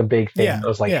 That was like a big thing. It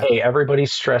was like, hey,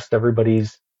 everybody's stressed,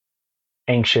 everybody's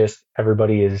anxious,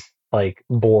 everybody is like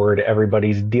bored,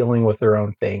 everybody's dealing with their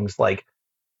own things. Like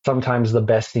sometimes the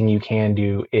best thing you can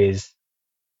do is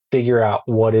figure out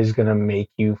what is going to make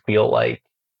you feel like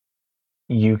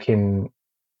you can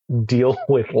deal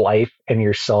with life and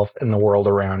yourself and the world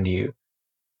around you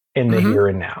in the here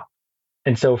and now.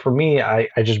 And so for me, I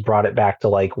just brought it back to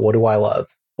like, what do I love?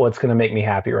 What's going to make me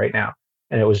happy right now?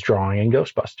 And it was drawing and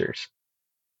Ghostbusters.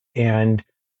 And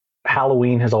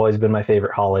Halloween has always been my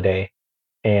favorite holiday.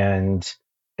 And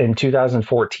in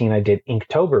 2014, I did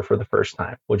Inktober for the first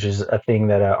time, which is a thing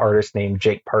that an artist named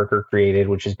Jake Parker created,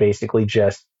 which is basically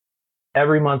just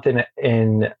every month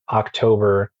in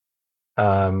October.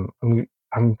 I'm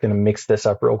going to mix this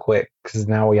up real quick because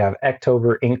now we have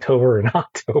Ectober, Inktober, and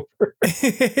October.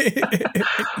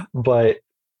 But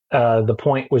the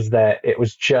point was that it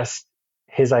was just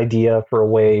his idea for a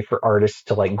way for artists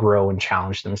to like grow and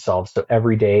challenge themselves. So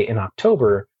every day in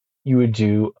October, you would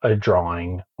do a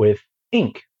drawing with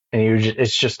ink, and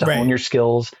it's just to hone your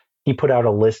skills. He put out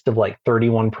a list of like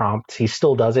 31 prompts. He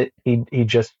still does it. He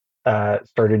just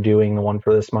started doing the one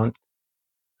for this month.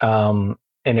 And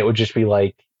it would just be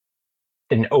like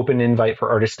an open invite for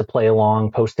artists to play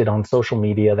along, post it on social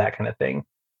media, that kind of thing,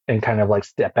 and kind of like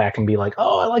step back and be like,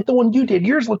 oh, I like the one you did.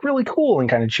 Yours looked really cool, and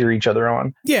kind of cheer each other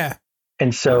on. Yeah.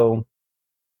 And so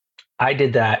I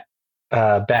did that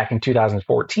back in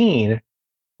 2014,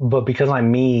 but because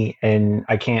I'm me and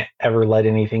I can't ever let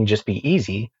anything just be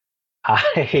easy,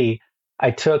 I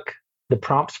took the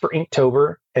prompts for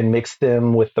Inktober and mixed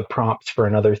them with the prompts for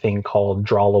another thing called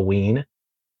Drawloween,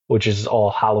 which is all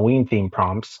Halloween themed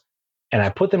prompts. And I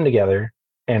put them together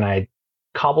and I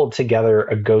cobbled together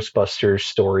a Ghostbusters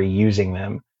story using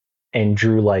them, and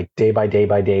drew like day by day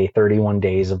by day, 31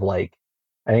 days of like,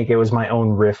 I think it was my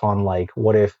own riff on like,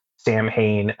 what if Sam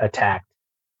Hain attacked,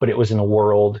 but it was in a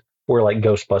world where like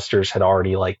Ghostbusters had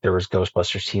already, like there was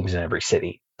Ghostbusters teams in every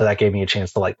city. So that gave me a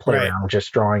chance to like play around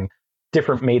just drawing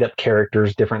different made up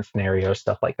characters, different scenarios,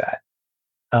 stuff like that.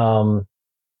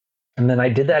 And then I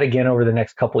did that again over the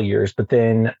next couple of years, but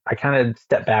then I kind of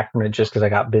stepped back from it just because I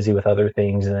got busy with other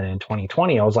things. And then in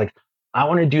 2020, I was like, I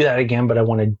want to do that again, but I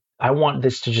want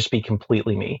this to just be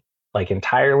completely me, like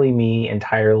entirely me,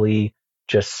 entirely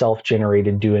just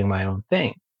self-generated, doing my own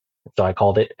thing. So I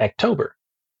called it Ectober.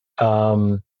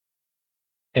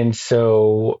 And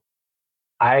so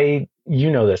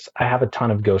this, I have a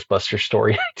ton of Ghostbuster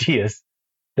story ideas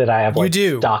that I have like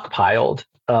stockpiled.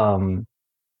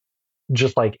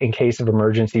 Just like in case of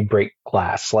emergency, break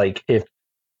glass. Like if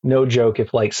no joke,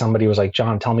 if like somebody was like,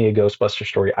 John, tell me a Ghostbuster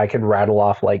story, I could rattle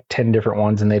off like 10 different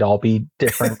ones and they'd all be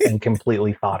different and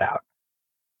completely thought out.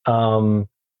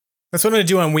 That's what I'm going to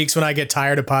do on weeks when I get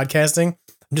tired of podcasting.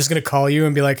 I'm just going to call you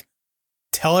and be like,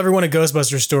 tell everyone a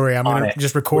Ghostbuster story. I'm going to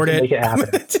just record it. Make it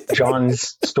happen.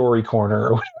 John's story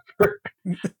corner or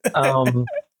whatever.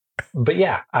 But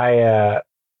yeah, I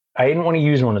didn't want to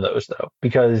use one of those though,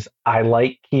 because I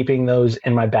like keeping those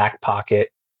in my back pocket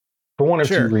for one of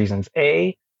two reasons.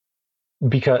 A,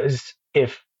 because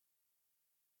if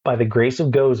by the grace of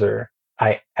Gozer,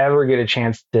 I ever get a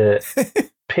chance to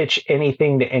pitch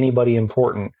anything to anybody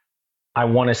important, I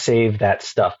want to save that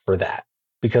stuff for that,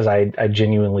 because I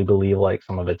genuinely believe like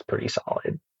some of it's pretty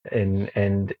solid.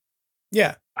 And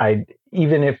yeah, I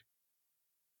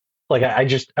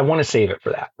want to save it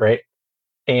for that. Right.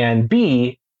 And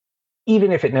B,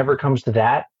 even if it never comes to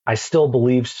that, I still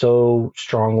believe so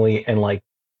strongly in like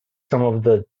some of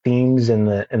the themes and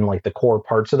like the core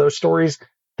parts of those stories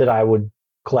that I would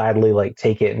gladly like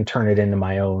take it and turn it into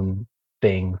my own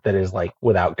thing that is like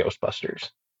without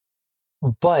Ghostbusters.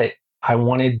 But I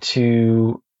wanted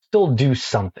to still do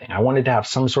something. I wanted to have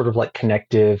some sort of like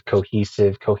connective,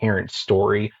 cohesive, coherent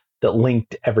story that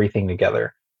linked everything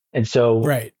together. And so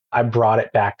I brought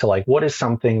it back to like, what is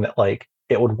something that like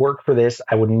it would work for this?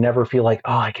 I would never feel like,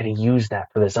 oh, I could have used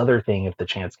that for this other thing if the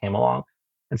chance came along.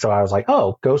 And so I was like,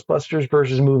 oh, Ghostbusters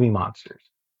versus movie monsters.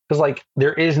 Because like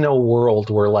there is no world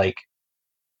where like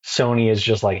Sony is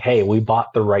just like, hey, we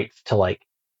bought the rights to like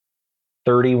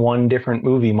 31 different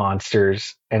movie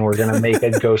monsters and we're going to make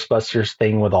a Ghostbusters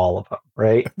thing with all of them.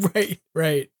 Right.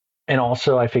 Right. And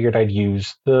also I figured I'd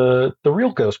use the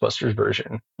real Ghostbusters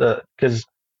version, because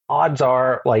odds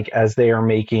are like, as they are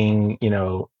making, you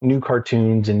know, new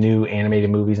cartoons and new animated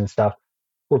movies and stuff,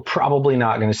 we're probably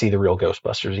not going to see the real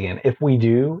Ghostbusters again. If we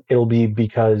do, it'll be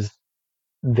because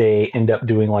they end up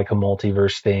doing like a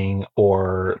multiverse thing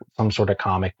or some sort of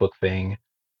comic book thing.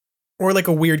 Or like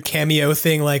a weird cameo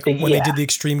thing, like when they did the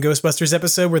Extreme Ghostbusters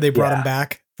episode where they brought him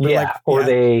back.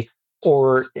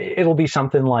 Or it'll be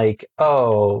something like,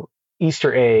 oh,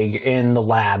 Easter egg in the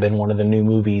lab in one of the new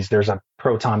movies. There's a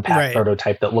proton pack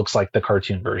prototype that looks like the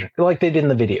cartoon version, like they did in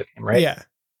the video game, right? Yeah.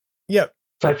 Yep.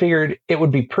 So I figured it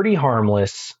would be pretty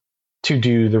harmless to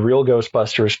do the real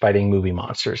Ghostbusters fighting movie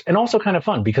monsters, and also kind of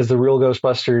fun because the real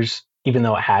Ghostbusters, even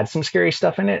though it had some scary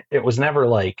stuff in it, it was never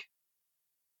like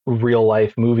real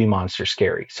life movie monster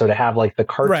scary. So to have like the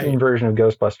cartoon version of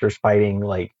Ghostbusters fighting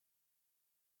like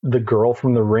the girl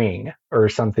from The Ring or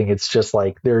something, it's just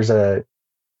like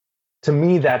to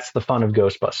me, that's the fun of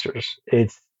Ghostbusters.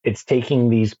 It's taking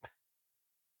these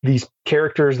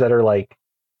characters that are like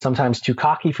sometimes too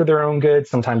cocky for their own good,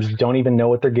 sometimes don't even know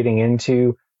what they're getting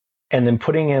into, and then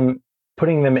putting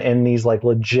them in these like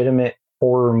legitimate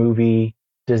horror movie,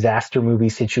 disaster movie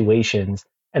situations,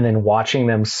 and then watching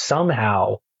them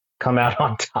somehow come out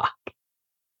on top.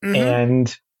 Mm-hmm.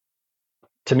 And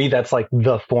to me, that's like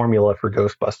the formula for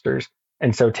Ghostbusters.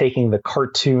 And so taking the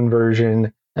cartoon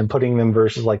version and putting them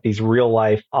versus like these real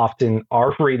life, often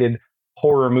R-rated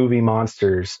horror movie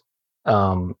monsters,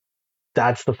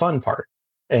 that's the fun part.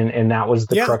 And that was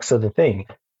the crux of the thing.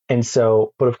 And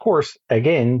so, but of course,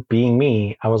 again, being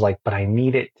me, I was like, but I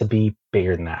need it to be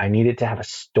bigger than that. I need it to have a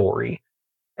story.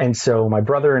 And so my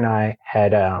brother and I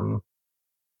had,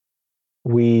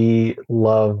 we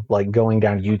love like going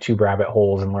down YouTube rabbit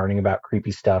holes and learning about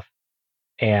creepy stuff.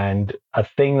 And a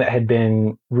thing that had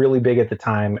been really big at the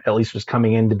time, at least was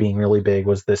coming into being really big,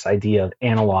 was this idea of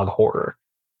analog horror.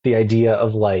 The idea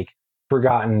of like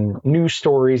forgotten news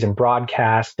stories and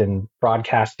broadcasting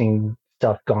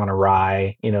stuff gone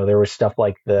awry. You know, there was stuff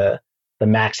like the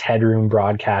Max Headroom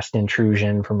broadcast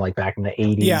intrusion from like back in the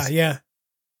 80s. Yeah.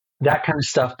 That kind of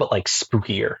stuff, but like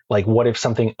spookier. Like what if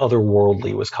something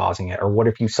otherworldly was causing it? Or what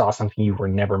if you saw something you were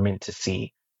never meant to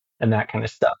see? And that kind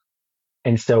of stuff.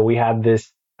 And so we had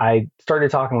this, I started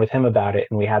talking with him about it,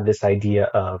 and we had this idea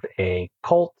of a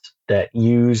cult that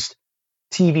used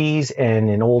TVs and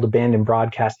an old abandoned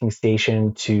broadcasting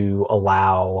station to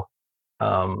allow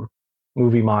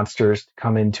movie monsters to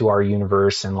come into our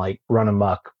universe and like run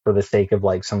amok for the sake of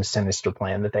like some sinister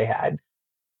plan that they had.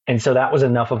 And so that was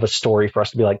enough of a story for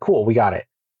us to be like, cool, we got it.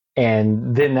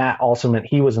 And then that also meant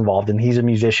he was involved, and he's a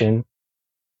musician.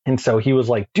 And so he was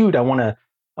like, dude, I want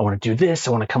to do this.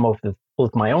 I want to come up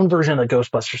with my own version of the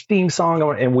Ghostbusters theme song.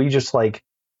 And we just like,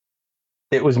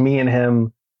 it was me and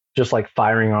him just like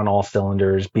firing on all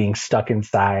cylinders, being stuck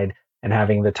inside and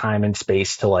having the time and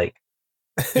space to like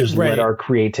just let our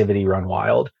creativity run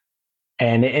wild.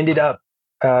 And it ended up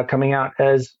coming out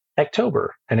as Ectober.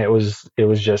 And it was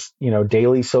just, you know,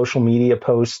 daily social media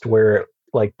post where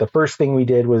like the first thing we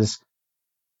did was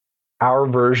our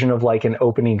version of like an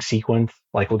opening sequence,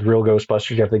 like with real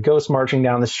Ghostbusters, you have the ghosts marching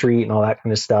down the street and all that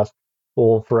kind of stuff.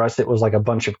 Well, for us, it was like a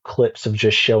bunch of clips of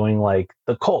just showing like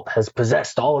the cult has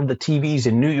possessed all of the TVs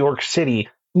in New York City.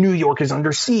 New York is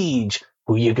under siege.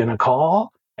 Who you gonna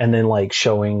call? And then like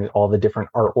showing all the different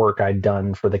artwork I'd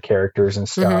done for the characters and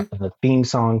stuff, and the theme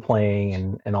song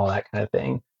playing and all that kind of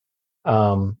thing.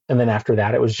 And then after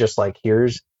that, it was just like,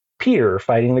 here's Peter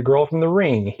fighting the girl from the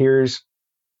ring. Here's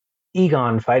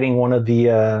Egon fighting one of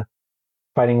the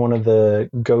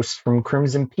ghosts from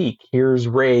Crimson Peak. Here's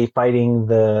Ray fighting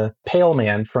the Pale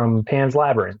Man from Pan's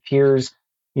Labyrinth. Here's,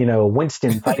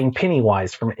 Winston fighting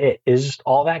Pennywise from It. Is just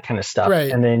all that kind of stuff.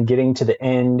 Right. And then getting to the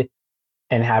end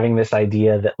and having this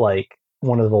idea that like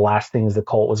one of the last things the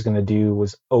cult was going to do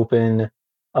was open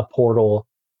a portal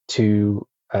to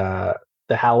the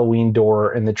Halloween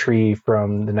door in the tree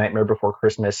from The Nightmare Before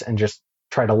Christmas and just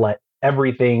try to let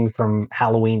everything from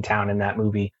Halloween Town in that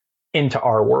movie into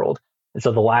our world. And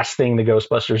so the last thing the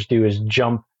Ghostbusters do is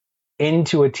jump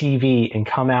into a TV and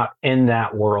come out in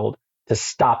that world to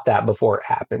stop that before it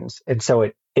happens. And so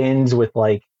it ends with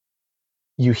like,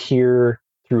 you hear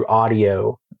through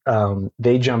audio,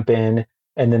 they jump in,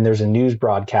 and then there's a news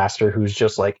broadcaster who's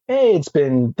just like, hey, it's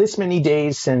been this many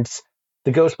days since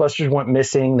the Ghostbusters went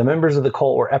missing. The members of the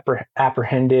cult were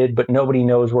apprehended, but nobody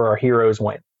knows where our heroes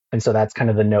went. And so that's kind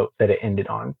of the note that it ended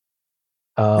on.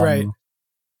 Right.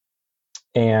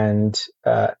 And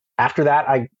after that,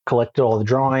 I collected all the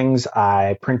drawings.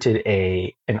 I printed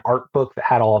an art book that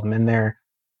had all of them in there.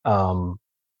 I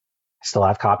still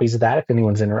have copies of that. If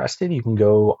anyone's interested, you can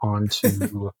go on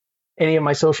to any of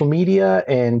my social media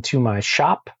and to my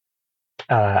shop.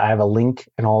 I have a link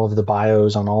in all of the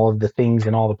bios on all of the things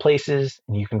in all the places,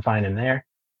 and you can find them there.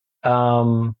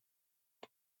 And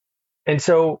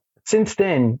so since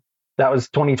then, that was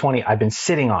 2020, I've been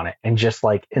sitting on it and just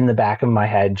like in the back of my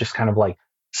head, just kind of like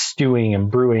stewing and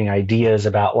brewing ideas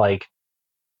about like,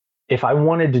 if I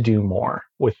wanted to do more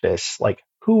with this, like,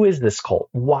 who is this cult?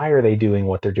 Why are they doing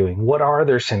what they're doing? What are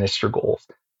their sinister goals?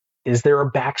 Is there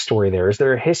a backstory there? Is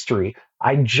there a history?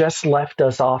 I just left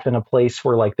us off in a place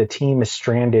where like the team is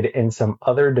stranded in some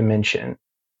other dimension.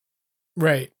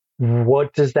 Right.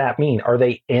 What does that mean? Are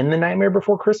they in The Nightmare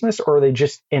Before Christmas, or are they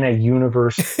just in a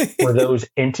universe where those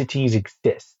entities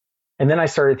exist? And then I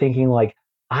started thinking like,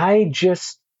 I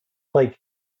just like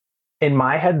in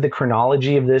my head, the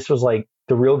chronology of this was like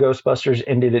the real Ghostbusters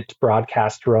ended its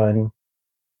broadcast run,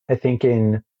 I think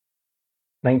in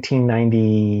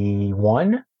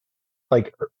 1991.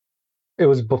 Like it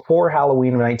was before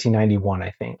Halloween of 1991,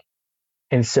 I think.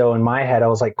 And so in my head, I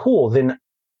was like, cool, then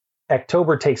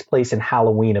Ectober takes place in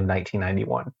Halloween of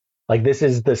 1991. Like this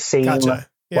is the same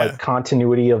like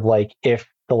continuity of like, if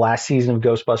the last season of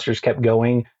Ghostbusters kept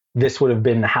going, this would have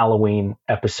been the Halloween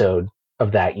episode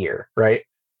of that year. Right.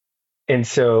 And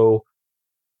so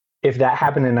if that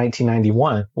happened in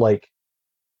 1991, like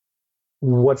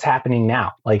what's happening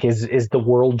now? Like, is the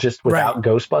world just without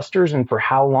Ghostbusters? And for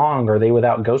how long are they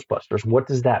without Ghostbusters? What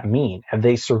does that mean? Have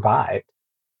they survived?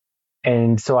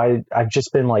 And so I've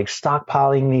just been like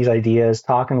stockpiling these ideas,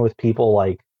 talking with people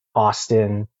like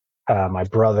Austin, my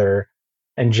brother,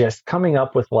 and just coming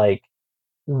up with like,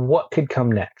 what could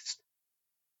come next?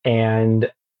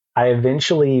 And I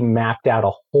eventually mapped out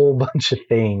a whole bunch of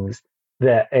things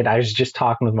and I was just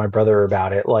talking with my brother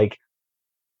about it. Like,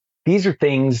 these are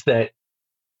things that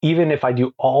even if I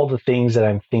do all the things that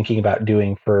I'm thinking about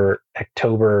doing for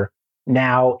Ectober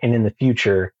now and in the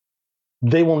future,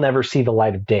 they will never see the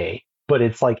light of day. But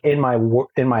it's like in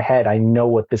my head, I know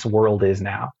what this world is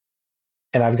now.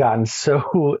 And I've gotten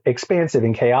so expansive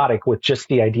and chaotic with just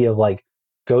the idea of like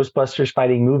Ghostbusters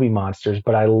fighting movie monsters.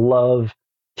 But I love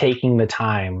taking the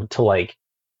time to like,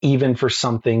 even for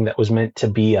something that was meant to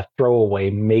be a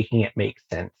throwaway, making it make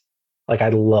sense. Like I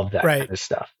love that kind of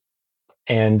stuff.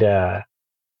 And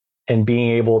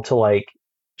being able to like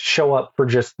show up for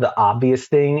just the obvious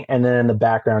thing and then in the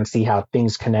background see how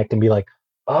things connect and be like,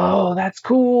 oh, that's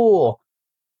cool.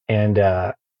 And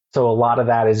so a lot of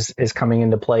that is coming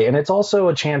into play. And it's also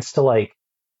a chance to like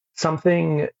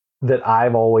something that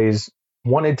I've always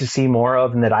wanted to see more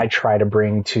of and that I try to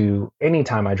bring to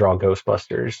anytime I draw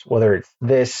Ghostbusters, whether it's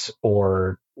this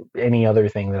or any other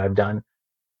thing that I've done,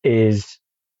 is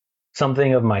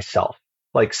something of myself,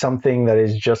 like something that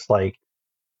is just like,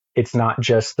 it's not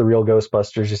just the real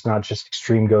Ghostbusters. It's not just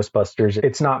extreme Ghostbusters.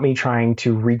 It's not me trying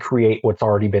to recreate what's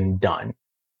already been done.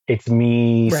 It's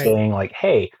me saying like,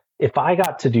 hey, if I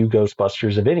got to do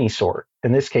Ghostbusters of any sort,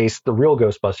 in this case, the real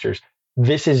Ghostbusters,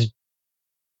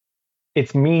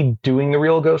 it's me doing the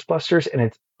real Ghostbusters, and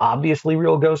it's obviously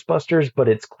real Ghostbusters, but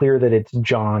it's clear that it's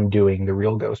John doing the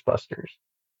real Ghostbusters.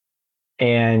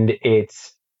 And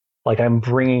it's like I'm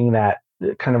bringing that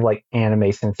kind of like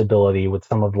anime sensibility with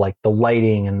some of like the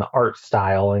lighting and the art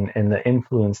style and the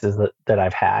influences that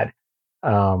I've had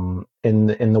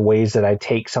in the ways that I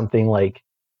take something like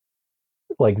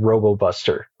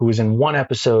Robo-Buster, who was in one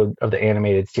episode of the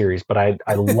animated series, but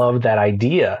I love that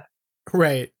idea.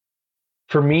 Right.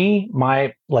 For me,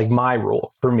 my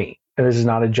rule for me, and this is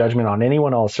not a judgment on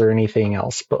anyone else or anything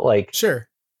else, but like, sure,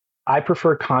 I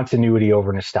prefer continuity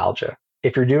over nostalgia.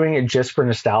 If you're doing it just for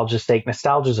nostalgia's sake,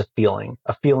 nostalgia is a feeling.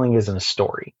 A feeling isn't a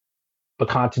story. But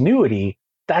continuity,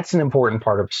 that's an important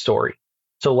part of a story.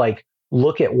 So like,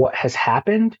 look at what has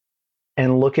happened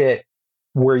and look at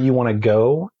where you want to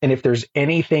go. And if there's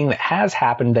anything that has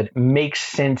happened that makes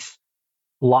sense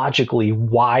logically,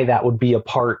 why that would be a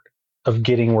part of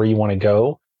getting where you want to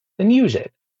go, then use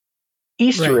it.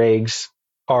 Easter eggs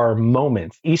are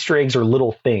moments. Easter eggs are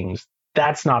little things.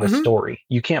 That's not a story.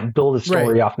 You can't build a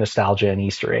story off nostalgia and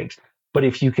Easter eggs. But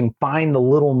if you can find the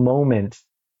little moments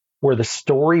where the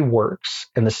story works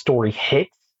and the story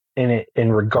hits and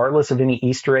regardless of any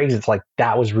Easter eggs, it's like,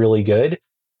 that was really good.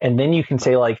 And then you can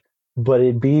say like, but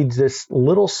it'd be this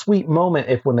little sweet moment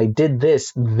if when they did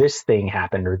this thing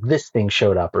happened, or this thing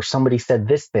showed up, or somebody said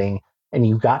this thing, and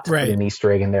you got to put an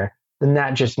Easter egg in there. Then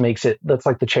that just makes it, that's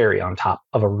like the cherry on top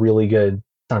of a really good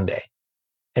sundae.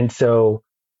 And so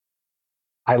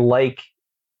I like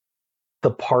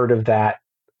the part of that,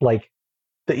 like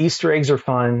the Easter eggs are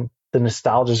fun. The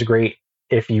nostalgia is great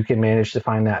if you can manage to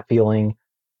find that feeling.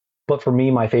 But for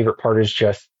me, my favorite part is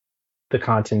just the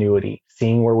continuity,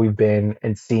 seeing where we've been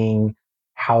and seeing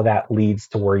how that leads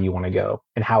to where you want to go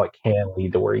and how it can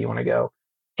lead to where you want to go.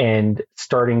 And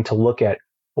starting to look at,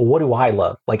 well, what do I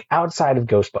love? Like outside of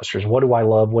Ghostbusters, what do I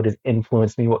love? What has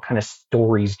influenced me? What kind of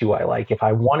stories do I like? If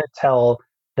I want to tell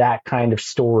that kind of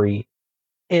story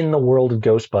in the world of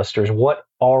Ghostbusters, what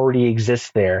already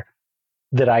exists there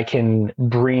that I can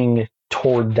bring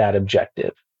toward that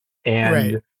objective?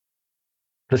 And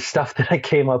the stuff that I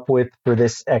came up with for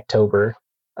this Ectober,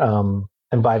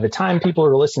 and by the time people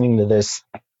are listening to this,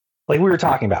 like we were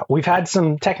talking about, we've had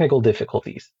some technical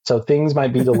difficulties, so things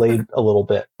might be delayed a little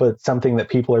bit, but something that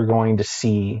people are going to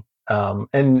see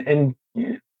and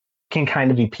can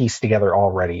kind of be pieced together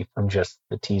already from just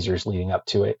the teasers leading up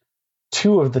to it.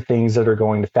 Two of the things that are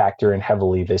going to factor in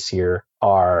heavily this year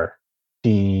are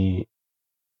the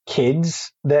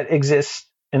kids that exist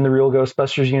in the real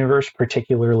Ghostbusters universe,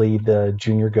 particularly the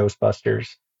Junior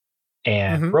Ghostbusters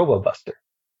and Robo-Buster.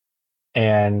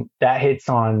 And that hits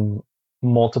on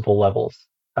multiple levels.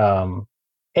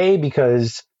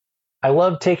 Because I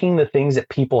love taking the things that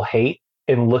people hate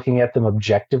and looking at them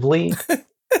objectively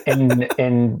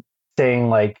and saying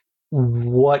like,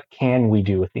 what can we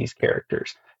do with these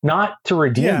characters? Not to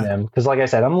redeem them, because like I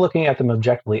said, I'm looking at them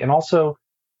objectively. And also,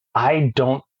 I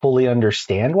don't fully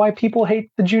understand why people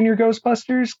hate the Junior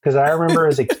Ghostbusters, because I remember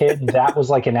as a kid, that was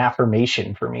like an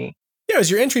affirmation for me. Yeah, it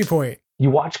was your entry point.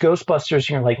 You watch Ghostbusters and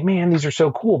you're like, man, these are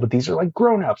so cool, but these are like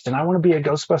grown-ups and I want to be a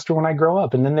Ghostbuster when I grow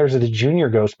up. And then there's the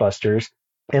Junior Ghostbusters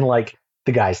and like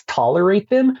the guys tolerate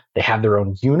them. They have their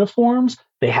own uniforms.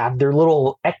 They have their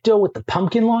little Ecto with the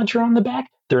pumpkin launcher on the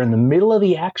back. They're in the middle of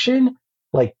the action.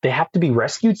 Like they have to be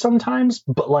rescued sometimes,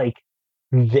 but like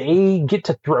they get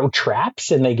to throw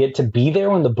traps and they get to be there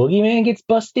when the boogeyman gets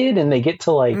busted and they get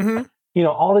to like,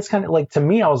 all this kind of like, to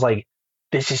me, I was like,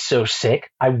 this is so sick.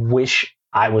 I wish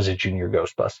I was a Junior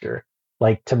Ghostbuster.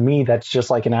 Like to me, that's just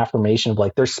like an affirmation of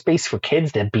like, there's space for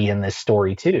kids to be in this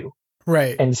story too.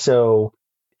 Right. And so,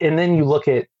 and then you look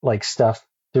at like stuff,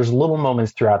 there's little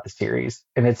moments throughout the series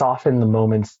and it's often the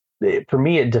moments, for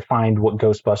me, it defined what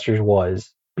Ghostbusters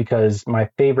was, because my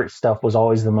favorite stuff was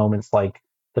always the moments like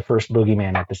the first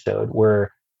Boogeyman episode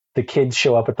where the kids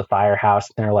show up at the firehouse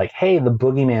and they're like, hey, the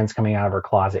Boogeyman's coming out of our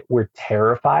closet. We're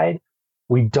terrified.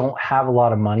 We don't have a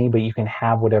lot of money, but you can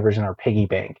have whatever's in our piggy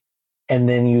bank. And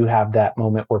then you have that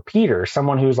moment where Peter,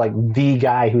 someone who's like the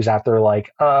guy who's out there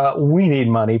like, we need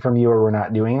money from you or we're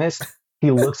not doing this.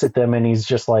 He looks at them and he's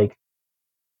just like,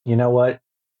 you know what?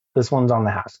 This one's on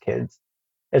the house, kids.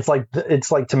 It's like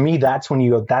to me, that's when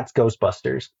you go, that's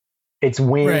Ghostbusters. It's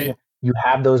when you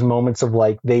have those moments of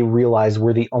like, they realize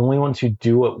we're the only ones who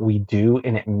do what we do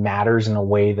and it matters in a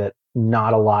way that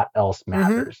not a lot else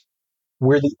matters.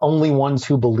 We're the only ones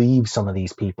who believe some of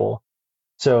these people.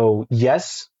 So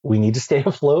yes, we need to stay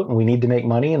afloat and we need to make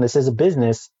money and this is a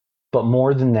business, but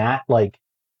more than that, like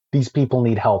these people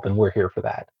need help and we're here for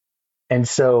that. And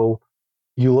so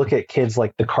you look at kids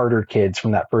like the Carter kids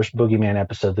from that first Boogeyman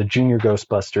episode, the Junior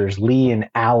Ghostbusters, Lee and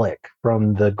Alec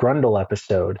from the Grundle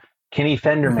episode, Kenny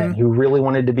Fenderman, who really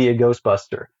wanted to be a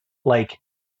Ghostbuster. Like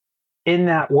in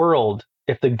that world,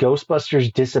 if the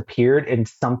Ghostbusters disappeared and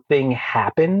something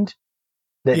happened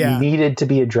that needed to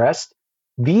be addressed,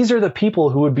 these are the people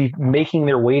who would be making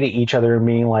their way to each other and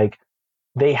being like,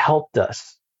 they helped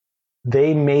us.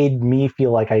 They made me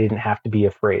feel like I didn't have to be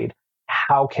afraid.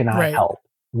 How can I help?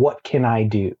 What can I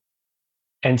do?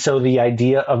 And so the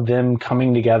idea of them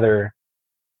coming together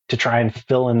to try and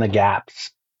fill in the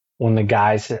gaps when the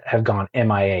guys have gone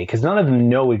MIA, because none of them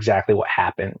know exactly what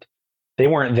happened. They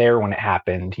weren't there when it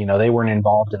happened. You know, they weren't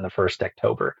involved in the first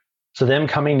Ectober. So them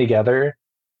coming together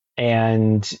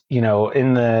and, you know,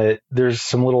 there's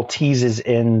some little teases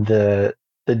in the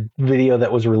video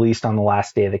that was released on the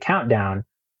last day of the countdown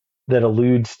that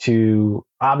alludes to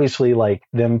obviously like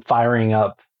them firing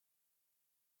up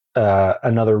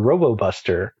another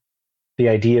Robo-Buster. The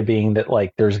idea being that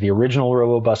like there's the original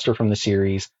Robo-Buster from the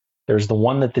series. There's the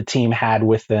one that the team had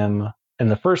with them in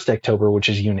the first Ectober, which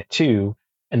is Unit 2.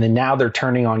 And then now they're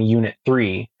turning on Unit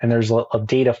 3. And there's a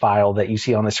data file that you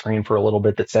see on the screen for a little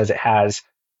bit that says it has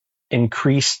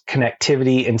increased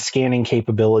connectivity and scanning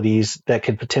capabilities that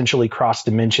could potentially cross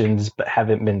dimensions but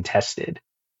haven't been tested.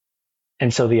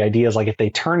 And so the idea is like if they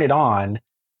turn it on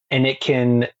and it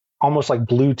can almost like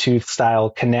Bluetooth style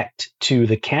connect to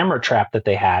the camera trap that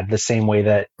they had, the same way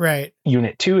that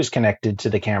Unit 2 is connected to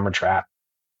the camera trap,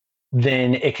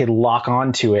 then it could lock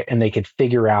onto it and they could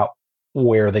figure out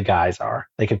where the guys are.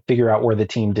 They could figure out where the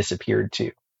team disappeared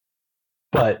to.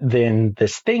 But then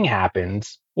this thing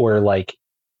happens where like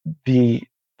the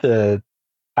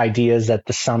idea is that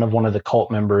the son of one of the cult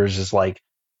members is like,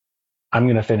 I'm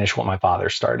going to finish what my father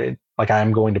started. Like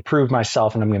I'm going to prove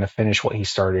myself and I'm going to finish what he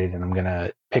started and I'm going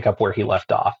to pick up where he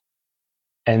left off.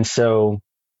 And so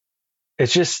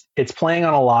it's playing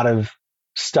on a lot of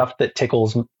stuff that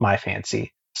tickles my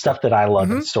fancy, stuff that I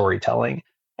love in storytelling.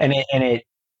 And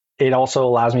it also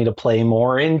allows me to play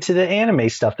more into the anime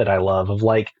stuff that I love of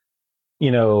like,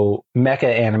 you know, mecha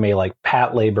anime like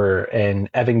Pat Labor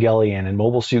and Evangelion and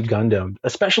Mobile Suit Gundam,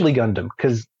 especially Gundam,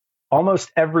 because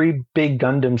almost every big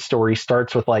Gundam story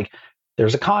starts with like,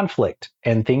 there's a conflict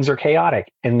and things are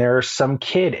chaotic and there's some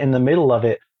kid in the middle of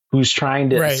it who's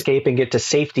trying to escape and get to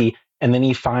safety. And then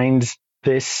he finds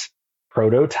this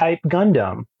prototype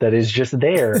Gundam that is just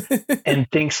there and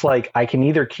thinks like, I can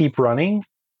either keep running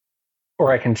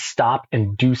or I can stop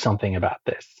and do something about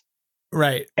this.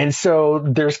 Right. And so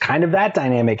there's kind of that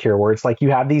dynamic here where it's like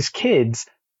you have these kids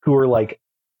who are like,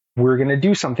 we're going to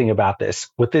do something about this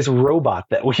with this robot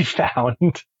that we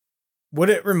found. What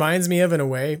it reminds me of in a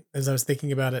way, as I was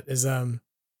thinking about it, is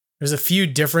there's a few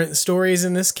different stories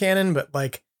in this canon, but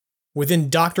like within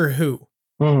Doctor Who,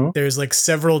 there's like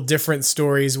several different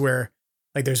stories where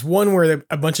like there's one where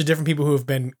a bunch of different people who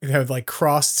have like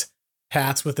crossed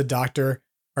paths with the Doctor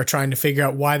are trying to figure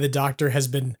out why the Doctor has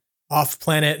been off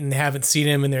planet and they haven't seen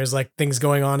him, and there's like things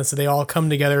going on, and so they all come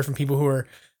together from people who are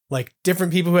like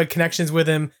different people who had connections with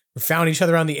him, who found each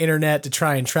other on the internet to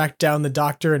try and track down the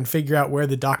Doctor and figure out where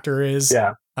the Doctor is.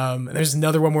 Yeah. And there's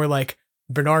another one where like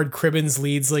Bernard Cribbins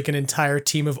leads like an entire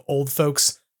team of old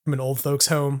folks from an old folks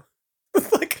home,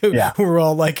 like who are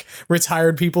all like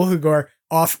retired people who are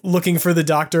off looking for the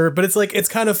Doctor. But it's like, it's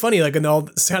kind of funny, like, and all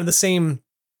it's kind of the same,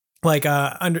 like,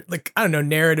 under like, I don't know,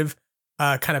 narrative,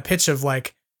 kind of pitch of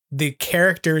like the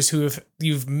characters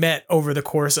you've met over the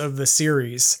course of the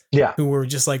series, who were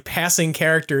just like passing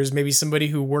characters, maybe somebody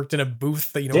who worked in a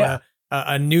booth, you know,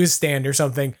 a newsstand or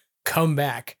something, come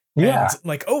back. And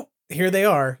like, oh, here they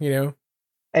are, you know?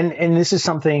 And this is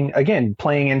something, again,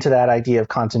 playing into that idea of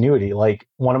continuity. Like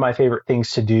one of my favorite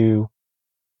things to do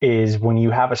is when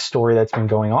you have a story that's been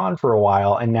going on for a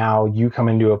while and now you come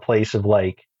into a place of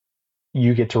like,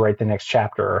 you get to write the next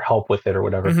chapter or help with it or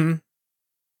whatever.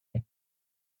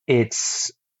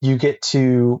 You get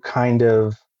to kind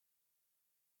of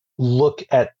look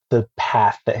at the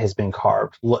path that has been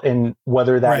carved, and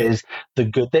whether that is the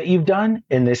good that you've done.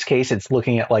 In this case, it's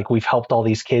looking at like, we've helped all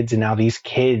these kids and now these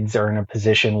kids are in a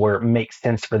position where it makes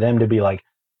sense for them to be like,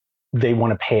 they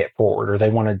want to pay it forward or they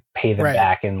want to pay them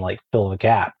back and like fill the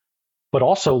gap. But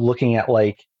also looking at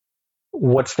like,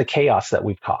 what's the chaos that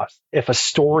we've caused? If a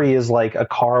story is like a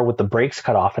car with the brakes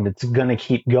cut off and it's going to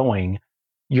keep going,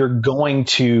 you're going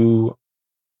to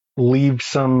leave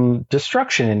some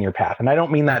destruction in your path. And I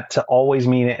don't mean that to always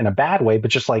mean it in a bad way,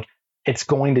 but just like it's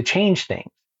going to change things.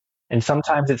 And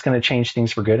sometimes it's going to change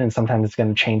things for good and sometimes it's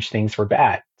going to change things for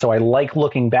bad. So I like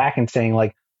looking back and saying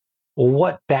like, well,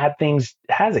 what bad things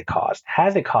has it caused?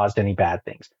 Has it caused any bad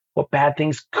things? What bad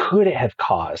things could it have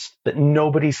caused that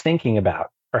nobody's thinking about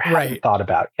or haven't thought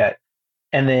about yet?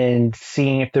 And then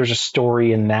seeing if there's a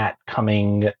story in that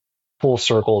coming full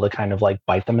circle to kind of like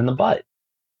bite them in the butt.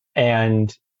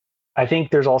 And I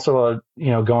think there's also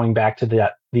going back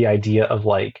to the idea of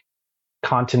like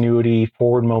continuity,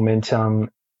 forward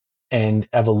momentum, and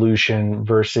evolution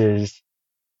versus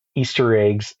Easter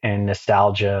eggs and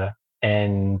nostalgia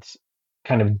and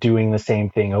kind of doing the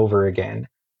same thing over again.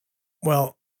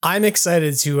 Well, I'm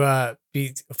excited to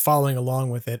be following along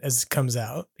with it as it comes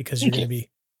out, because you're going to be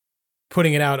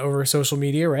putting it out over social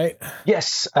media, right?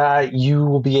 Yes, you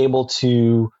will be able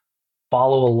to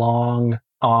follow along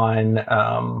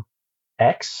on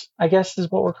X, I guess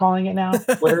is what we're calling it now,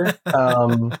 Twitter.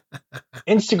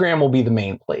 Instagram will be the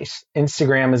main place.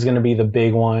 Instagram is going to be the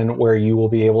big one where you will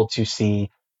be able to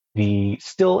see the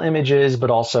still images,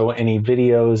 but also any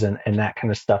videos and that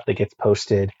kind of stuff that gets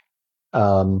posted.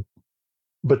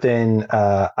 But then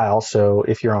I also,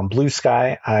 if you're on Blue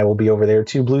Sky, I will be over there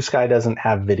too. Blue Sky doesn't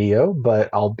have video, but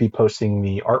I'll be posting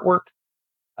the artwork.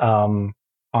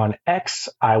 On X,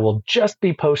 I will just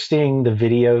be posting the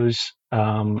videos,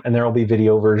 and there will be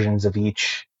video versions of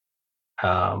each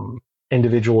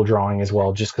individual drawing as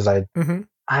well, just because I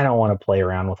don't want to play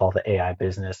around with all the AI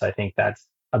business. I think that's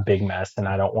a big mess, and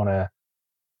I don't want to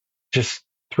just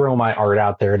throw my art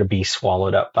out there to be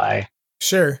swallowed up by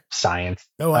science.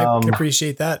 Oh, I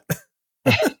appreciate that.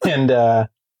 And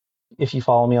if you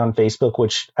follow me on Facebook,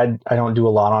 which I don't do a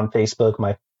lot on Facebook,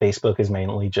 my Facebook is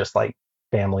mainly just like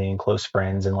family and close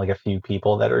friends and like a few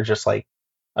people that are just like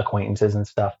acquaintances and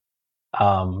stuff.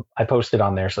 I post it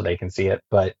on there so they can see it,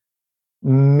 but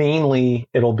mainly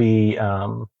it'll be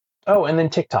and then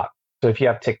TikTok. So if you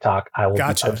have TikTok, I will be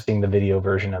posting the video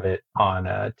version of it on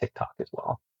TikTok as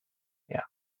well. Yeah.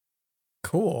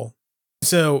 Cool.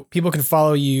 So people can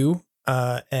follow you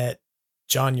at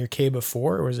John Yurcaba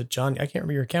 4, or is it John? I can't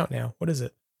remember your account now. What is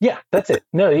it? Yeah, that's it.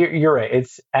 No, you're right.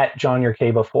 It's at John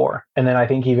Yurcaba 4. And then I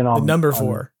think even on the number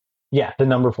 4. Yeah, the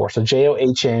number 4. So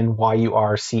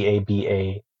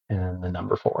JOHNYURCABA and then the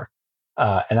number 4.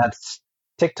 And that's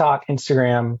TikTok,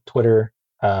 Instagram, Twitter.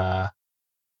 And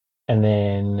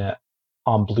then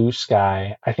on Blue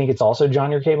Sky, I think it's also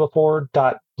John Yurcaba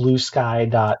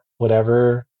 4.bluesky.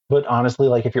 Whatever. But honestly,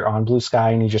 like if you're on Blue Sky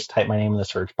and you just type my name in the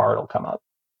search bar, it'll come up.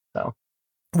 So,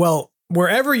 well,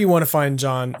 wherever you want to find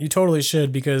John, you totally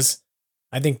should, because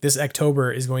I think this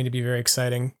Ectober is going to be very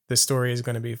exciting. This story is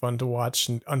going to be fun to watch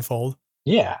and unfold.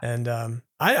 Yeah. And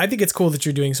I think it's cool that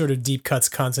you're doing sort of deep cuts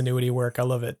continuity work. I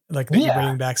love it. Like that you're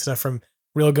bringing back stuff from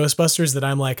real Ghostbusters that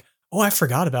I'm like, oh, I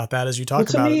forgot about that as you talk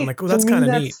about it. I'm like, oh, that's kind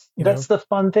of neat. That's the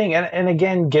fun thing. And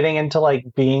again, getting into like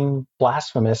being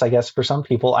blasphemous, I guess, for some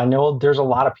people. I know there's a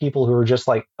lot of people who are just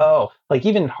like, oh, like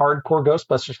even hardcore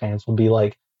Ghostbusters fans will be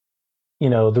like,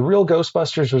 the real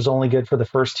Ghostbusters was only good for the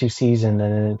first 2 seasons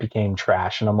and then it became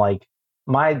trash. And I'm like,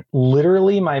 my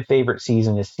favorite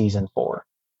season is season 4.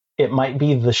 It might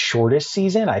be the shortest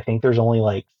season. I think there's only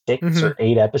like 6 or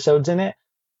 8 episodes in it,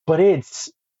 but it's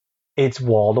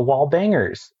wall to wall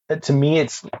bangers. To me,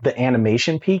 it's the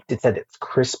animation peaked. It's at its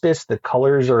crispest. The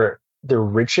colors are the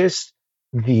richest.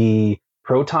 The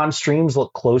proton streams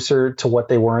look closer to what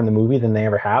they were in the movie than they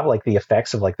ever have. Like the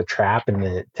effects of like the trap and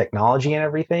the technology and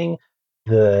everything.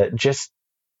 Just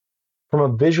from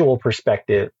a visual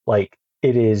perspective, like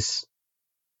it is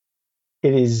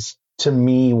to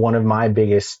me one of my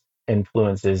biggest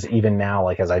influences even now,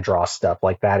 like as I draw stuff.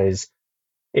 Like that is,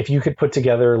 if you could put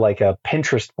together like a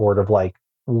Pinterest board of like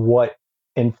what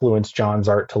influenced John's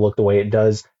art to look the way it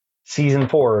does, season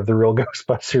 4 of the real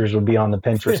Ghostbusters would be on the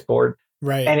Pinterest board.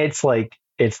 Right. And it's like,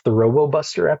 it's the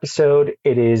Robo-Buster episode.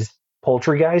 It is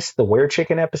Poultrygeist, the Were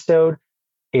Chicken episode.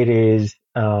 It is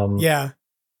the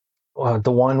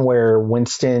one where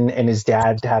Winston and his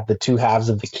dad have the 2 halves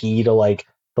of the key to like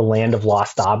the land of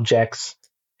lost objects,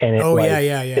 and it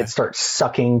it starts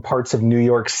sucking parts of New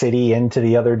York City into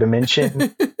the other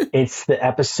dimension. It's the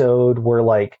episode where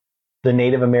like the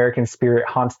Native American spirit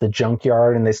haunts the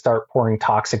junkyard and they start pouring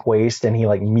toxic waste and he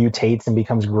like mutates and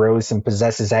becomes gross and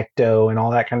possesses Ecto and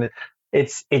all that kind of.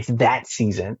 It's that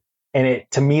season. And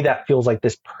to me, that feels like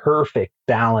this perfect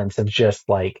balance of just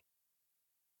like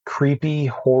creepy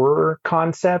horror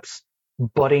concepts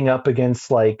butting up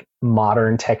against like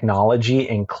modern technology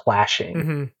and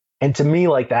clashing. And to me,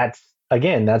 like that's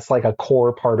like a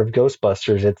core part of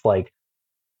Ghostbusters. It's like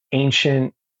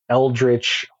ancient,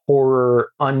 eldritch,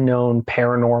 horror, unknown,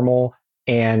 paranormal,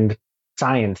 and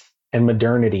science and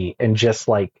modernity, and just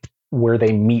like where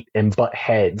they meet and butt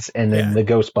heads, and then the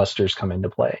Ghostbusters come into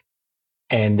play.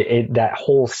 And that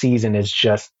whole season is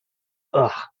just, I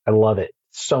love it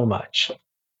so much.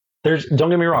 Don't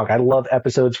get me wrong, I love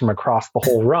episodes from across the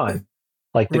whole run.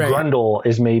 Like the Grundle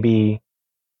is maybe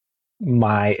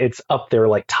it's up there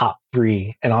like top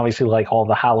 3, and obviously like all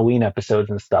the Halloween episodes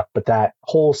and stuff. But that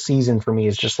whole season for me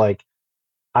is just like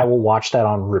I will watch that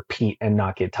on repeat and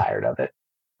not get tired of it.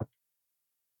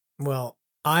 Well,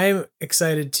 I'm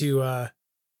excited to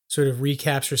sort of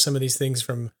recapture some of these things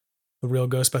from the real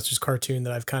Ghostbusters cartoon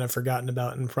that I've kind of forgotten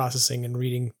about and processing and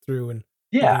reading through and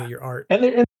looking at your art.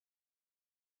 And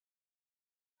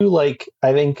like,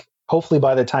 I think hopefully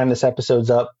by the time this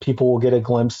episode's up, people will get a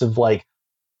glimpse of like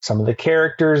some of the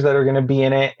characters that are going to be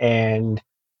in it, and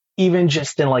even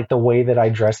just in like the way that I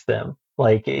dress them.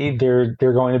 Like they're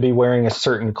going to be wearing a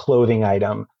certain clothing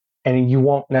item, and you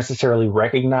won't necessarily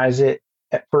recognize it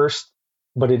at first,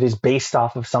 but it is based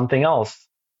off of something else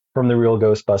from the real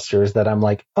Ghostbusters that I'm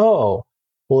like, oh,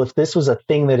 well, if this was a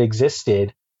thing that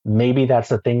existed, maybe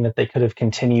that's a thing that they could have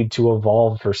continued to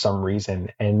evolve for some reason.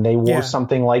 And they wore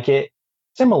something like it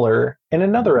similar in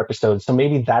another episode. So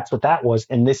maybe that's what that was.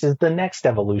 And this is the next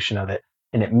evolution of it.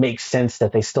 And it makes sense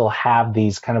that they still have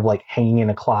these kind of like hanging in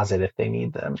a closet if they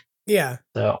need them. Yeah.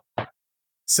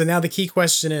 So now the key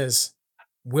question is,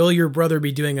 will your brother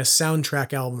be doing a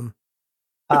soundtrack album?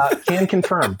 Can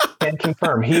confirm.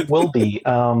 He will be.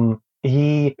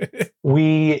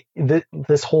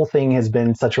 This whole thing has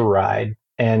been such a ride.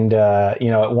 And,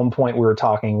 at one point we were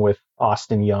talking with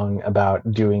Austin Young about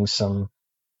doing some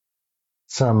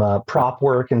prop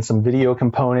work and some video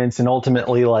components. And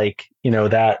ultimately,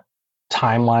 that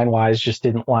timeline wise just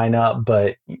didn't line up.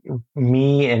 But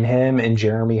me and him and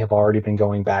Jeremy have already been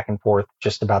going back and forth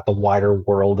just about the wider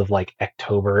world of like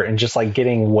Ectober, and just like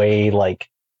getting way like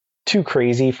too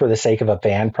crazy for the sake of a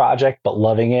band project, but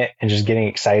loving it and just getting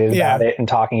excited about it and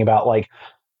talking about like,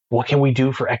 what can we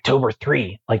do for Ectober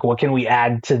 3? Like, what can we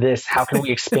add to this? How can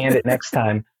we expand it next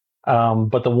time?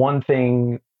 But the one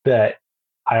thing that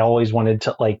I always wanted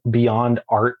to, like, beyond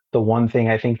art, the one thing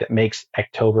I think that makes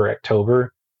Ectober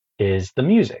is the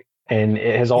music. And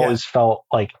it has always felt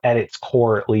like, at its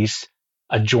core, at least,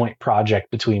 a joint project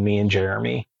between me and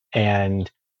Jeremy. And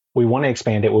we want to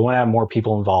expand it. We want to have more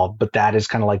people involved, but that is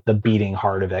kind of like the beating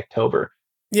heart of Ectober.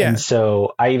 Yeah. And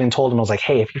so I even told him, I was like,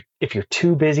 hey, if you're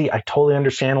too busy, I totally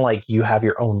understand. Like, you have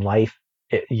your own life.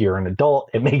 You're an adult.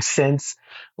 It makes sense.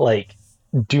 Like,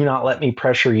 do not let me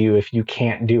pressure you if you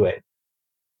can't do it.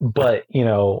 But,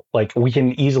 like, we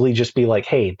can easily just be like,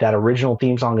 hey, that original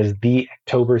theme song is the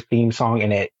Ectober theme song,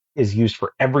 and it is used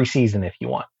for every season if you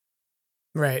want.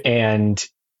 Right. And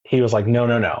he was like,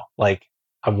 no. Like,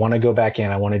 I want to go back in.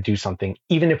 I want to do something.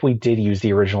 Even if we did use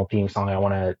the original theme song, I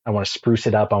want to spruce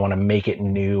it up. I want to make it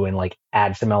new and like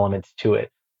add some elements to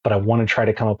it. But I want to try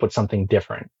to come up with something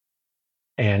different.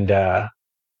 And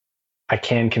I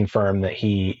can confirm that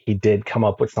he did come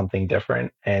up with something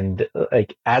different. And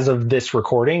like, as of this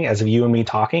recording, as of you and me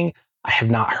talking, I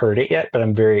have not heard it yet, but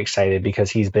I'm very excited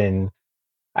because I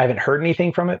haven't heard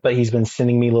anything from it, but he's been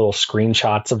sending me little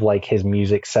screenshots of like his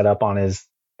music set up on his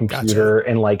computer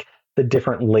and like the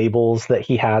different labels that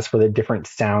he has for the different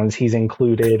sounds he's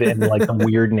included and like the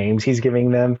weird names he's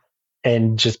giving them,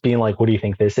 and just being like, what do you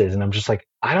think this is? And I'm just like,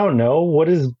 I don't know. What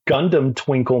does Gundam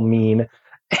Twinkle mean?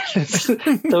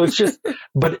 So it's just,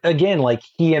 but again, like,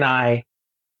 he and I,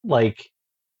 like,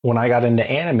 when I got into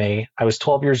anime, I was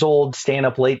 12 years old, staying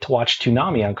up late to watch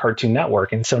Toonami on Cartoon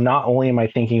Network. And so not only am I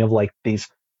thinking of like these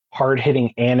hard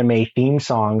hitting anime theme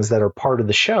songs that are part of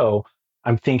the show,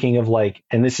 I'm thinking of like,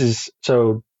 and this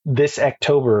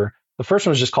Ectober, the first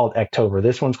one was just called Ectober.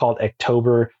 This one's called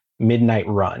Ectober Midnight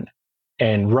Run.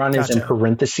 And run is in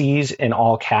parentheses in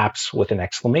all caps with an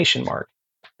exclamation mark.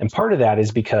 And part of that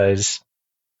is because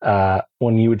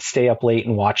when you would stay up late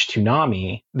and watch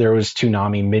Toonami, there was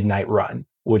Toonami Midnight Run,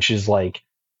 which is like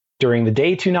during the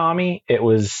day Toonami, it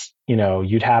was,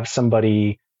 you'd have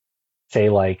somebody say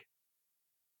like,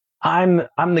 I'm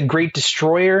the Great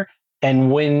Destroyer,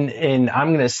 and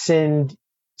I'm going to send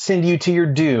you to your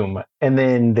doom. And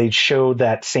then they'd show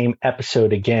that same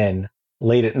episode again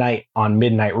late at night on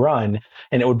Midnight Run,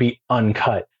 and it would be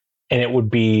uncut. And it would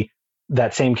be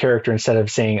that same character, instead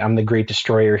of saying, I'm the Great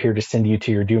Destroyer here to send you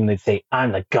to your doom, they'd say,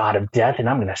 I'm the God of Death, and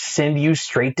I'm going to send you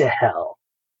straight to hell.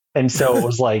 And so it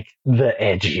was like the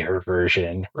edgier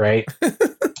version, right?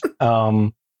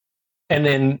 And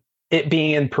then it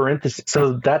being in parentheses.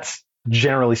 So that's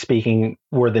generally speaking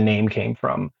where the name came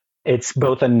from. It's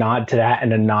both a nod to that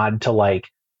and a nod to like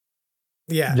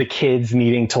the kids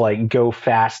needing to like go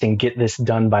fast and get this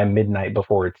done by midnight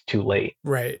before it's too late.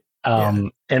 Right.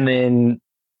 And then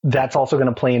that's also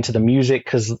going to play into the music,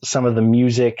 because some of the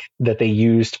music that they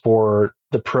used for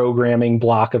the programming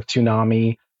block of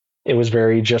Toonami, it was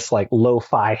very just like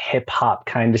lo-fi hip hop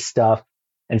kind of stuff.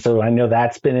 And so I know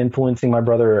that's been influencing my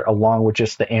brother, along with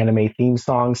just the anime theme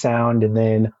song sound. And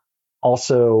then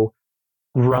also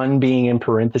Run being in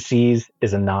parentheses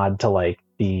is a nod to like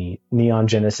the Neon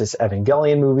Genesis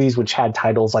Evangelion movies, which had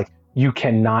titles like "You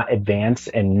Cannot Advance"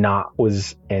 and "Not"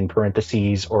 was in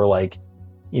parentheses, or like,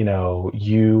 you know,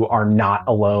 "You Are Not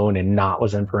Alone" and "Not"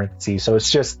 was in parentheses. So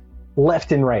it's just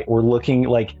left and right. We're looking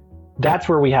like, that's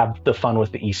where we have the fun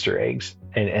with the Easter eggs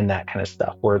and that kind of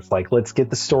stuff, where it's like, let's get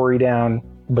the story down,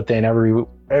 but then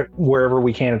wherever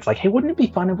we can, it's like, hey, wouldn't it be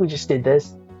fun if we just did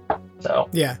this? So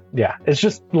yeah, it's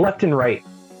just left and right.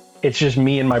 It's just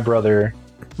me and my brother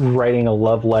writing a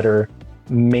love letter,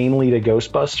 mainly to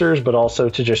Ghostbusters, but also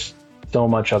to just so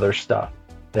much other stuff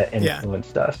that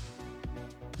influenced us.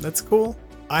 That's cool.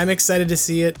 I'm excited to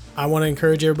see it. I want to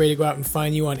encourage everybody to go out and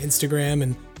find you on Instagram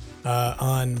and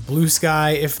on Blue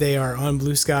Sky, if they are on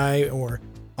Blue Sky, or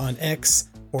on X,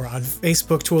 or on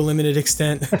Facebook to a limited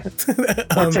extent.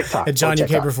 TikTok, at John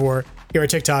Yurcaba 4. Here at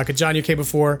TikTok at John Yurcaba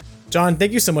 4. John,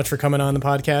 thank you so much for coming on the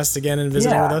podcast again and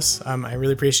visiting with us. I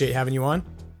really appreciate having you on.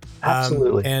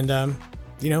 Absolutely. And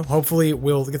you know, hopefully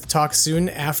we'll get to talk soon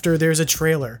after there's a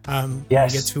trailer.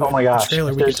 Yes. Get to oh my gosh.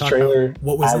 Trailer, if we there's can a talk trailer, about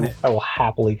what was in it. I will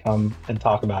happily come and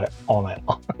talk about it all night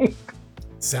long.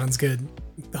 Sounds good.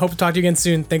 Hope to talk to you again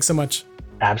soon. Thanks so much.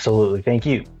 Absolutely. Thank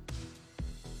you.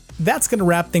 That's going to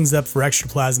wrap things up for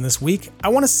Extraplasm this week. I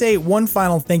want to say one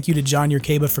final thank you to John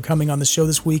Yurcaba for coming on the show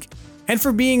this week, and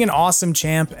for being an awesome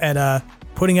champ at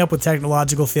putting up with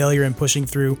technological failure and pushing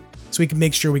through so we can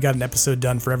make sure we got an episode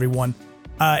done for everyone.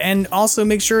 And also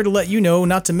make sure to let you know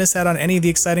not to miss out on any of the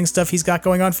exciting stuff he's got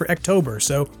going on for Ectober.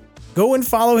 So go and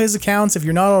follow his accounts if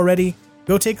you're not already.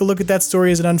 Go take a look at that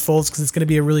story as it unfolds, because it's going to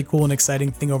be a really cool and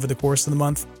exciting thing over the course of the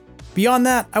month. Beyond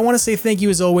that, I want to say thank you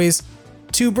as always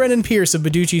to Brendan Pearce of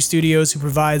Badoochi Studios, who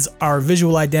provides our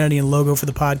visual identity and logo for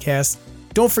the podcast.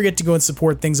 Don't forget to go and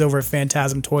support things over at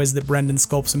Phantasm Toys that Brendan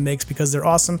sculpts and makes, because they're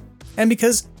awesome, and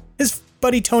because his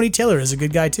buddy Tony Taylor is a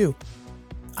good guy too.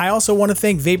 I also want to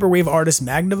thank vaporwave artist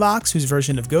MAGNAVOX, whose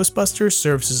version of Ghostbusters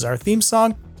serves as our theme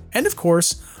song. And of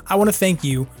course, I want to thank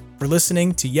you for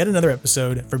listening to yet another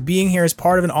episode, for being here as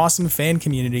part of an awesome fan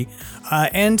community,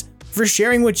 and for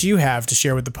sharing what you have to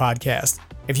share with the podcast.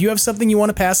 If you have something you want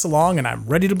to pass along, and I'm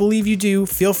ready to believe you do,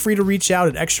 feel free to reach out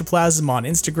at Extraplasm on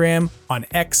Instagram, on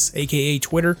X, aka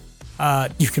Twitter.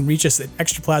 You can reach us at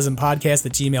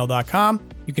extraplasompodcast@gmail.com.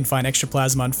 You can find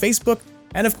Extraplasm on Facebook,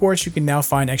 and of course, you can now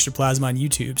find Extraplasm on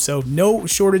YouTube. So no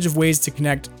shortage of ways to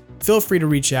connect. Feel free to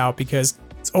reach out, because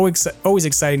it's always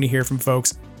exciting to hear from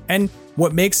folks. And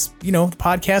what makes, the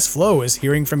podcast flow is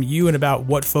hearing from you and about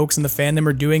what folks in the fandom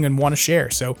are doing and want to share.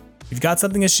 So if you've got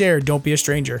something to share, don't be a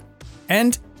stranger.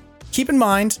 And keep in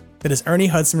mind that, as Ernie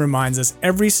Hudson reminds us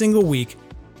every single week,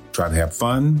 try to have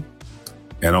fun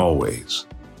and always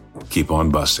keep on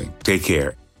busting. Take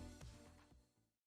care.